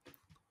 years.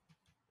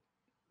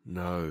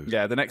 No.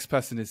 Yeah, the next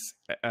person is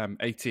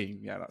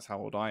 18. Yeah, that's how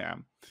old I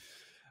am.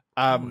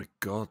 Oh my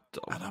God,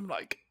 Dom. And I'm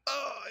like,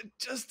 oh, it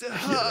just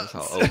hurts. Yeah, that's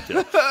how old you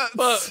are.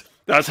 But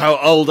that's how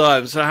old I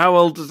am. So how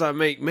old does that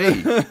make me?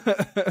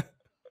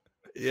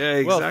 Yeah,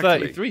 exactly. Well,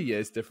 33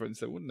 years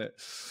difference, wouldn't it?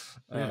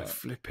 Yeah,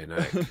 flipping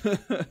heck.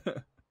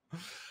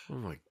 Oh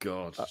my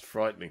God, it's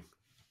frightening.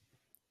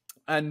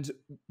 And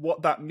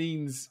what that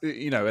means,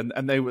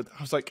 and they were,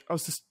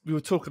 we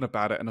were talking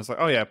about it, and I was like,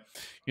 oh yeah,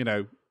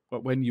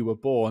 when you were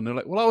born. They're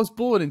like, well, I was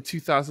born in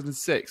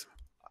 2006.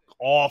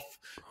 Off.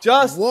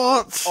 Just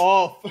what?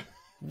 Off.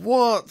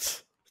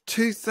 What?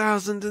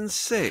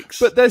 2006.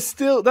 But that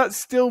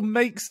still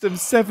makes them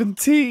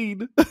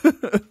 17.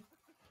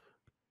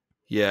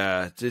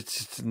 Yeah,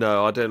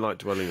 no, I don't like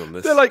dwelling on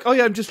this. They're like, oh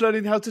yeah, I'm just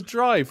learning how to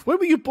drive. When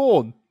were you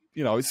born?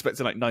 I was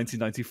expecting like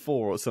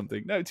 1994 or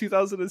something. No,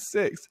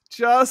 2006.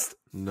 Just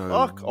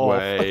fuck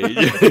way.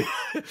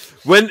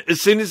 off.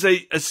 As soon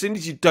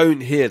as you don't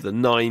hear the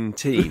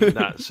 19,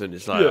 that's when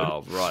it's like,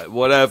 oh right,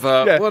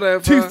 whatever.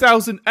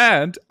 2000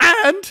 and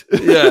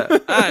yeah,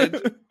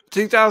 and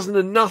 2000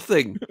 and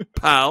nothing,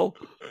 pal.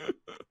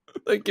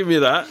 Don't give me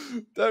that.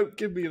 Don't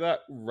give me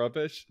that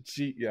rubbish.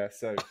 Yeah,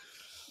 so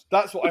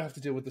that's what I have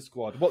to deal with the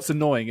squad. What's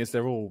annoying is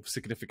they're all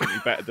significantly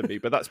better than me,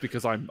 but that's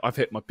because I've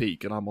hit my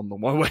peak and I'm on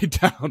my way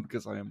down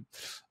because I'm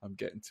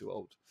getting too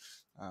old.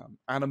 And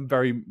I'm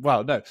very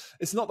well. No,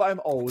 it's not that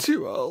I'm old.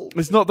 Too old.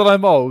 It's not that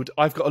I'm old.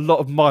 I've got a lot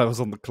of miles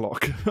on the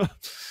clock.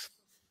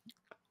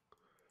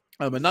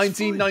 I'm a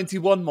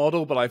 1991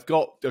 model, but I've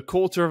got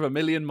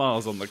 250,000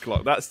 miles on the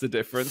clock. That's the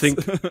difference.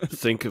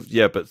 Think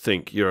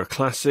you're a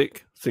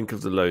classic. Think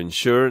of the low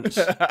insurance,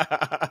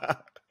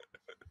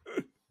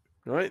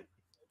 right?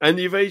 And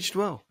you've aged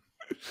well.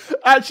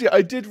 Actually,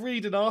 I did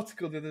read an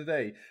article the other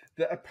day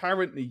that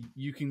apparently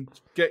you can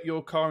get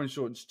your car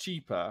insurance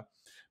cheaper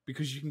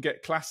because you can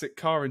get classic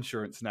car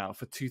insurance now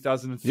for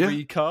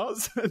 2003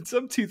 cars. And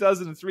some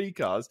 2003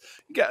 cars,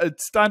 you get a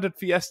standard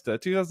Fiesta,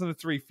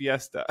 2003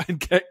 Fiesta, and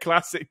get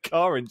classic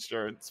car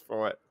insurance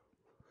for it.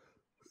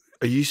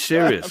 Are you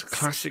serious?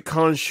 Classic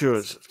car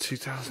insurance,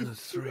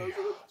 2003.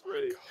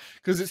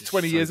 Because it's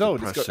 20 years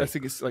old. I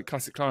think it's like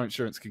classic car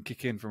insurance can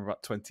kick in from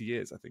about 20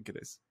 years. I think it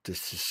is.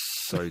 This is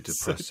so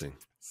depressing.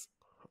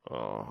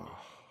 Oh.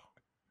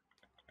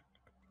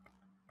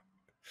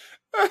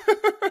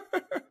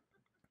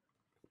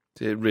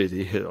 It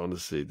really hit.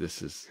 Honestly,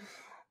 this is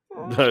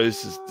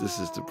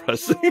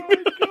depressing.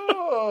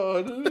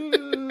 Oh my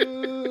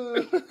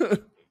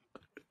God.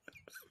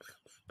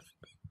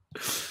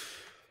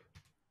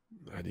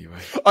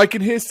 Anyway, I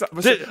can hear. So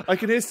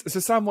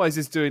Samwise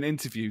is doing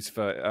interviews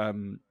for.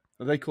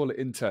 They call it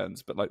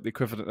interns, but like the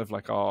equivalent of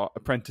like our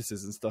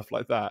apprentices and stuff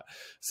like that.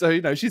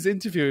 So, she's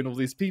interviewing all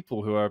these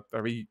people who are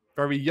very,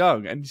 very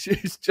young, and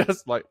she's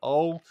just like,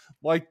 oh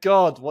my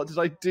God, what did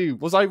I do?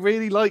 Was I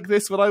really like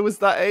this when I was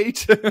that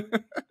age?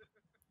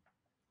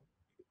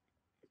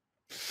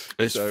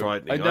 It's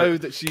frightening. I know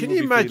that she will be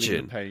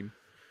feeling the pain.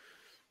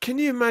 Can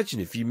you imagine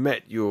if you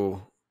met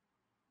your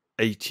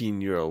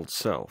 18-year-old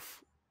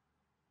self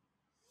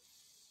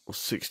or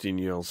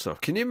 16-year-old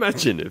self? Can you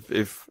imagine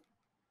if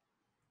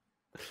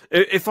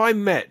I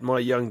met my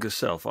younger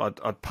self,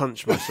 I'd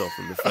punch myself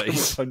in the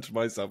face. Punch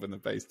myself in the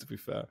face, to be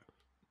fair.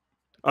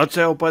 I'd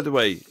say, oh, by the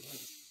way,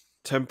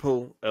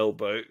 temple,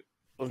 elbow,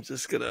 I'm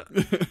just going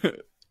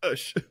to...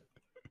 Ush.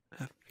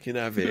 You can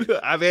have it.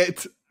 Have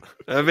it.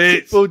 Have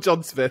it. Full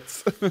John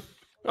Smiths.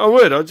 I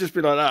would. I'd just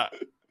be like that.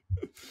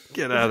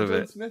 Get out of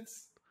John it.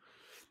 Smiths?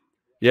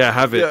 Yeah,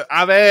 have it. Yeah,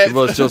 have it.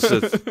 Was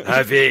Johnson.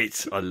 Have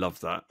it. I love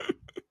that.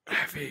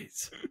 Have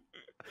it.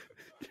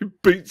 He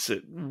beats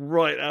it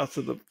right out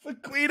of the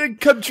Queen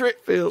and Country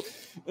field.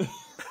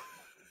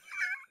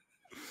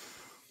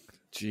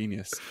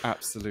 Genius.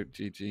 Absolute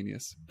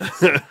genius.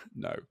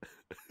 No.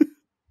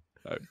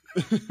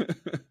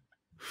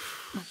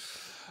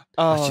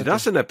 Actually,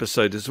 that's an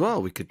episode as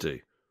well we could do.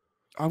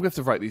 I'm going to have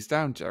to write these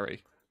down,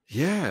 Jerry.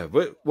 Yeah.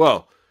 We're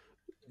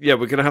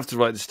going to have to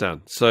write this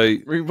down. So,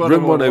 Room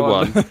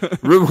 101.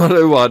 Room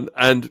 101,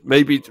 and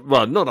maybe,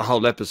 well, not a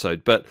whole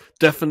episode, but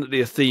definitely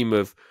a theme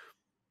of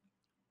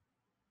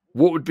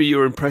what would be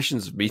your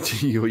impressions of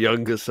meeting your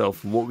younger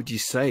self, and what would you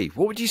say?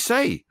 What would you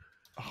say?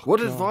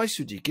 What advice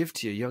would you give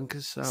to your younger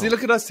self? See,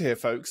 look at us here,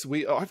 folks.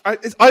 I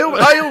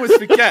always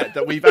forget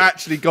that we've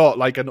actually got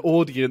like an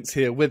audience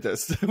here with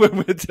us when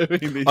we're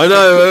doing these. I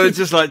know, we're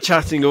just like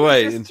chatting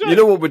away. You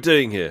know what we're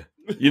doing here?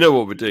 You know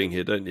what we're doing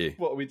here, don't you?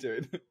 What are we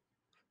doing?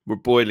 We're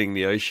boiling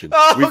the ocean.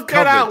 Oh,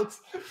 get out!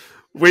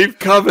 We've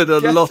covered a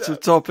lot of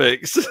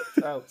topics.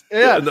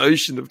 Yeah, an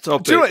ocean of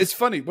topics. Do you know what? It's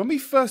funny when we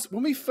first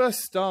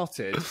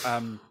started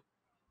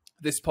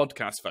this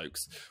podcast,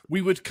 folks.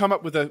 We would come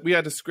up with we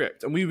had a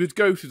script, and we would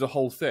go through the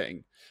whole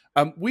thing.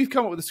 We've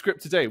come up with a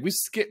script today. We've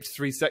skipped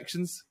 3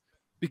 sections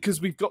because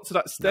we've got to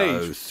that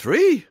stage. No,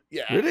 3?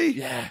 Yeah, really?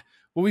 Yeah.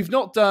 Well, we've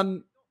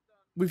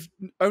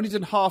only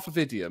done half of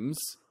idioms.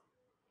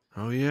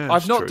 Oh yeah,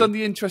 I've not done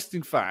the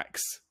interesting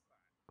facts.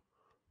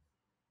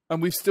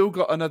 And we've still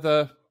got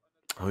another...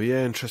 Oh,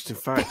 yeah, interesting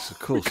facts, of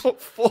course. We've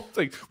got 4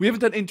 things. We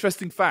haven't done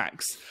interesting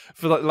facts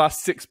for like the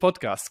last 6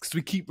 podcasts because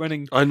we keep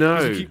running... I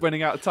know. We keep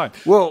running out of time.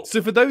 Well,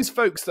 so for those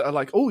folks that are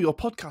like, oh, your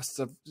podcasts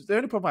are... The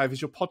only problem I have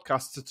is your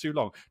podcasts are too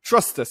long.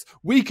 Trust us,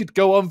 we could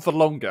go on for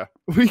longer.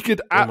 We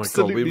could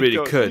absolutely... Oh, my God, we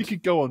really could. We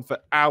could go on for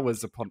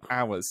hours upon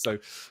hours. So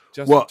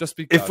just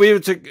be... If we were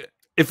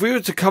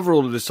to cover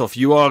all of this off,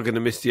 you are going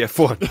to miss the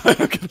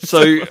F1.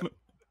 So...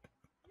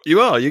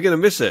 You're going to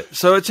miss it.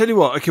 So I tell you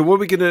what, okay, what are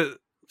we going to...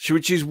 Should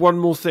we choose one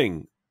more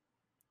thing?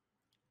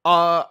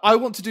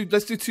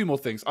 Let's do 2 more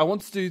things. I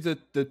want to do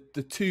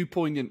the 2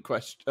 poignant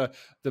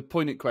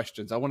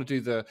questions. I want to do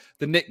the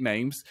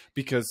nicknames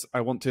because I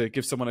want to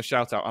give someone a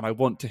shout out and I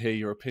want to hear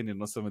your opinion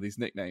on some of these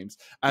nicknames.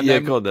 And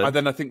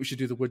then I think we should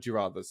do the would you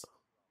rathers.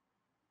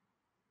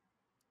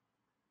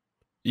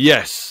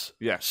 Yes.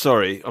 Yeah.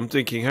 Sorry, I'm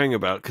thinking hang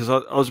about because I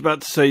was about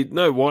to say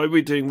no. Why are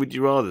we doing would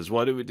you rathers?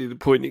 Why don't we do the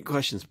poignant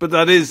questions? But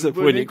that is the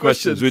poignant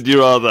questions. Would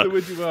you rather?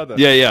 Would you rather?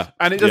 Yeah.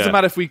 And it doesn't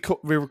matter if we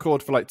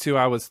record for like 2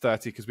 hours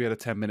 30 because we had a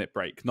 10-minute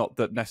break. Not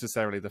that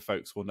necessarily the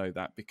folks will know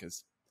that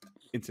because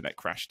internet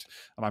crashed,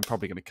 and I'm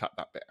probably going to cut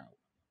that bit out.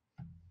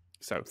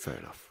 So fair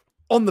enough.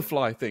 On the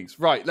fly things.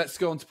 Right, let's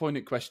go on to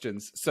poignant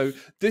questions. So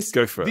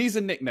Go for it. These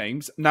are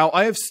nicknames. Now,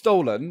 I have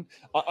stolen...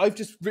 I've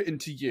just written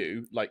to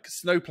you, like,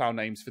 snowplow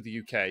names for the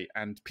UK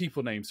and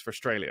people names for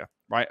Australia,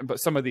 right? But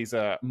some of these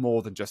are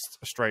more than just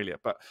Australia.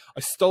 But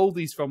I stole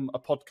these from a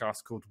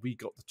podcast called We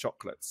Got the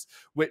Chocolates,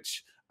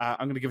 which I'm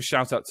going to give a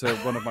shout-out to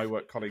one of my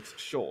work colleagues,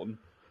 Sean.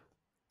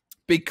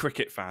 Big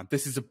cricket fan.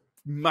 This is a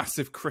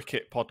massive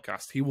cricket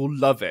podcast. He will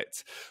love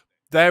it.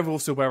 They're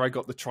also where I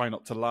got the try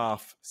not to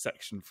laugh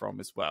section from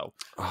as well,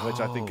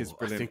 which I think is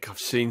brilliant. I think I've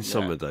seen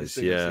some of those,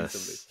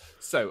 yes.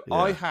 So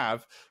I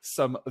have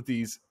some of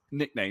these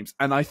nicknames,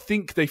 and I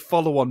think they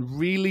follow on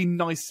really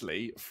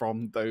nicely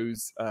from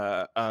those,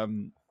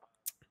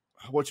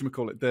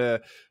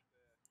 whatchamacallit,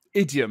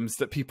 idioms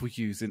that people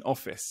use in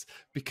office,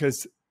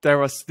 because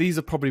these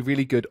are probably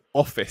really good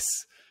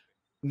office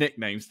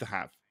nicknames to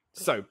have.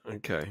 So,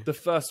 Okay. the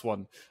first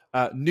one,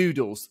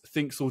 Noodles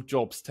thinks all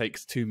jobs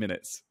takes 2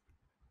 minutes.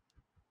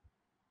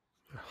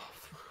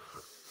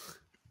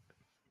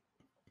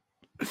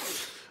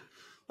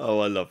 Oh,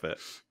 I love it.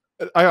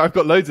 I've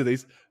got loads of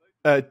these.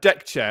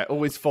 Deck chair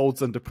always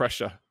folds under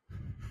pressure.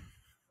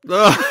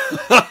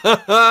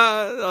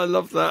 I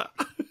love that.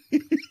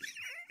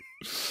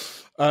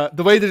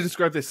 The way they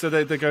describe this, so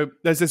they go,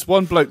 there's this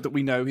one bloke that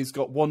we know, he's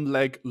got one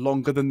leg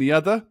longer than the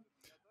other,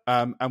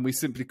 and we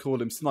simply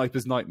call him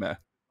Sniper's Nightmare.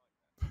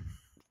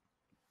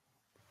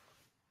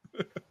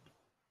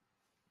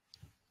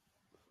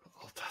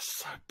 Oh, that's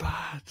so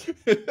bad.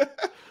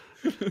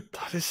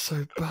 That is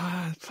so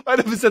bad. I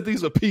never said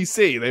these were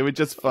PC, they were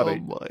just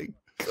funny. Oh my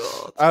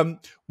God.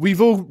 We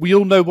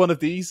all know one of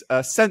these.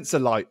 Sensor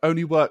light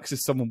only works if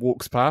someone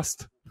walks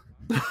past.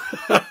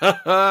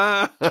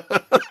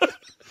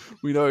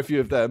 We know a few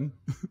of them.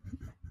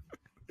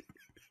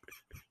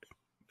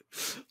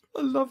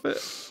 I love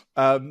it.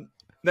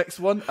 Next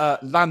one,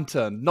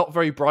 lantern, not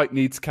very bright,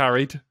 needs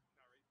carried.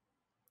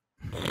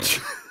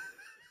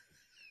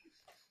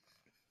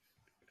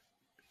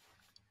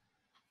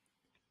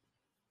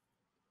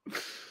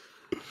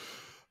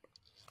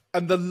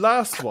 And the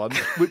last one,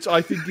 which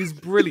I think is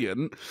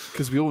brilliant,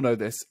 because we all know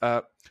this,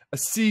 a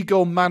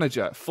seagull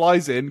manager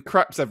flies in,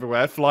 craps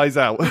everywhere, flies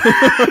out.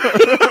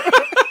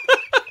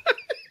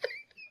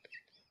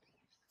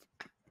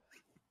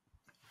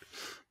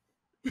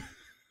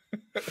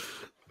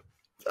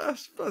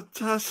 That's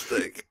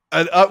fantastic.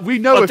 And we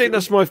know. I think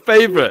that's my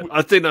favourite.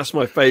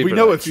 We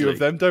know a few of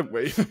them, don't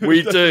we?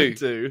 We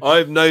do.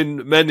 I've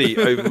known many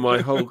over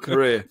my whole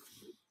career.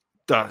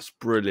 That's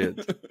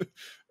brilliant.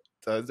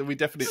 We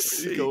definitely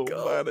seagull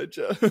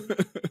manager.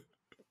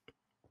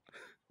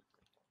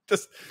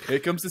 Just here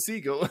comes the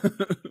seagull.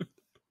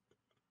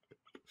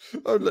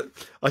 Oh, look.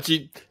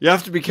 Actually, you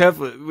have to be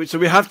careful. So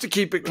we have to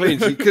keep it clean.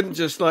 So you couldn't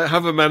just like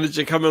have a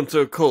manager come onto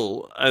a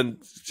call and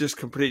just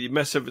completely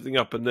mess everything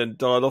up and then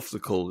dial off the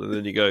call. And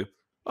then you go,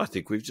 I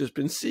think we've just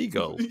been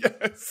seagull.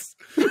 Yes.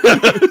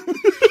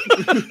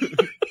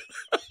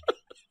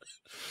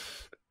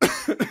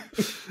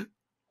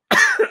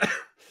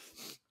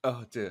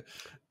 Oh dear.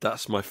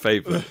 That's my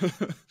favourite.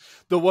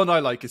 The one I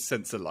like is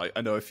sensor light.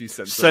 I know a few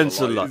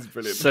sensor light. Is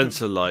brilliant.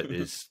 Sensor light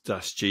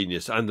that's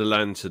genius, and the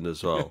lantern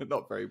as well.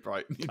 Not very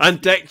bright.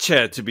 And deck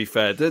chair, to be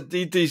fair,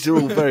 these are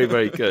all very,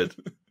 very good.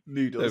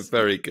 Noodles, they're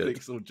very good.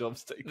 Thinks all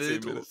jobs take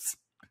 2 minutes.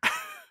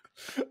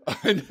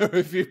 I know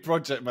a few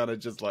project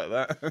managers like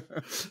that.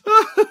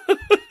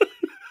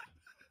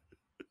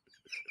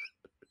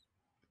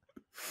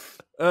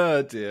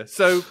 Oh dear.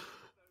 So.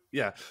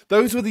 Yeah,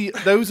 those are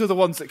the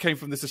ones that came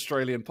from this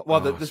Australian.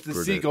 Well, the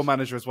seagull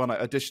manager is one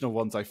additional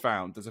ones I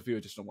found. There's a few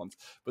additional ones,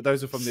 but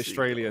those are from the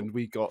Australian.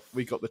 We got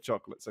the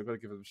chocolate, so I've got to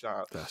give them a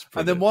shout out.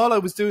 And then while I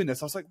was doing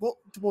this, I was like, what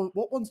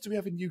ones do we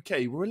have in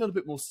UK? We're a little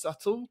bit more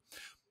subtle.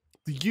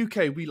 The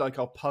UK, we like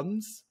our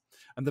puns,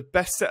 and the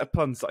best set of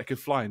puns that I could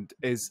find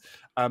is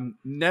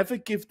never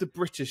give the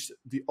British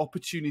the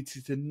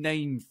opportunity to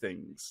name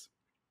things.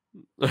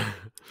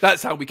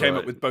 That's how we came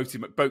up with Boaty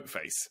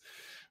McBoatface.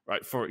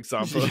 Right, for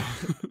example.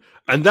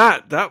 And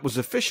that was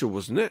official,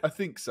 wasn't it? I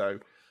think so.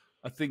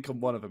 I think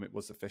on one of them it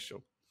was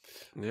official.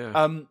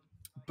 Yeah.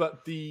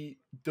 But the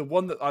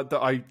one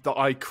that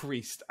I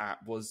creased at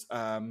was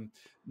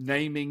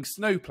naming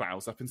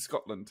snowplows up in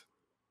Scotland.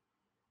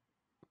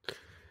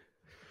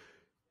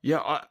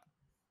 Yeah,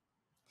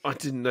 I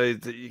didn't know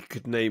that you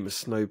could name a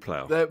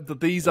snowplow.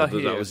 These are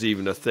here. That was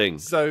even a thing.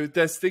 So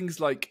there's things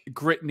like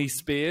Gritney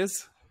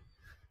Spears.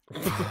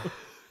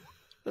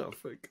 Oh,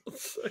 for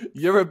God's sake.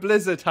 You're a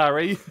blizzard,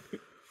 Harry.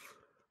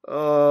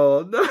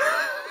 Oh, no.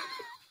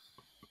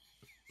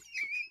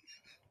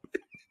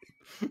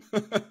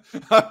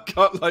 I've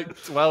got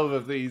like 12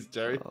 of these,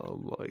 Jerry.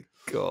 Oh, my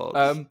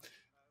God.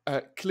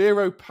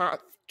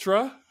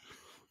 Cleopatra.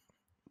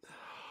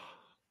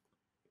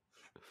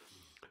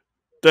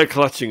 They're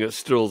clutching at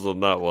straws on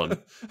that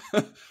one.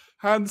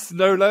 Hans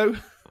Nolo.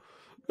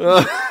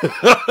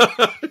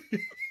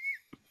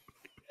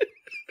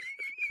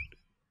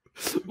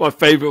 My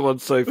favourite one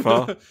so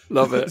far.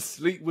 Love it.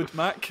 Fleetwood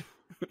Mac.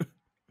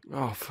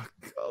 Oh, for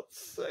God's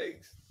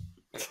sake.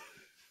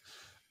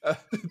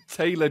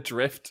 Taylor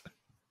Drift.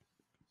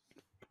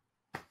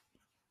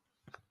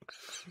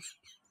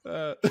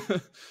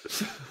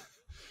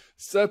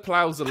 Sir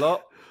Plows a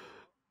lot.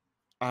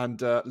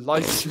 And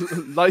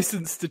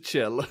License to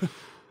Chill.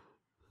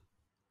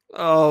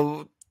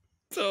 Oh,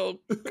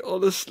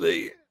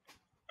 honestly.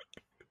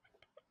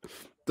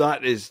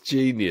 That is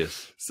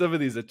genius. Some of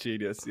these are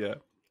genius, yeah.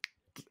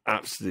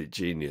 Absolute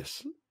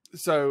genius.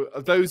 So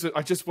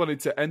I just wanted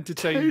to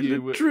entertain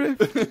you with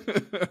Drift.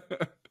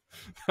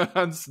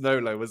 Hans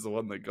Snowlo was the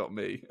one that got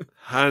me.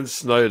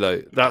 Hans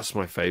Snowlo, that's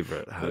my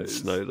favourite.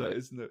 Hans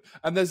Snowlo.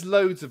 And there's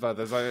loads of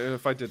others.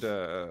 If I did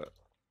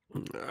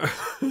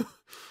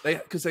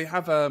because they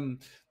have a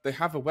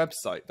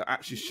website that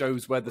actually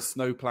shows where the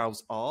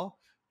snowplows are.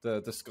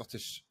 the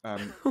Scottish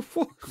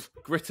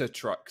gritter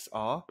trucks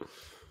are,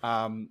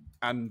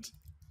 and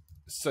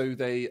so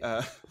they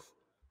have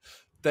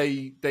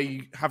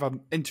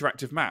an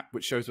interactive map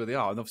which shows where they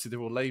are, and obviously they're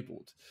all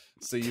labelled.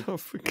 So you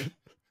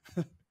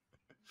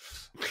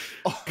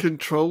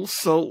Control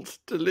Salt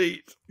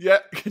Delete. Yeah,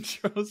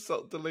 Control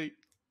Salt Delete,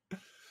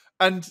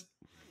 and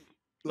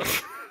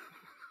like,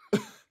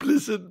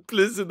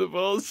 Blizzard of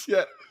Oz.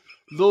 Yeah,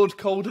 Lord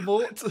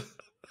Coldemort.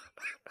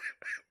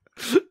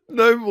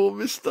 No more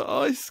Mr.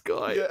 Ice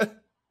Guy. Yeah.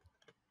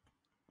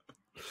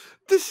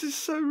 This is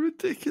so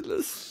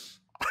ridiculous.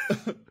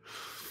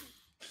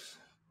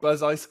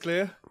 Buzz Ice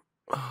Clear.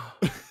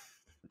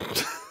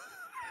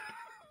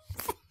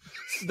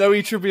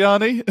 Snowy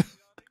Tribbiani.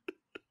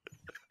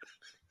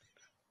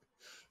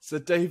 Sir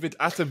David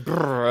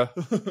Attenborough.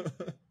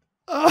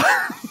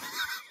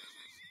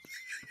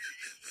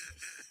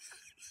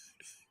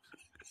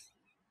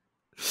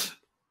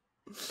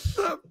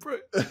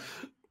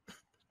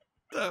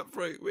 That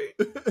broke me.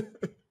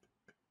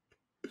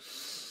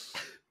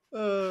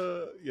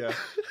 Yeah,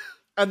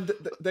 and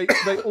they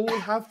all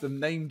have them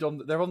named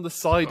on. They're on the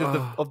side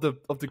of the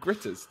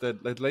gritters.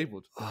 They're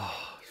labelled.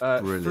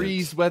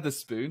 Freeze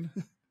Weatherspoon.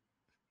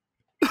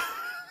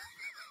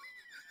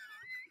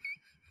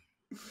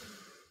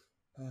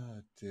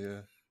 Oh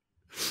dear.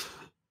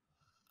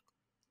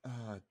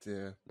 Oh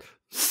dear.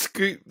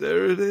 Scoop,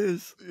 there it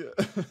is. Yeah.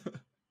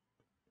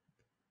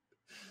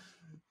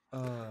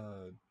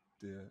 Oh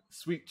dear.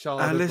 Sweet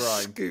Child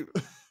Alice O'Brien.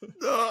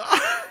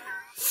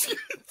 Scoop.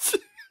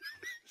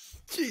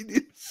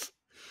 Genius.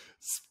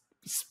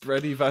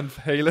 Spready Van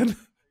Halen.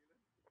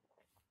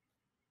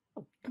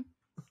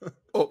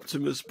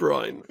 Optimus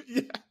Prime.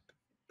 Yeah.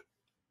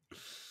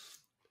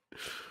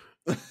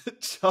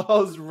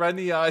 Charles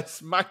Rennie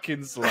Ice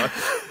Mackinslash.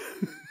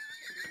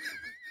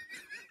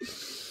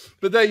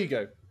 But there you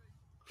go.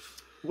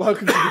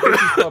 Welcome to the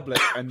British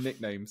public and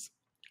nicknames.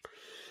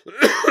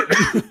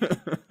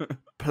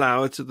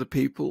 Plower to the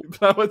people.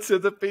 Power to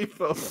the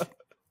people.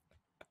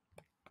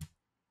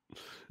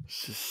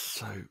 It's just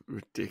so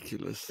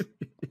ridiculous.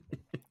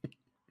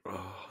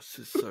 Oh, it's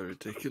just so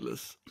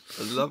ridiculous.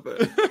 I love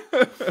it.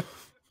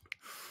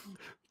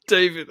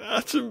 David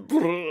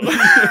Attenborough.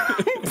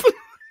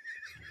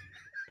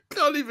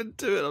 Can't even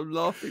do it. I'm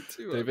laughing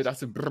too much. David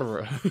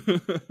Attenborough.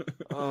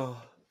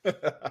 Oh.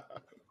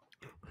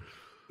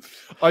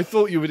 I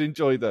thought you would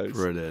enjoy those.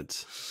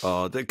 Brilliant.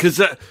 Oh,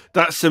 because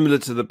that's similar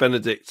to the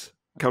Benedict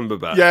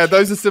Cumberbatch. Yeah,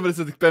 those are similar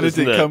to the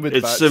Benedict Cumberbatch.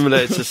 It's similar.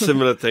 It's a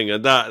similar thing,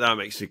 and that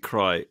makes me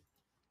cry,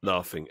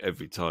 laughing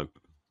every time.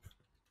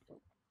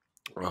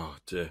 Oh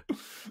dear.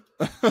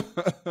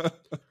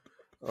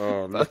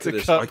 Oh, look at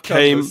this. I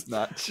came.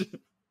 Snatch.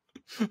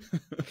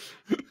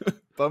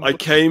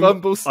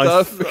 Bumble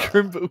stuff.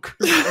 Crimble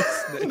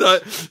snitch. No,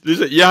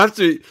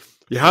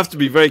 you have to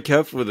be very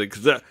careful with it,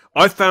 because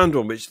I found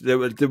one which there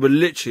were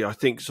literally, I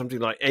think, something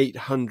like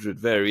 800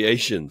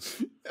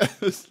 variations,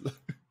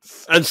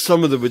 and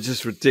some of them were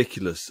just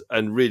ridiculous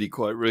and really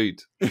quite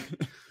rude.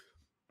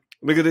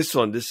 Look at this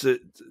one. This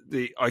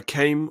I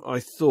came,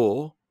 I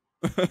thought,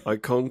 I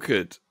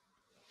conquered.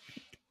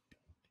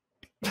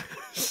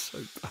 So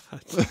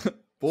bad.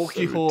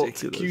 Borky So Hawk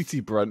ridiculous.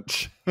 Cutie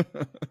Brunch.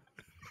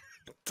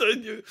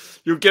 Don't you?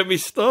 You'll get me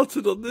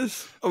started on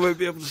this. I won't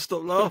be able to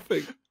stop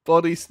laughing.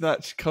 Body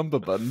Snatch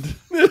Cumberbund.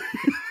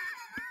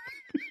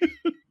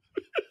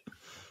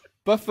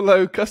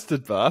 Buffalo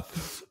Custard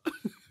Bath.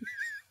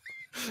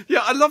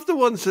 Yeah, I love the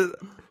ones that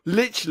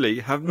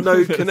literally have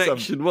no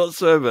connection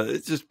whatsoever.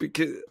 It's just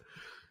because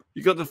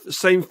you got the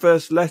same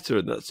first letter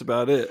and that's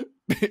about it.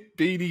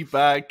 Beanie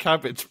Bag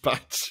Cabbage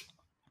Patch.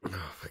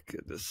 Oh, for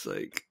goodness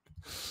sake.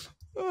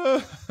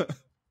 I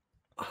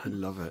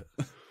love it.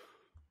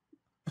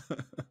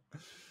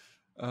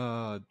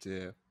 Oh,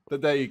 dear.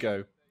 But there you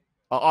go.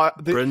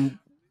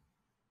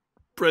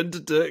 Brenda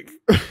Dick,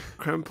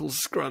 Crample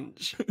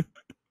Scrunch.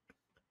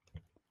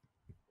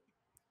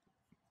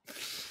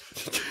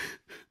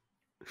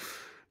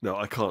 No,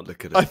 I can't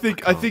look at it. I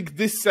think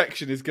this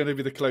section is going to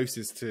be the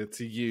closest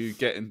to you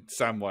getting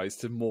Samwise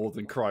to more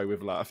than cry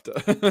with laughter.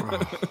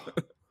 Oh,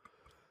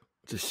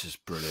 this is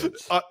brilliant.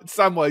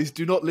 Samwise,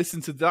 do not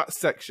listen to that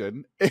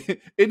section.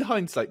 In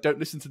hindsight, don't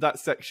listen to that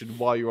section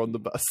while you're on the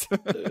bus.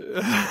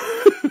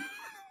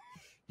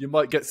 You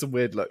might get some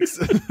weird looks.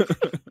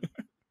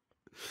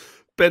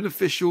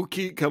 Beneficial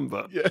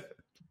cucumber. Yeah.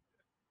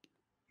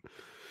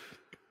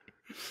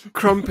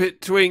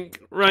 Crumpet twink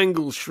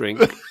wrangle shrink.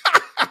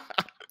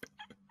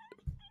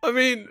 I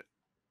mean,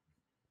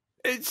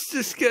 it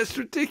just gets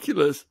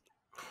ridiculous.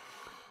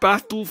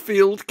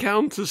 Battlefield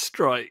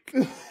Counter-Strike.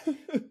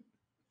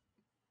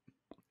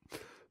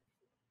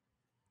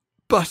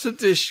 Butter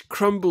dish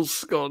crumble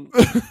scone.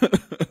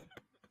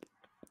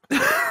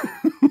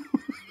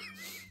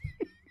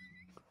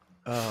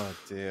 Oh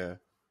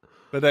dear.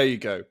 But there you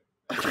go.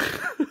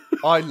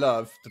 I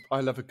love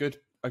a good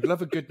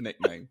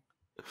nickname.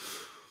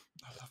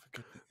 I love a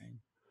good nickname.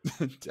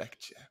 Deck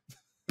chair.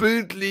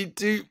 Boodly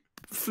doop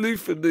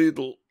floofer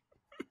noodle.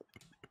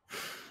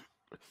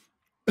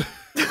 So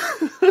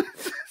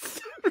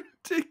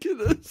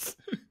ridiculous.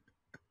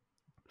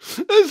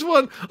 There's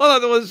one. I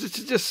like the ones which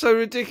are just so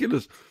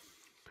ridiculous.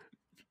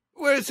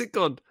 Where has it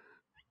gone?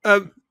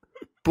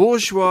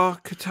 Bourgeois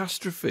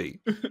catastrophe.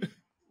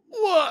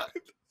 What?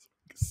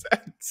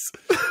 Sense.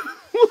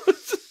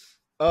 What?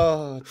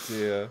 Oh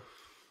dear.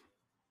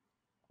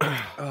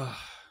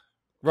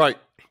 Right.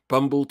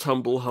 Bumble,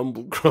 tumble,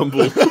 humble,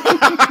 crumble.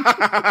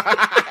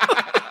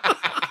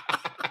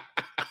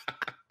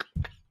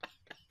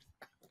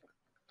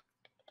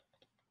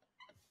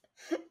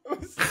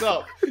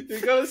 Stop.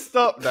 You're going to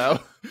stop now.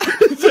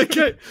 It's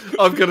okay.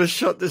 I'm going to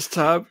shut this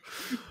tab.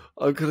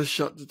 I'm going to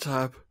shut the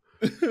tab.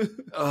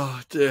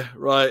 Oh, dear.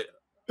 Right.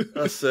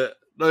 That's it.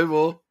 No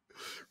more.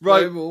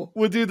 Right. No more.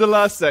 We'll do the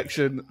last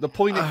section. The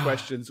poignant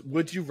questions.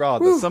 Would you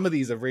rather? Woo. Some of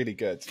these are really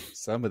good.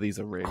 Some of these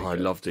are really good. I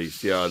love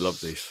these. Yeah, I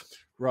love these.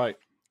 Right.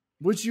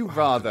 Would you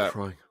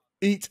rather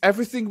eat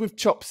everything with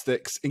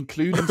chopsticks,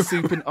 including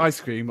soup and ice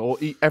cream, or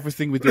eat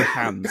everything with your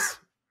hands?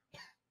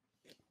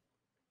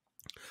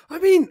 I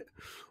mean,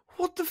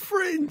 what the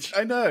fringe?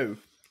 I know.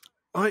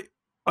 I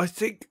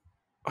think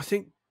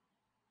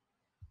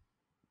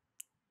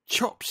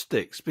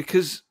chopsticks,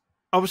 because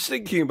I was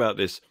thinking about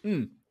this.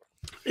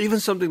 Even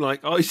something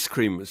like ice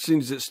cream, as soon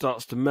as it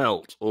starts to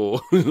melt,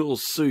 or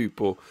soup,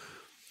 or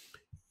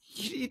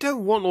you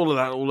don't want all of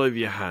that all over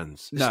your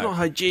hands. It's not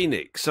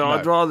hygienic. So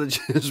I'd rather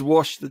just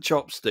wash the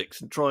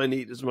chopsticks and try and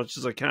eat as much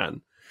as I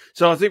can.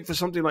 So I think for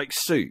something like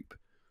soup,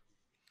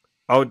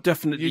 I would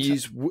definitely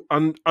use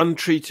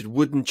untreated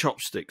wooden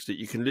chopsticks that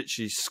you can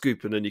literally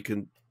scoop and then you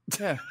can.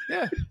 Yeah.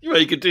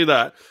 You could do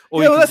that.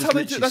 Or that's how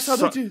they do. That's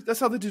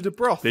how they do the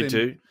broth. They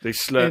do. They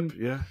slurp.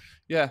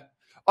 Yeah.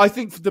 I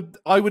think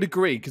I would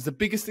agree, because the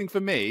biggest thing for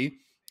me,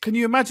 can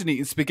you imagine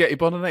eating spaghetti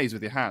bolognese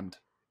with your hands?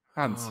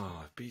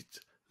 Oh,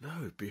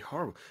 it'd be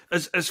horrible.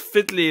 As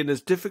fiddly and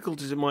as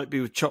difficult as it might be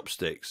with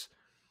chopsticks,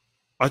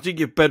 I think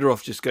you're better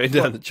off just going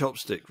down the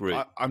chopstick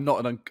route. I'm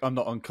not an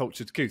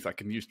uncultured goose. I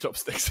can use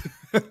chopsticks,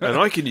 and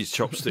I can use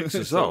chopsticks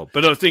as well.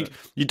 But I think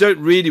you don't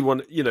really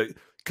want,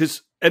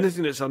 because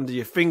anything that's under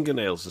your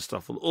fingernails and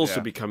stuff will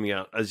also be coming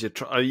out as you're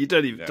trying. You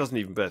don't even it doesn't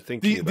even bear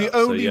thinking about. The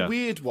only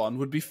weird one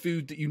would be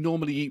food that you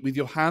normally eat with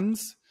your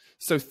hands.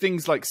 So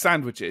things like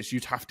sandwiches,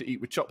 you'd have to eat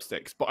with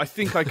chopsticks. But I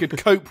think I could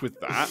cope with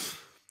that.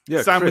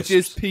 Yeah,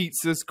 sandwiches,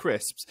 crisps. pizzas,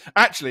 crisps.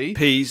 Actually,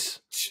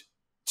 peas,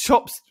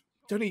 chops.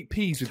 Don't eat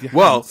peas with your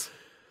hands.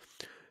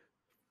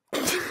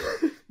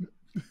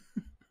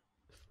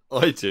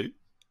 I do.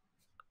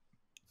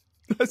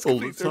 That's all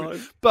the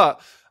time.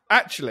 But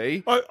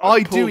actually,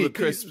 I do eat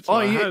crisps.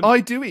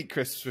 I do eat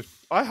crisps.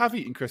 I have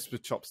eaten crisps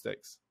with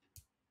chopsticks.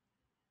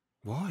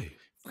 Why?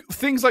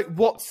 Things like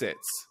Wotsits.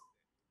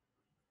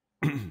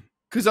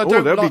 Because I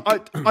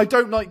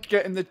don't like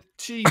getting the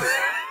cheese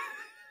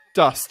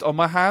dust on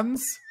my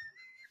hands.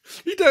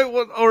 You don't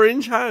want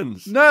orange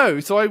hands. No,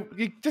 so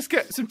you just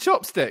get some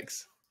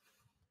chopsticks.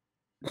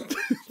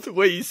 The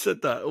way you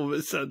said that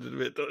almost sounded a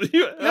bit.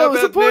 How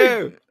about the point?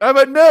 No? How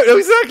about no?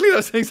 Exactly,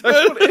 that's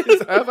exactly what it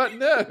is. How about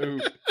no?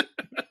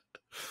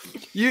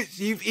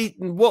 You've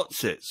eaten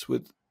Wotsits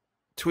with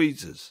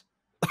tweezers.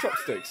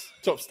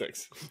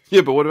 Chopsticks.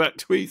 Yeah, but what about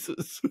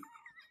tweezers?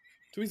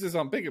 Tweezers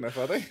aren't big enough,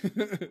 are they?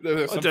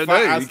 I don't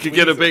know. You could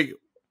get a big.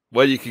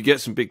 Well, you could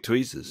get some big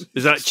tweezers.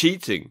 Is that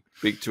cheating?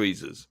 Big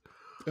tweezers.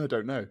 I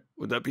don't know.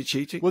 Would that be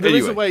cheating? Well, there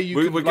is a way you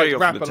can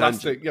wrap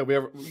elastic. Yeah, we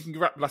can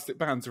wrap plastic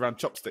bands around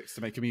chopsticks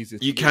to make them easier.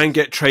 You can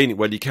get training.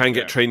 Well, you can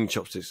get training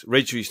chopsticks.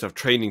 Rachel used to have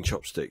training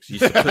chopsticks. She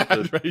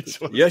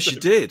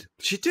did.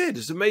 She did.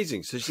 It's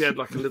amazing. So she had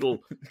like a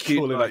little cute,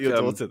 calling like your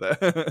daughter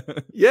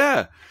there.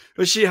 Yeah,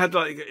 but she had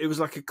it was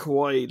like a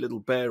kawaii little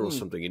bear or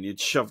something, and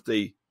you'd shove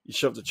the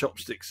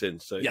chopsticks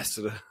in. So yes,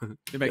 it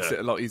makes it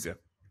a lot easier.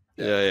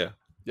 Yeah.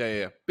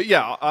 But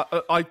yeah,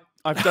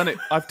 I've done it.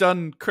 I've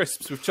done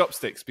crisps with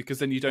chopsticks because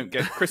then you don't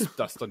get crisp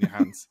dust on your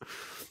hands.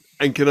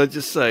 And can I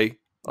just say,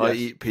 I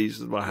eat peas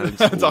with my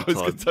hands all the time.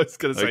 I was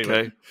going to say,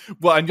 okay.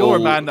 Well, and you're a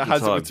man that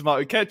has it with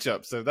tomato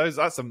ketchup, so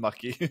that's a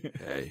mucky.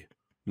 Hey,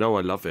 no,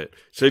 I love it.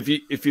 So if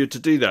you were to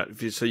do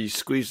that, you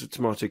squeeze the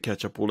tomato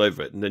ketchup all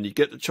over it, and then you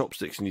get the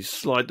chopsticks and you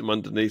slide them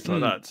underneath like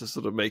that to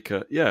sort of make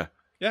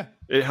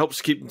it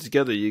helps keep them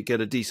together. You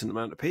get a decent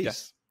amount of peas.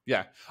 Yes.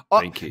 Yeah.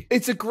 Thank you.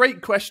 It's a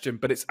great question,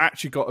 but it's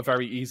actually got a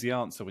very easy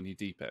answer when you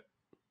deep it.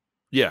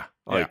 Yeah,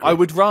 I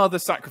would rather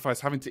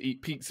sacrifice having to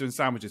eat pizza and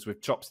sandwiches with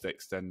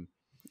chopsticks than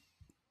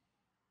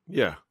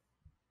that.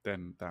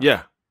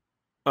 Yeah,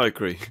 I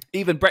agree.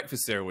 Even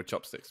breakfast cereal with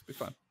chopsticks would be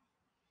fun.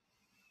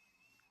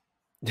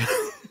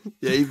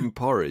 Yeah, even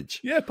porridge.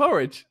 Yeah,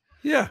 porridge.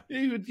 Yeah,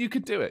 you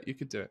could do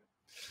it.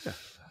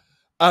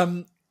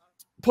 Yeah.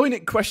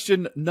 Poignant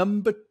question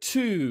number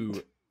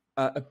 2.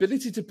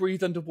 Ability to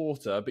breathe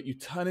underwater, but you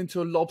turn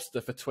into a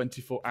lobster for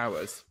 24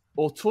 hours.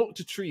 Or talk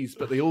to trees,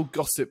 but they all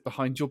gossip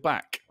behind your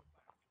back.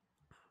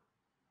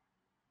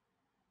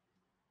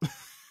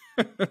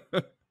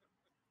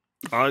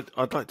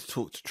 I'd like to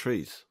talk to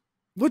trees.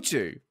 Would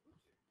you?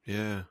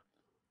 Yeah.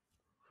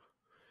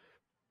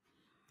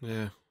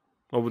 I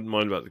wouldn't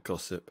mind about the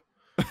gossip.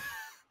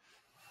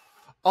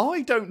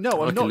 I don't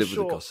know. I'm I can not live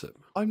sure. with the gossip.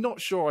 I'm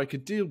not sure I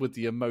could deal with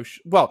the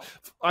emotion. Well,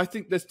 I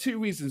think there's two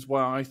reasons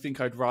why I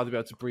think I'd rather be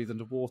able to breathe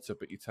underwater,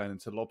 but you turn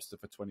into lobster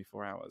for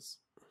 24 hours.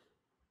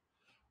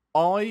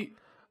 Right.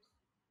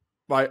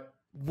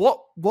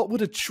 What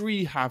would a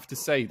tree have to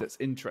say that's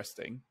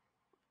interesting?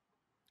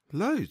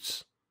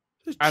 Loads.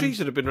 There's trees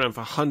that have been around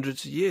for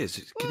hundreds of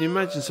years. Can you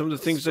imagine some of the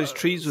things those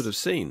trees would have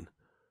seen?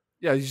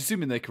 Yeah, you're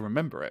assuming they can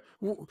remember it.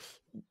 Well,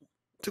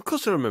 of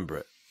course I remember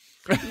it.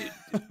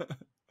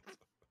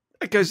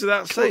 It goes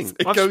without saying.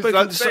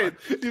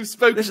 You've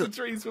spoken to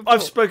trees before.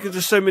 I've spoken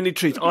to so many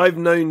trees. I've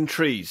known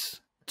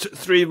trees.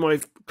 3 of my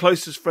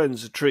closest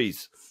friends are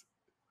trees.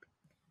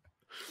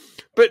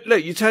 But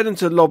look, you turn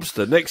into a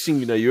lobster. Next thing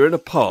you know, you're in a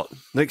pot.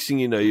 Next thing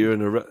you know, you're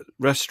in a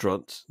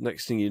restaurant.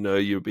 Next thing you know,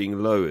 you're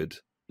being lowered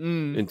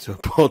into a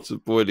pot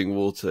of boiling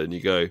water. And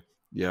you go,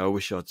 yeah, I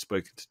wish I'd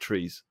spoken to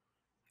trees.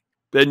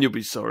 Then you'll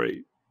be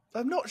sorry.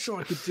 I'm not sure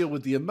I could deal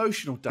with the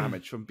emotional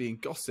damage from being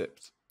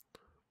gossiped.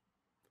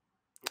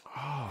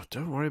 Oh,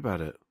 don't worry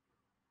about it.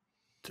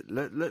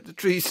 Let the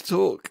trees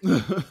talk.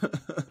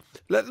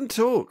 Let them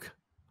talk.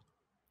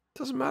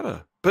 Doesn't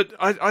matter. But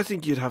I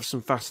think you'd have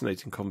some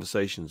fascinating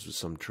conversations with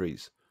some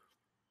trees.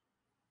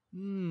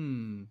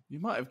 You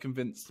might have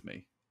convinced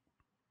me.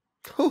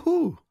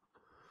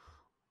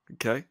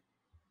 Okay.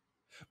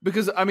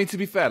 Because I mean, to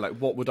be fair, like,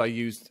 what would I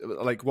use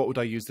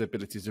the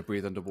ability to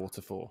breathe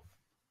underwater for?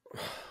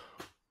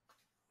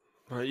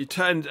 Right,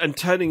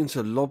 turning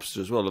into a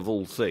lobster as well, of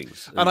all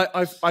things. And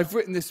I've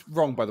written this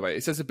wrong, by the way.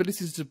 It says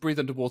abilities to breathe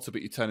underwater,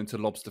 but you turn into a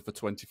lobster for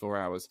 24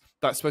 hours.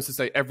 That's supposed to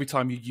say every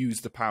time you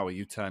use the power,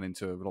 you turn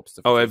into a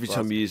lobster. For every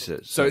time you use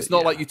it. So it's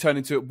not like you turn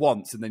into it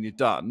once and then you're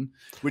done,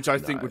 which I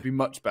think would be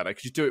much better,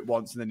 because you do it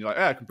once and then you're like,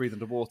 I can breathe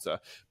underwater.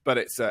 But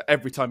it's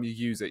every time you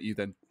use it, you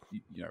then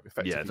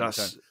effectively. Yeah,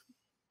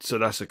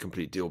 that's a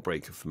complete deal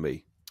breaker for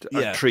me.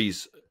 Yeah.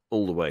 Trees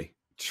all the way.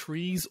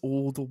 Trees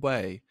all the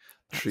way.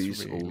 That's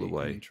trees really all the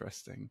way.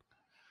 Interesting.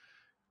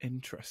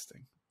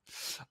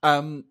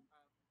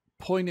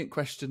 Poignant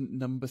question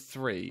number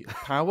 3.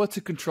 Power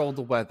to control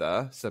the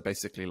weather, so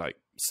basically like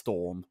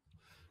Storm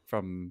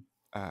from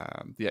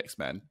the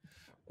X-Men,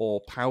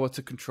 or power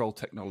to control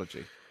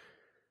technology?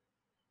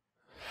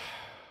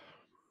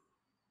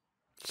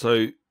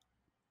 So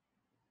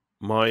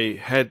my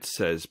head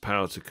says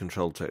power to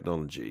control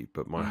technology,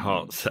 but my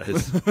heart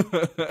says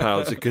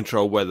power to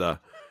control weather.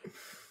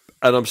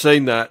 And I'm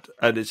saying that,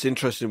 and it's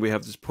interesting we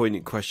have this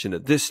poignant question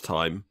at this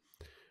time,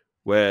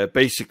 where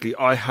basically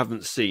I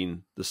haven't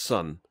seen the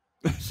sun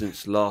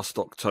since last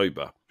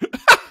October.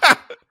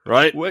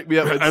 Right? Wake me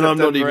up when and I'm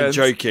not September even ends.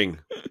 joking.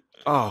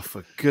 Oh,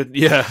 for good...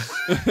 Yeah.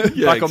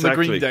 Back on the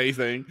Green Day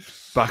thing.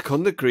 Back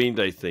on the Green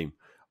Day theme.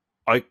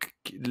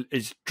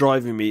 It's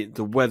driving me...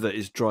 The weather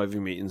is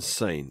driving me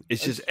insane.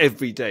 It's just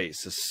every day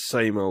it's the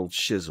same old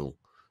shizzle.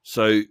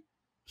 So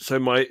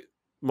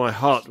my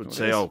heart would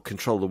say,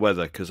 control the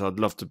weather, because I'd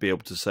love to be able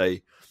to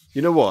say,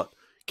 you know what?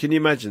 Can you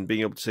imagine being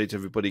able to say to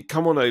everybody,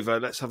 come on over,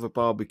 let's have a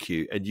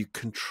barbecue, and you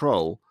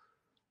control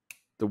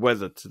the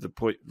weather to the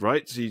point,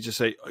 right? So you just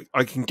say,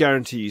 I can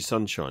guarantee you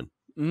sunshine.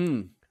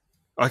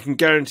 I can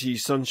guarantee you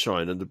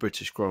sunshine and the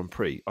British Grand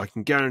Prix. I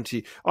can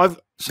guarantee... I like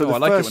it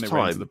when it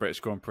rains at the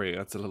British Grand Prix.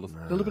 That's a little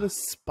bit of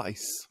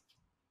spice.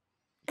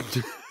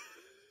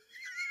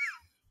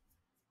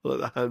 Like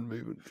the hand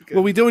movement. Again.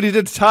 Well, we already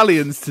did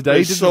Italians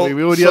today, didn't we?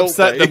 We already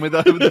upset them with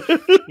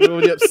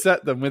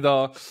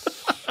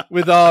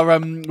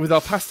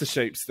our pasta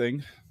shapes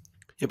thing.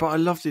 Yeah, but I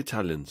love the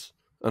Italians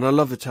and I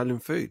love Italian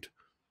food.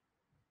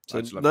 So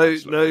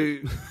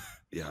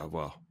yeah,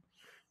 well,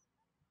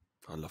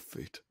 I love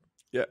food.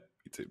 Yeah,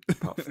 me too.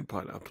 Apart from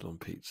pineapple on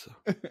pizza.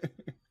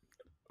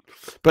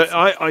 But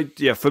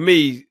for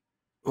me,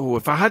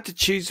 if I had to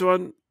choose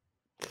one,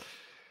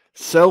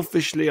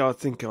 selfishly, I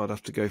think I'd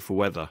have to go for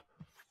weather.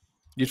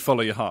 You'd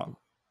follow your heart.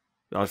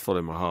 I'd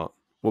follow my heart.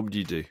 What would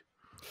you do? Do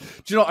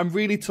you know what? I'm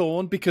really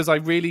torn, because I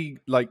really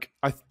like...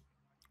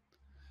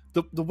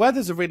 The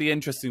weather's a really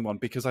interesting one,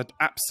 because I'd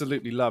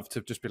absolutely love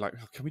to just be like,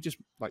 can we just...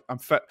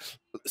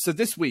 So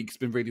this week's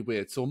been really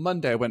weird. So on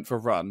Monday I went for a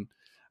run,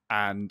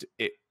 and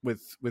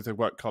with a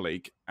work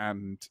colleague,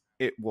 and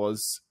it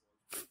was...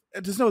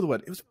 There's no other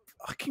word. It was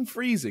fucking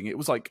freezing. It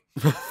was like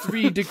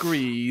 3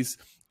 degrees.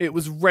 It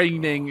was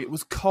raining. It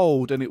was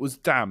cold, and it was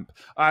damp.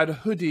 I had a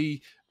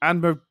hoodie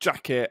and a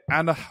jacket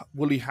and a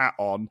woolly hat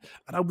on,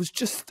 and I was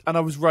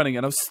running,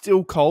 and I was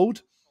still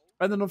cold.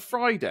 And then on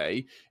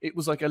Friday, it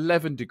was like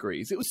 11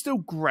 degrees. It was still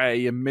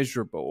grey and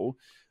miserable,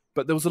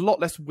 but there was a lot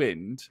less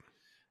wind,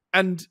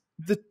 and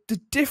the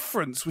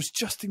difference was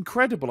just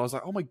incredible. I was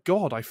like, oh my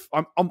God, I'm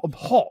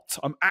hot.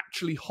 I'm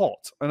actually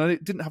hot, and I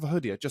didn't have a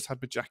hoodie. I just had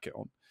my jacket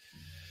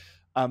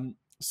on.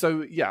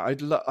 So yeah,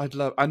 I'd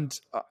love, and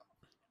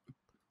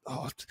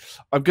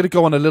I'm going to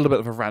go on a little bit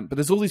of a rant, but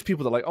there's all these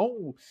people that are like,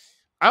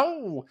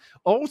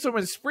 autumn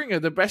and spring are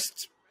the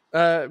best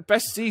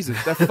seasons.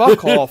 They're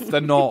fuck off.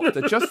 They're not.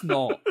 They're just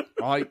not.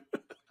 Right?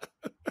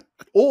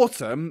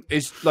 Autumn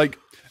is like,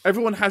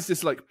 everyone has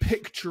this like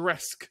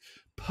picturesque,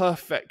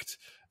 perfect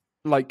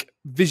like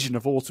vision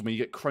of autumn where you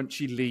get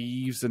crunchy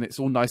leaves and it's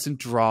all nice and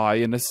dry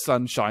and there's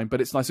sunshine, but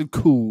it's nice and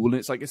cool, and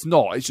it's like it's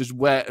not. It's just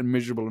wet and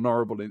miserable and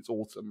horrible, and it's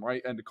autumn,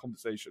 right? End of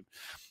conversation.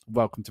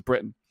 Welcome to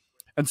Britain.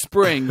 And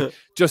spring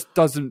just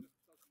doesn't.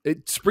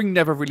 Spring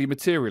never really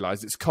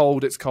materialised. It's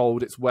cold. It's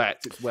cold. It's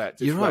wet. It's wet.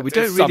 It's you're right. wet. We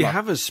don't It's really summer.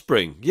 have a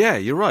spring. Yeah,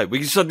 you're right. We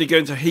can suddenly go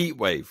into heat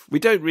wave. We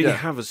don't really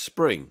have a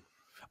spring.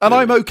 And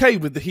I'm okay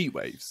with the heat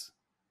waves.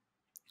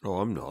 Oh,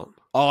 I'm not.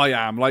 I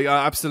am like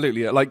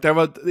absolutely like there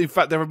are. In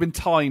fact, there have been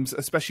times,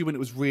 especially when it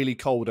was really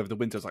cold over the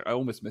winter. Like I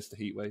almost missed the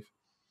heat wave.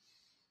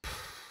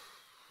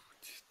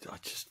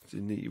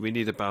 We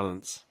need a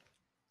balance.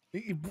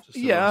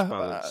 Yeah,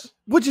 balance.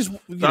 Which is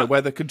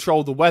where the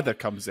control the weather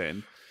comes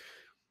in.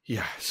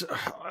 Yes,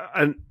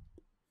 and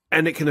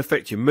it can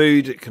affect your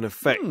mood. It can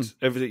affect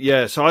everything.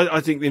 Yeah, so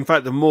I think in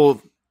fact the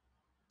more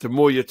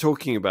you're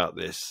talking about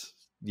this,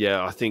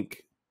 I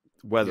think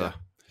weather.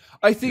 Yeah.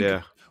 I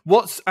think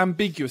what's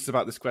ambiguous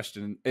about this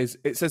question is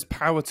it says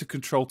power to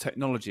control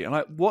technology, and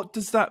what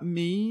does that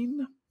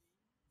mean?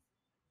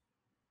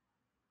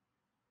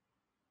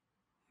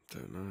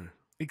 Don't know.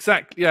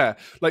 Exactly. Yeah.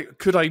 Like,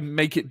 could I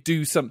make it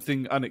do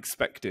something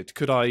unexpected?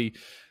 Could I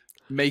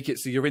make it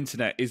so your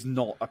internet is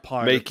not a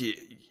pirate?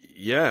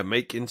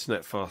 Make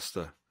internet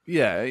faster.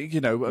 Yeah,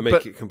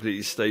 make it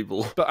completely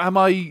stable. But am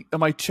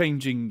I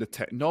changing the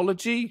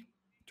technology,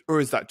 or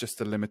is that just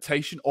a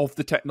limitation of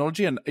the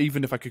technology? And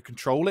even if I could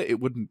control it, it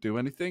wouldn't do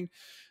anything.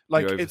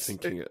 Like You're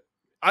overthinking it.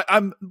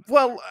 I'm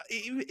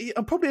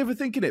probably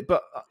overthinking it,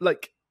 but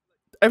like.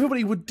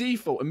 Everybody would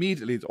default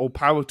immediately to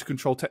power to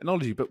control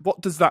technology, but what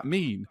does that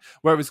mean?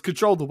 Whereas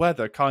control the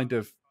weather kind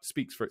of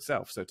speaks for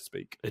itself, so to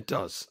speak. It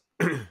does.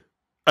 And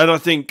I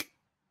think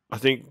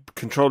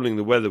controlling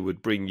the weather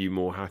would bring you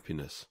more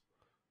happiness.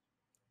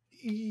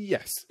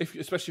 Yes,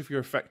 especially if you're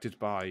affected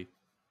by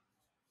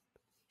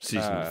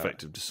seasonal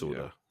affective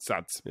disorder.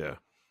 SADS.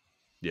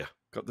 Yeah.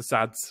 Got the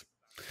SADS.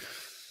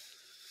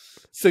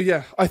 So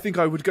yeah, I think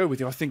I would go with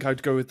you. I think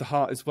I'd go with the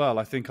heart as well.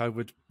 I think I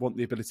would want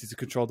the ability to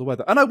control the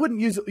weather, and I wouldn't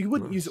use it. You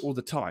wouldn't use it all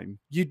the time.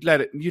 You'd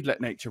let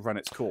nature run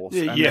its course.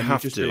 Yeah, and you then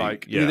have just to. Be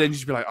like, yeah. Then you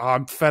just be like, oh,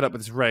 I'm fed up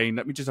with this rain.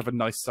 Let me just have a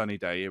nice sunny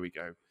day. Here we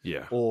go.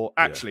 Yeah. Or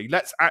actually,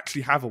 let's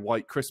actually have a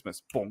white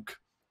Christmas. Bonk.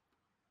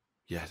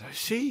 Yeah.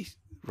 See,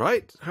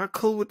 right? How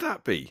cool would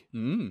that be?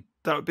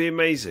 That would be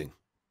amazing.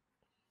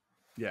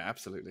 Yeah,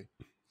 absolutely.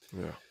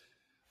 Yeah.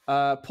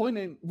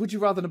 Pointing, would you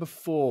rather number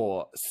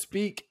 4,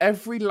 speak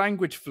every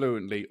language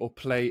fluently or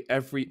play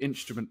every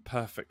instrument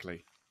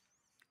perfectly?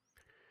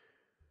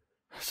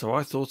 So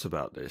I thought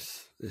about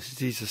this.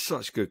 These are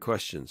such good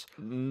questions.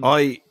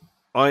 I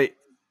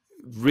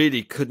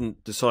really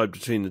couldn't decide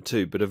between the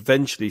two, but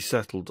eventually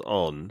settled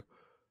on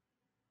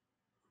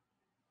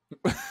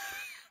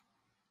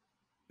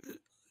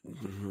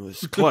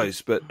it's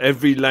close, but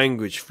every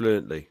language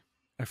fluently.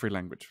 Every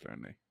language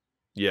fluently.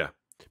 Yeah.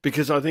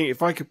 Because I think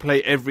if I could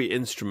play every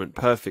instrument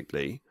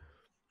perfectly,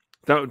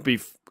 that would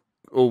be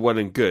all well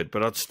and good,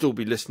 but I'd still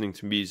be listening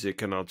to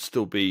music, and there'd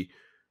still be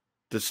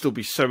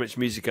so much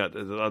music out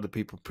there that other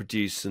people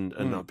produce, and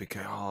I'd be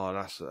going, oh,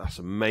 that's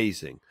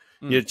amazing.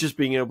 Just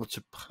being able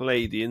to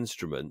play the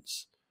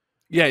instruments.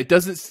 Yeah, it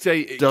doesn't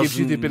say it gives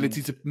you the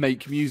ability to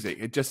make music.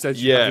 It just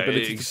says you have the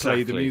ability to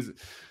play the music.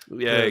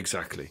 Yeah,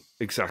 exactly.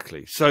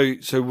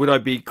 So would I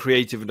be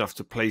creative enough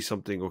to play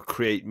something or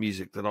create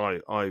music that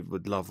I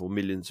would love, or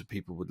millions of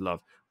people would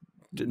love?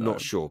 No,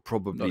 not sure,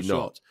 probably not.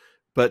 Sure.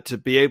 But to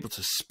be able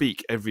to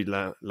speak every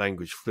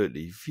language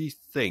fluently, if you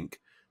think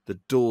the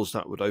doors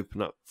that would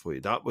open up for you,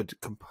 that would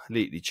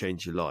completely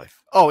change your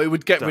life. Oh, it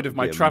would get rid of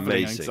my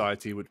traveling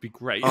anxiety. It would be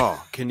great.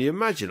 Oh, can you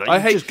imagine?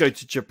 Like, just go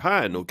to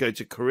Japan or go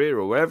to Korea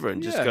or wherever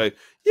and just go,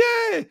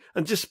 yeah,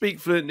 and just speak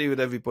fluently with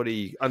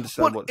everybody,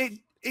 understand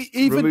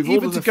even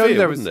to go fear,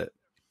 there, isn't it?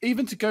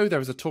 Even to go there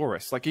as a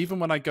tourist, like even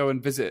when I go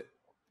and visit,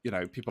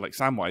 people like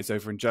Samwise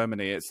over in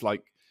Germany, it's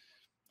like,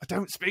 I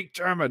don't speak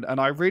German and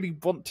I really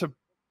want to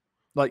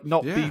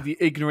not be the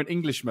ignorant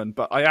Englishman,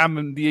 but I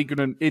am the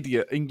ignorant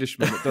idiot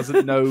Englishman that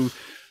doesn't know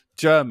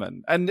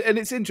German. And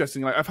it's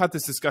interesting. Like I've had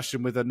this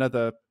discussion with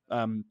another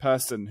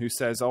person who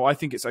says, "Oh, I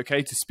think it's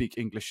okay to speak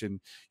English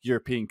in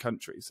European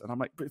countries," and I'm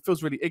like, "But it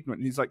feels really ignorant."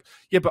 And he's like,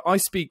 "Yeah, but I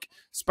speak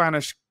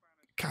Spanish,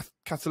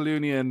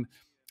 Catalonian,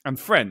 and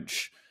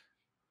French.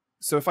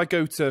 So if I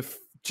go to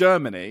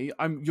Germany,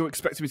 you're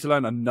expecting me to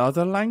learn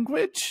another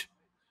language."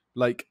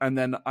 And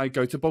then I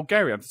go to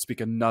Bulgaria to speak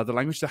another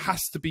language. There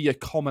has to be a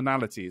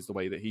commonality, is the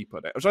way that he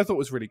put it, which I thought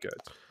was really good.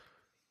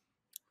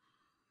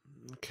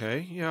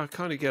 Okay, yeah, I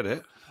kind of get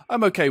it.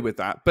 I'm okay with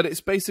that, but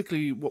it's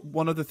basically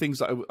one of the things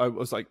that I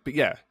was like, but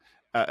yeah,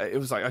 it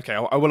was like, okay,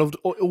 I will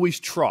always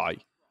try.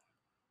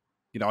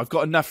 I've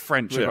got enough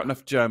French, I've got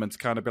enough German to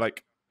kind of be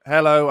like,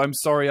 hello, I'm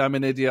sorry, I'm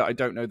an idiot, I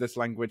don't know this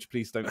language,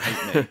 please don't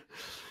hate me.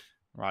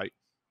 Right.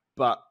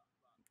 But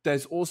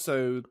there's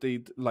also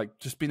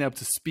just being able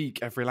to speak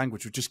every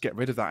language would just get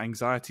rid of that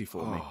anxiety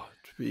for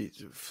me.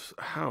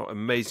 How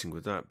amazing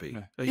would that be?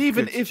 Yeah.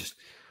 Even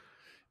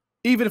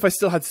if I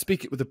still had to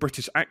speak it with a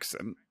British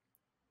accent,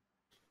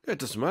 it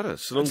doesn't matter.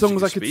 As long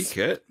as I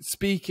could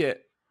speak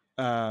it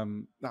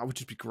That would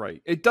just be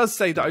great. It does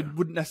say that I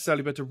wouldn't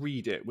necessarily be able to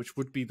read it, which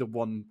would be the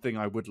one thing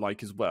I would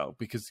like as well,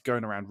 because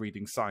going around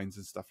reading signs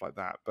and stuff like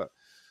that. But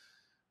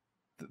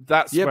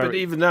that's but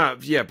even that,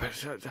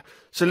 But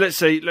so let's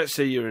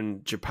say you're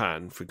in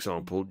Japan, for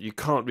example. You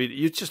can't read it.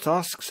 You just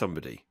ask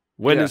somebody,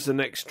 when is the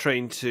next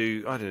train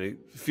to, I don't know,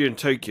 if you're in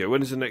Tokyo,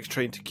 when is the next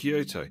train to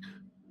Kyoto?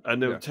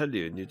 And they'll tell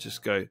you, and you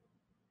just go,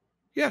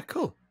 yeah,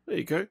 cool. There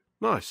you go.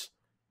 Nice.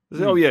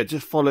 Oh, yeah,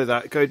 just follow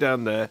that. Go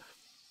down there.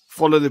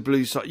 Follow the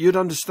blue side. You'd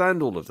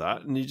understand all of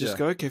that, and you just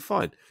go, okay,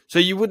 fine. So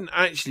you wouldn't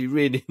actually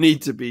really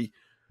need to be,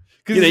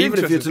 even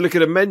if you had to look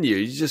at a menu,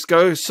 you just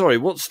go, sorry,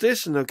 what's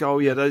this? And they'll go, oh,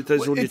 yeah,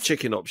 those are all your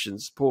chicken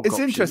options, pork options.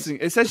 It's interesting.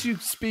 It says you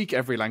speak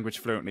every language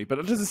fluently, but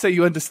it doesn't say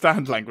you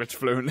understand language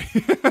fluently.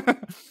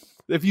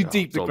 If you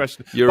deep the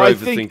question. You're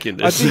overthinking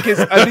this.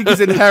 I think it's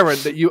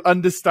inherent that you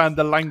understand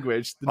the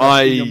language,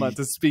 you're meant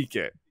to speak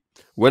it.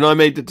 When I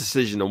made the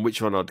decision on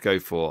which one I'd go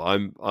for,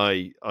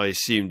 I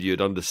assumed you'd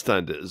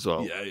understand it as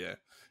well.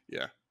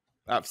 Yeah,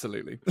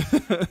 absolutely.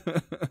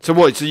 So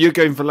what? So you're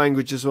going for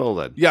language as well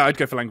then? Yeah, I'd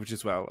go for language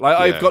as well.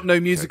 I've got no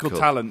musical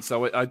talent,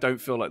 so I don't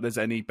feel like there's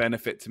any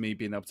benefit to me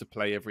being able to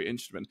play every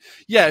instrument.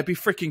 Yeah, it'd be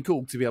freaking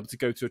cool to be able to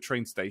go to a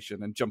train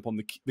station and jump on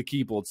the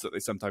keyboards that they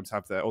sometimes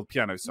have there, or the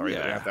piano, sorry,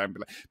 that they have there, and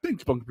be like,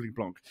 blink, blonk, blink,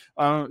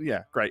 blonk.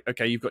 Yeah, great.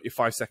 Okay, you've got your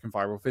 5-second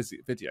viral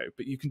video,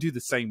 but you can do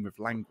the same with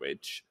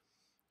language.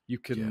 You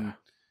can...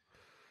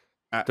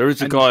 There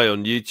is a guy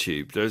on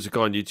YouTube. There's a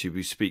guy on YouTube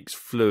who speaks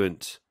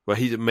fluent. Well,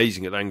 he's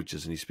amazing at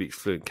languages, and he speaks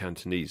fluent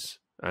Cantonese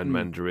and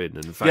Mandarin.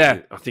 And in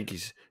fact, I think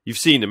you've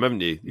seen him,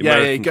 haven't you? The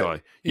American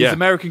guy. He's an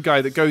American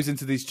guy that goes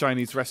into these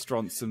Chinese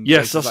restaurants and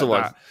that's the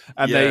one. That,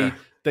 and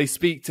they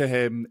speak to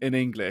him in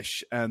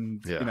English,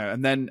 and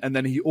and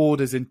then he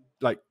orders in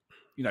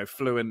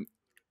fluent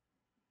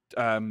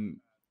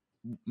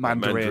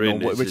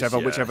Mandarin or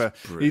whichever.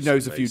 He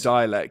knows a few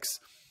dialects.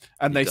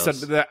 And they said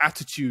that their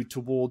attitude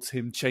towards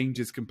him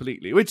changes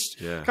completely, which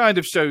kind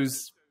of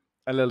shows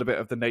a little bit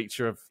of the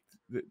nature of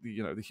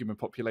the human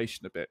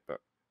population a bit.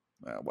 But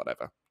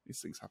whatever, these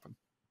things happen.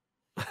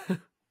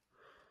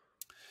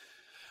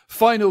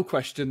 Final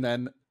question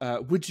then: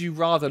 would you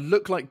rather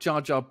look like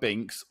Jar Jar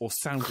Binks or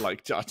sound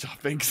like Jar Jar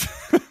Binks?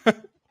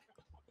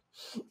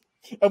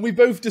 And we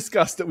both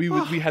discussed that we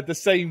had the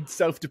same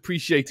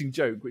self-depreciating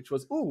joke, which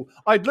was, "Oh,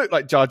 I'd look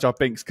like Jar Jar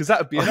Binks because that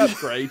would be an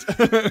upgrade."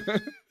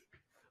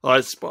 I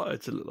aspire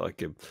to look like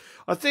him.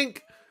 I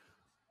think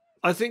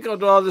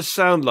I'd rather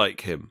sound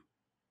like him.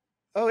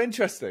 Oh,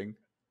 interesting.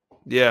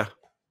 Yeah.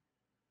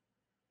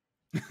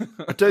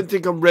 I don't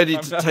think I'm ready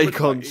to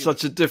take on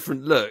such a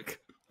different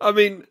look. I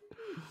mean,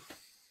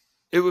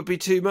 it would be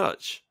too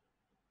much.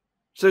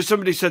 So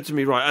somebody said to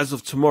me, right, as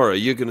of tomorrow,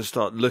 you're going to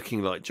start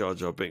looking like Jar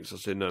Jar Binks. I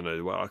said,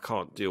 no, well, I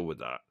can't deal with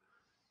that.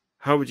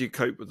 How would you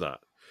cope with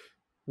that?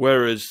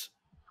 Whereas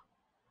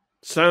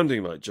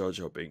sounding like Jar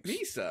Jar Binks...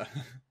 Lisa...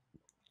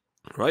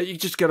 Right, you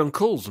just get on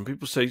calls and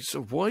people say,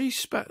 "So why are you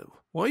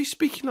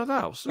speaking like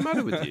that? What's the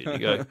matter with you?" And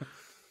you go,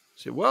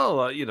 "Say,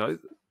 well,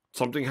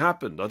 something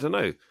happened. I don't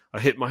know. I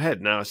hit my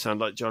head. Now I sound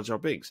like Jar Jar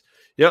Binks."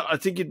 Yeah, I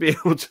think you'd be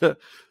able to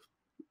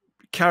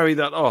carry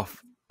that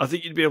off. I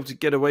think you'd be able to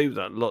get away with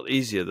that a lot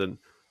easier than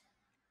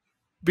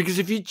because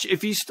if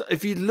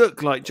you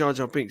look like Jar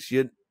Jar Binks,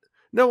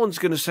 no one's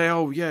going to say,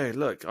 "Oh yeah,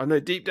 look, I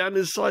know deep down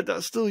inside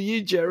that's still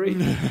you, Jerry."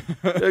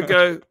 They'll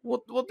go,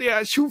 "What the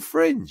actual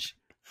fringe?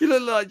 You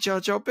look like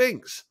Jar Jar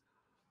Binks."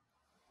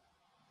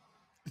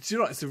 Do you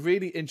know what? It's a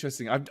really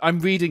interesting. I'm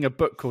reading a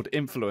book called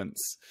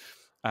Influence,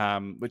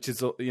 which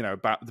is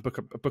about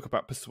a book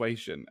about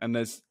persuasion, and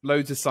there's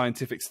loads of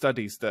scientific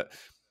studies that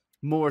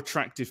more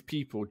attractive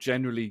people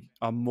generally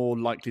are more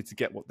likely to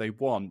get what they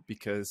want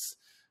because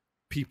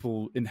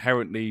people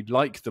inherently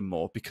like them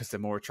more because they're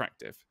more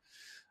attractive.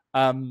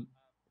 I'm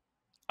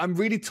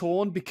really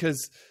torn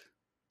because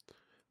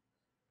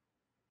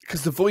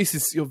your voice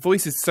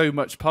is so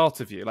much part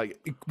of you. Like,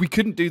 we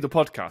couldn't do the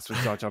podcast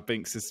with Jar Jar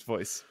Binks'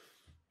 voice.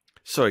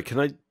 Sorry, can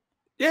I?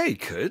 Yeah, you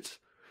could.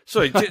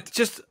 Sorry,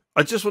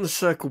 I just want to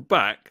circle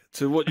back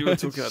to what you were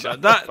talking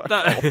about.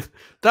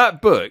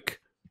 That book.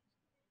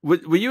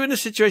 Were you in a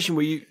situation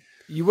where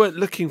you weren't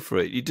looking for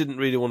it? You didn't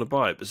really want to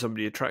buy it, but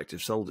somebody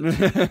attractive sold it to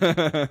you.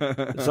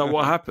 Is that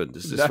what happened?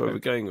 Is this where we're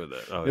going with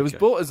it? Oh, it was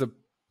bought as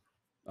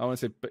I want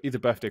to say either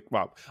birthday.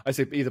 Well, I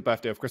say either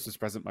birthday or Christmas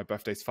present. My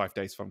birthday's 5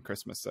 days from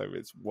Christmas, so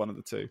it's one of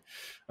the two.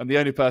 And the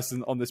only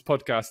person on this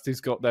podcast who's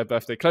got their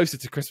birthday closer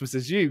to Christmas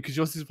is you, because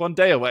yours is 1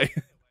 day away.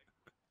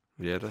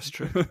 Yeah, that's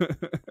true.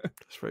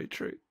 That's very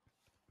true.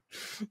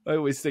 I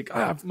always think,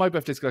 my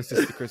birthday's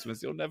closest to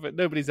Christmas.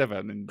 Nobody's ever,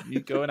 and you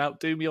go and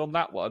outdo me on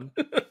that one.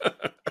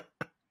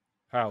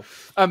 How?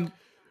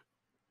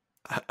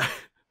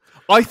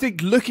 I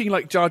think looking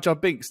like Jar Jar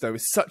Binks though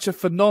is such a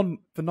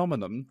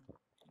phenomenon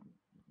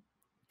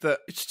that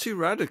it's too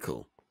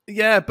radical.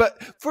 Yeah,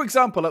 but for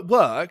example, at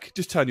work,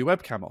 just turn your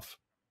webcam off.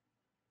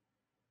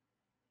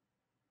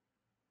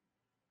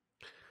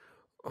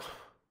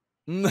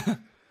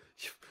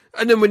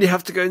 And then when you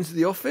have to go into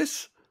the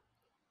office,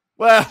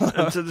 well,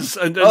 and to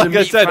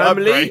meet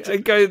family,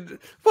 and go,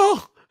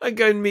 well, and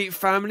go and meet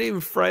family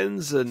and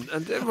friends, and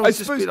everyone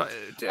just be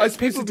like,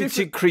 people be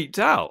too creeped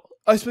out.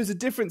 I suppose the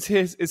difference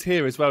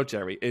here as well,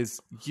 Jerry, is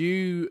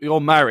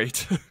you're married.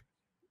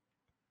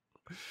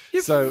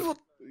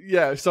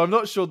 Yeah, so I'm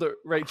not sure that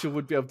Rachel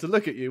would be able to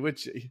look at you, would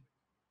she?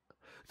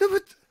 No,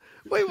 but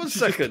wait 1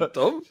 second,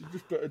 Dom.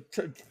 Just put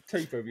a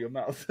tape over your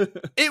mouth.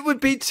 It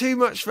would be too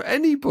much for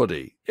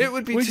anybody. It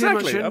would be too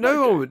much for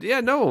no one would.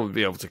 Yeah, no one would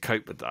be able to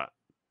cope with that.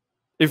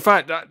 In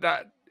fact,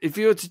 that if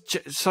you were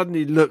to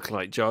suddenly look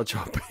like Jar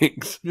Jar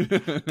Binks,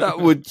 that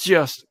would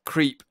just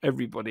creep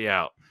everybody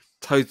out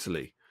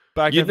totally.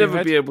 You'd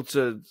never be able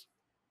to.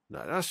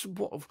 No, that's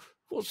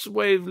what's the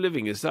way of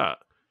living is that?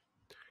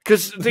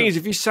 Because the thing is,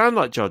 if you sound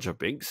like Jar Jar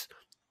Binks,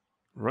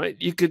 right,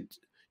 you could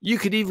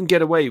even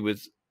get away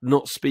with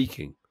not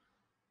speaking.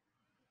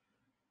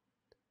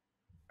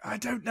 I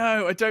don't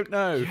know.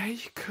 Yeah,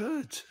 you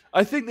could.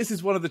 I think this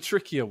is one of the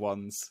trickier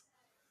ones.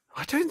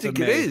 I don't think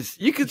it is.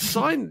 You could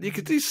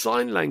do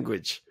sign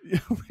language.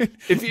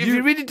 if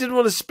you really didn't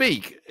want to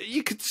speak,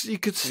 you could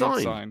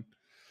sign.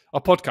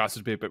 Our podcast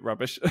would be a bit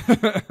rubbish.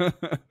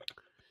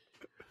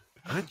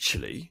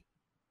 Actually,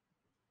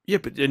 yeah,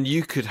 but then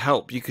you could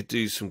help. You could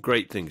do some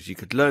great things. You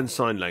could learn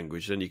sign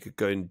language, then you could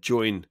go and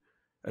join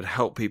and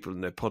help people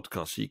in their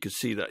podcast. So you could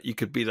see that you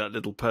could be that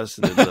little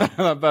person in the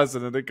that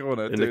person in the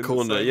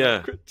corner. Yeah.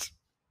 Language.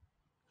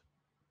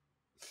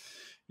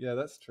 Yeah,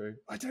 that's true.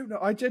 I don't know.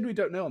 I genuinely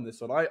don't know on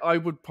this one. I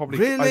would probably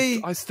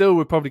really. I still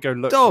would probably go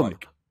look Dom.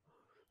 like.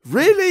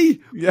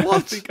 Really? Yeah, what? I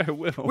think I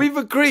will. We've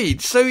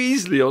agreed so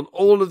easily on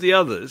all of the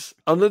others.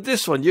 And on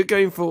this one, you're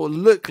going for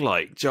look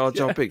like Jar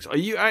Jar Binks. Are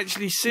you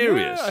actually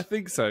serious? Yeah, I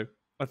think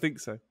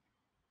so.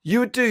 You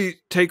would do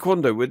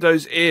taekwondo with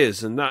those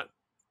ears and that.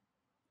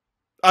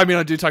 I mean,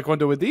 I do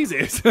taekwondo with these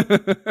ears.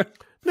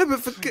 No, but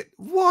forget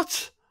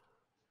what?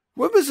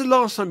 When was the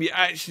last time you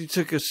actually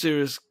took a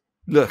serious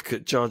look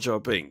at Jar Jar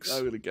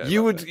Binks?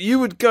 You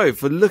would go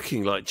for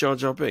looking like Jar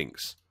Jar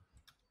Binks.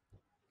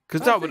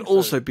 Because that would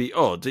also be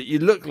odd that you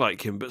look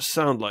like him but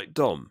sound like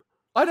Dom.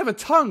 I'd have a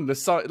tongue the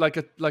size like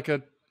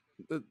a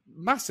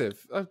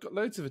massive. I've got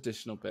loads of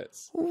additional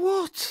bits.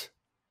 What?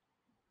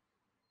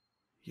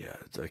 Yeah,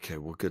 okay.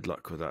 Well, good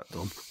luck with that,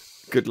 Dom.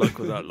 Good luck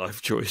with that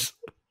life choice.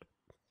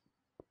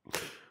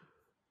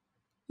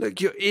 Look,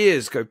 your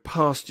ears go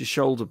past your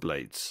shoulder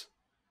blades.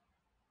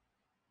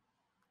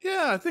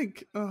 Yeah, I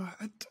think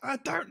I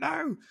don't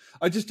know.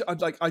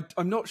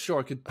 I'm not sure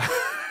I could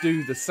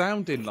do the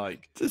sounding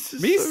like this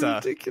is Misa. So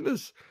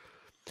ridiculous.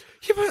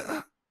 Yeah,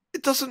 but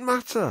it doesn't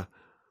matter.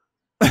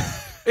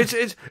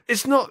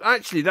 It's not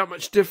actually that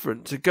much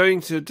different to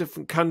going to a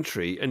different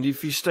country, and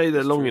if you stay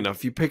there long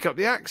enough, you pick up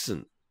the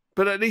accent.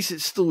 But at least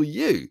it's still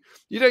you.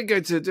 You don't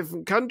go to a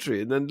different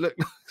country and then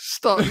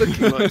start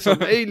looking like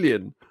some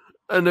alien,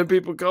 and then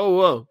people go, "Oh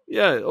well,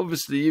 yeah,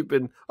 obviously you've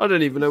been." I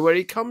don't even know where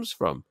he comes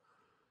from.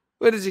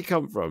 Where does he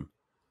come from?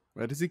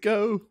 Where does he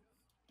go?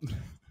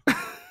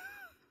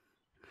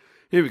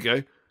 Here we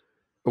go.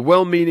 A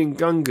well-meaning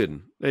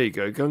Gungan. There you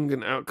go.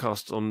 Gungan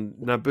outcast on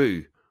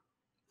Naboo.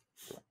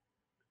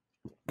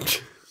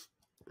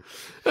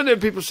 And then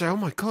people say, oh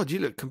my God, you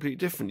look completely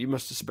different. You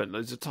must have spent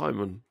loads of time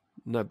on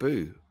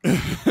Naboo.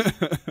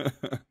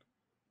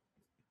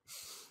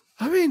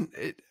 I mean,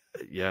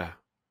 yeah.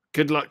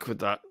 Good luck with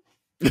that.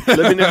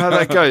 Let me know how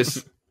that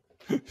goes.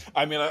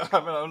 I'm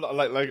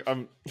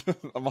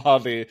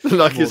hardly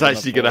like it's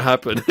actually going to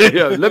happen.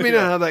 Yeah, let me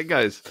know how that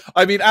goes.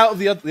 I mean, out of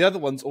the other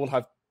ones, all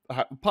have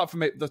apart from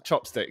the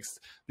chopsticks,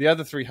 the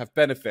other three have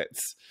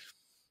benefits.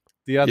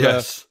 The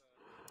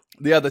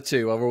other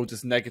two are all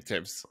just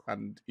negatives,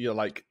 and you're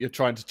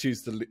trying to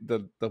choose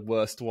the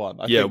worst one.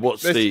 I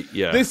think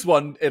this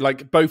one?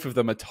 Both of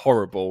them are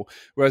horrible.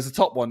 Whereas the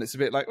top one, it's a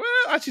bit like, well,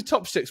 actually,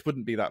 chopsticks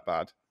wouldn't be that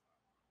bad.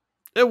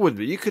 It would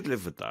be. You could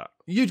live with that.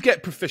 You'd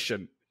get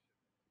proficient.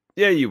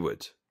 Yeah, you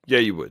would.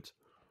 You'd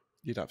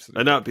absolutely.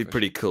 And that'd be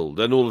pretty cool.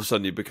 Then all of a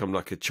sudden you become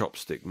like a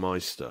chopstick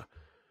meister.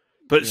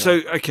 But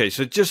so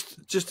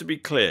just to be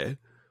clear,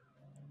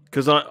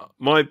 because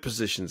my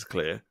position's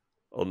clear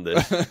on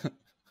this,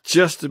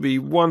 just to be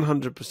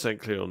 100%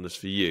 clear on this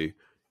for you,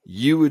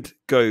 you would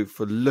go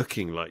for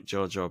looking like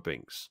Jar Jar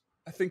Binks.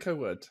 I think I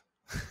would.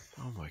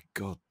 Oh my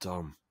God,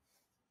 Dom.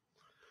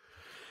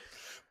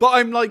 But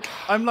I'm like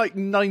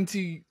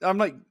 90. I'm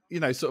like,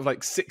 sort of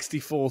like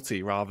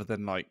 60-40 rather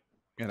than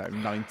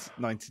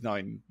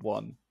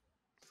 99-1.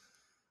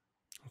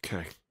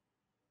 Okay.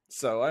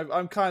 So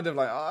I'm kind of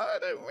like, I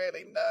don't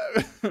really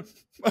know.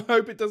 I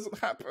hope it doesn't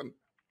happen.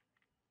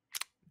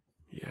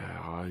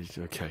 Yeah.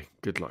 Okay.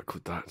 Good luck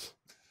with that.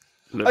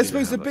 I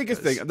suppose the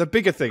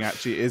bigger thing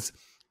actually is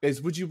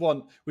would you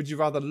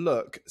rather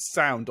look,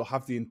 sound, or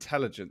have the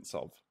intelligence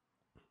of?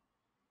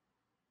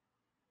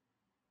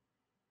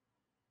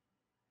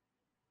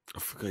 I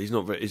forgot. He's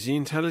not very. Is he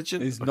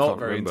intelligent? He's not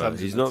very intelligent.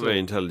 He's not very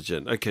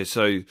intelligent. Okay,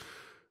 so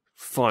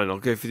fine. I'll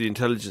go for the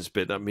intelligence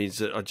bit. That means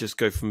that I just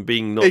go from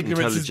being not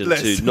intelligent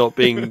to not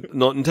being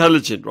not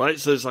intelligent, right?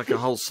 So it's like a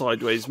whole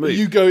sideways move.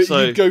 You'd go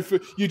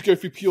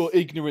for pure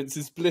ignorance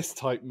is bliss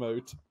type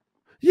mode.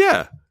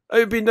 Yeah, It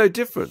would be no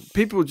different.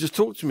 People would just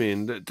talk to me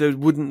and they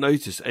wouldn't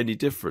notice any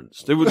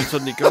difference. They wouldn't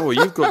suddenly go, "Oh,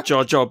 you've got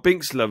Jar Jar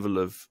Binks level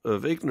of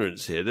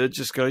ignorance here." They'd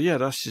just go, "Yeah,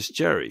 that's just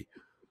Jerry."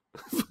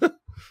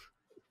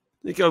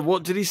 They go,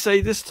 "What did he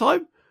say this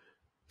time?"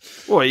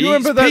 Well, he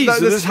eats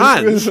peas with his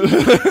hands.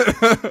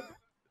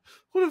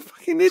 What a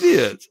fucking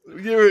idiot!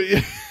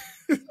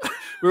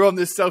 We're on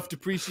this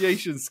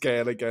self-depreciation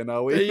scale again,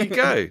 are we? There you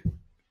go.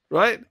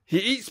 Right? He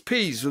eats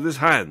peas with his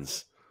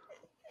hands.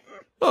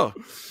 Oh,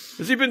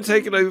 has he been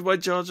taken over by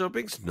Jar Jar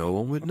Binks? No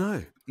one would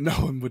know. No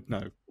one would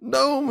know.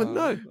 No one would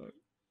know.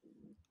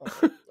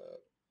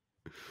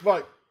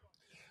 Right.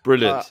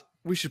 Brilliant.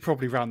 We should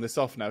probably round this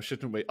off now,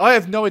 shouldn't we? I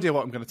have no idea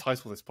what I'm going to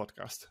title this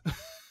podcast.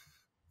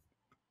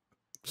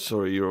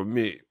 Sorry, you're on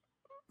mute.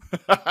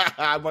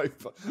 I might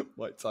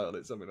title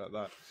it something like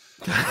that.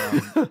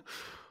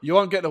 You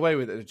aren't getting away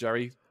with it,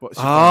 Jerry. What's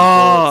your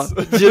thoughts?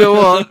 Do you know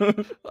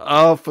what?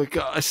 I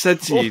forgot. I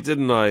said to you,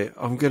 didn't I?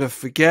 I'm going to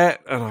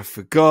forget, and I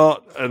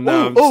forgot, and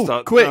now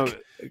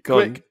quick.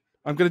 I'm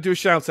going to do a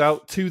shout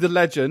out to the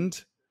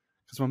legend,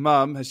 because my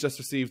mum has just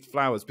received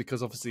flowers,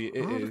 because obviously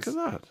look at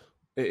that.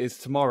 It is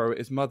tomorrow. It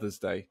is Mother's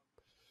Day.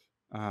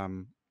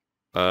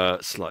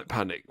 Slight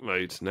panic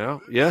mode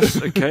now.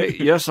 Yes, okay.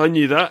 Yes, I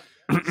knew that.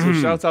 So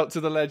shout out to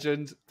the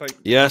legend.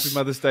 Yes. Happy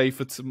Mother's Day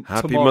for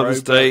Happy tomorrow.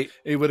 Mother's Day.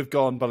 It would have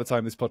gone by the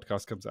time this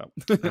podcast comes out.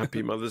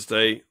 Happy Mother's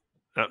Day.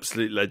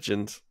 Absolute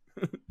legend.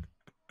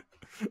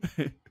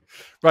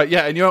 Right,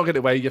 yeah, and you aren't getting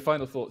away. Your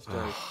final thoughts,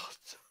 Jerry.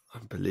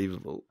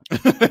 Unbelievable.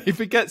 He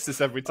forgets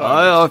this every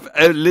time.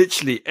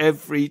 Literally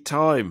every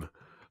time.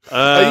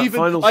 I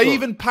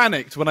even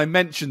panicked when I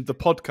mentioned the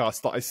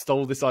podcast that I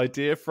stole this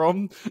idea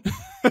from,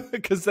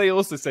 because they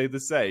also say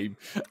the same.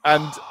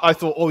 And I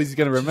thought, he's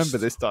going to remember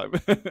this time.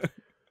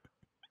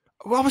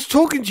 Well, I was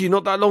talking to you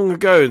not that long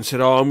ago and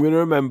said, I'm going to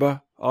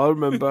remember. I'll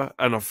remember.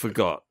 And I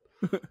forgot.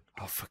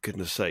 Oh, for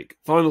goodness sake.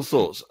 Final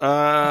thoughts.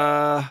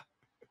 That's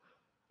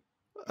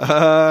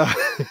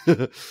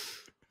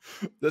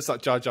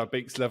like Jar Jar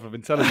Binks' level of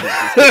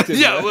intelligence.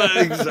 Yeah, well,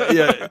 exactly.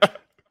 Yeah.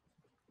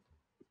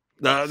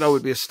 That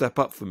would be a step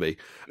up for me.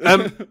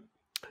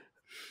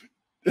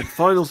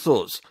 Final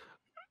thoughts.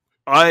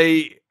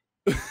 I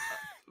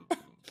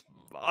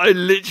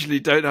literally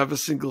don't have a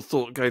single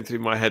thought going through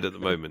my head at the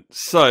moment.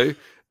 So,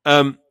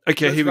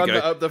 okay, here we go.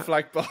 Up the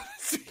flag bar.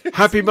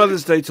 Happy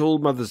Mother's Day to all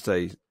Mother's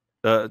Day,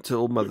 to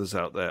all mothers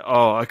out there.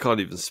 Oh, I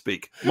can't even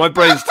speak. My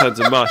brain's turned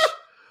to mush.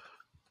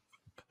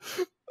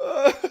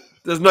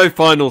 There's no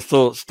final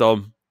thoughts,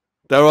 Dom.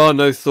 There are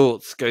no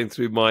thoughts going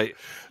through my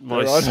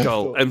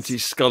skull, empty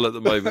skull at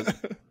the moment.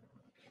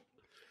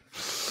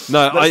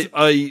 No,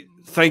 I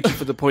thank you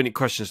for the poignant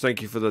questions.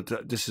 Thank you for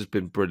this has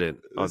been brilliant.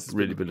 I've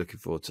really been looking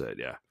forward to it.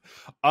 Yeah.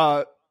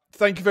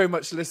 Thank you very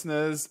much,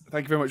 listeners.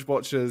 Thank you very much,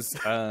 watchers.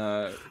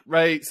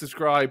 Rate,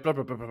 subscribe, blah,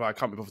 blah, blah, blah, blah. I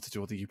can't be bothered to do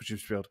all the YouTube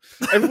spiel.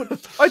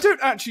 I don't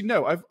actually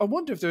know. I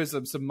wonder if there is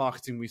some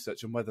marketing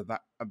research on whether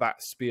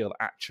that spiel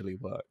actually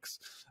works.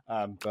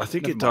 I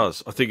think it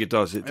does. I think it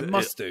does. It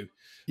must do.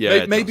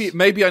 Yeah,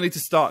 maybe I need to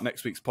start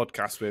next week's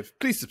podcast with,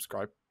 please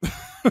subscribe.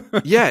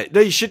 Yeah,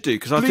 no, you should do.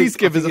 Please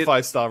give us a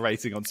 5-star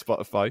rating on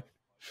Spotify.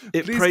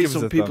 It preys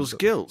on people's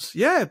guilt.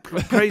 Yeah,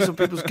 preys on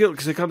people's guilt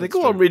because they kind of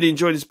think, I'm really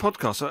enjoying this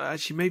podcast. So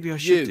actually, maybe I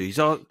should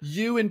do.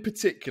 You in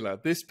particular,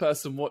 this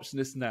person watching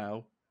this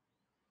now,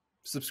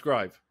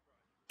 subscribe.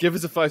 Give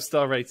us a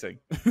 5-star rating.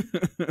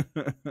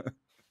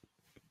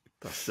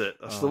 That's it.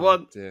 That's the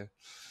one. Dear.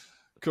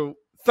 Cool.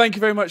 Thank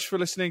you very much for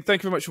listening.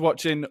 Thank you very much for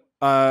watching.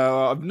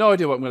 I have no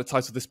idea what I'm going to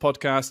title this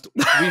podcast.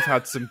 We've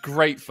had some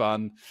great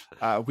fun.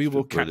 We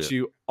will catch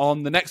you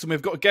on the next one.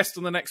 We've got a guest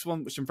on the next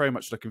one, which I'm very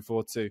much looking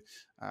forward to.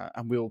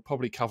 And we'll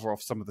probably cover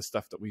off some of the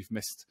stuff that we've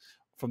missed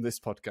from this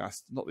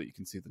podcast. Not that you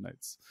can see the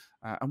notes.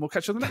 And we'll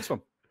catch you on the next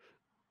one.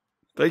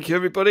 Thank you,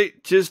 everybody.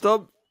 Cheers,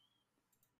 Tom.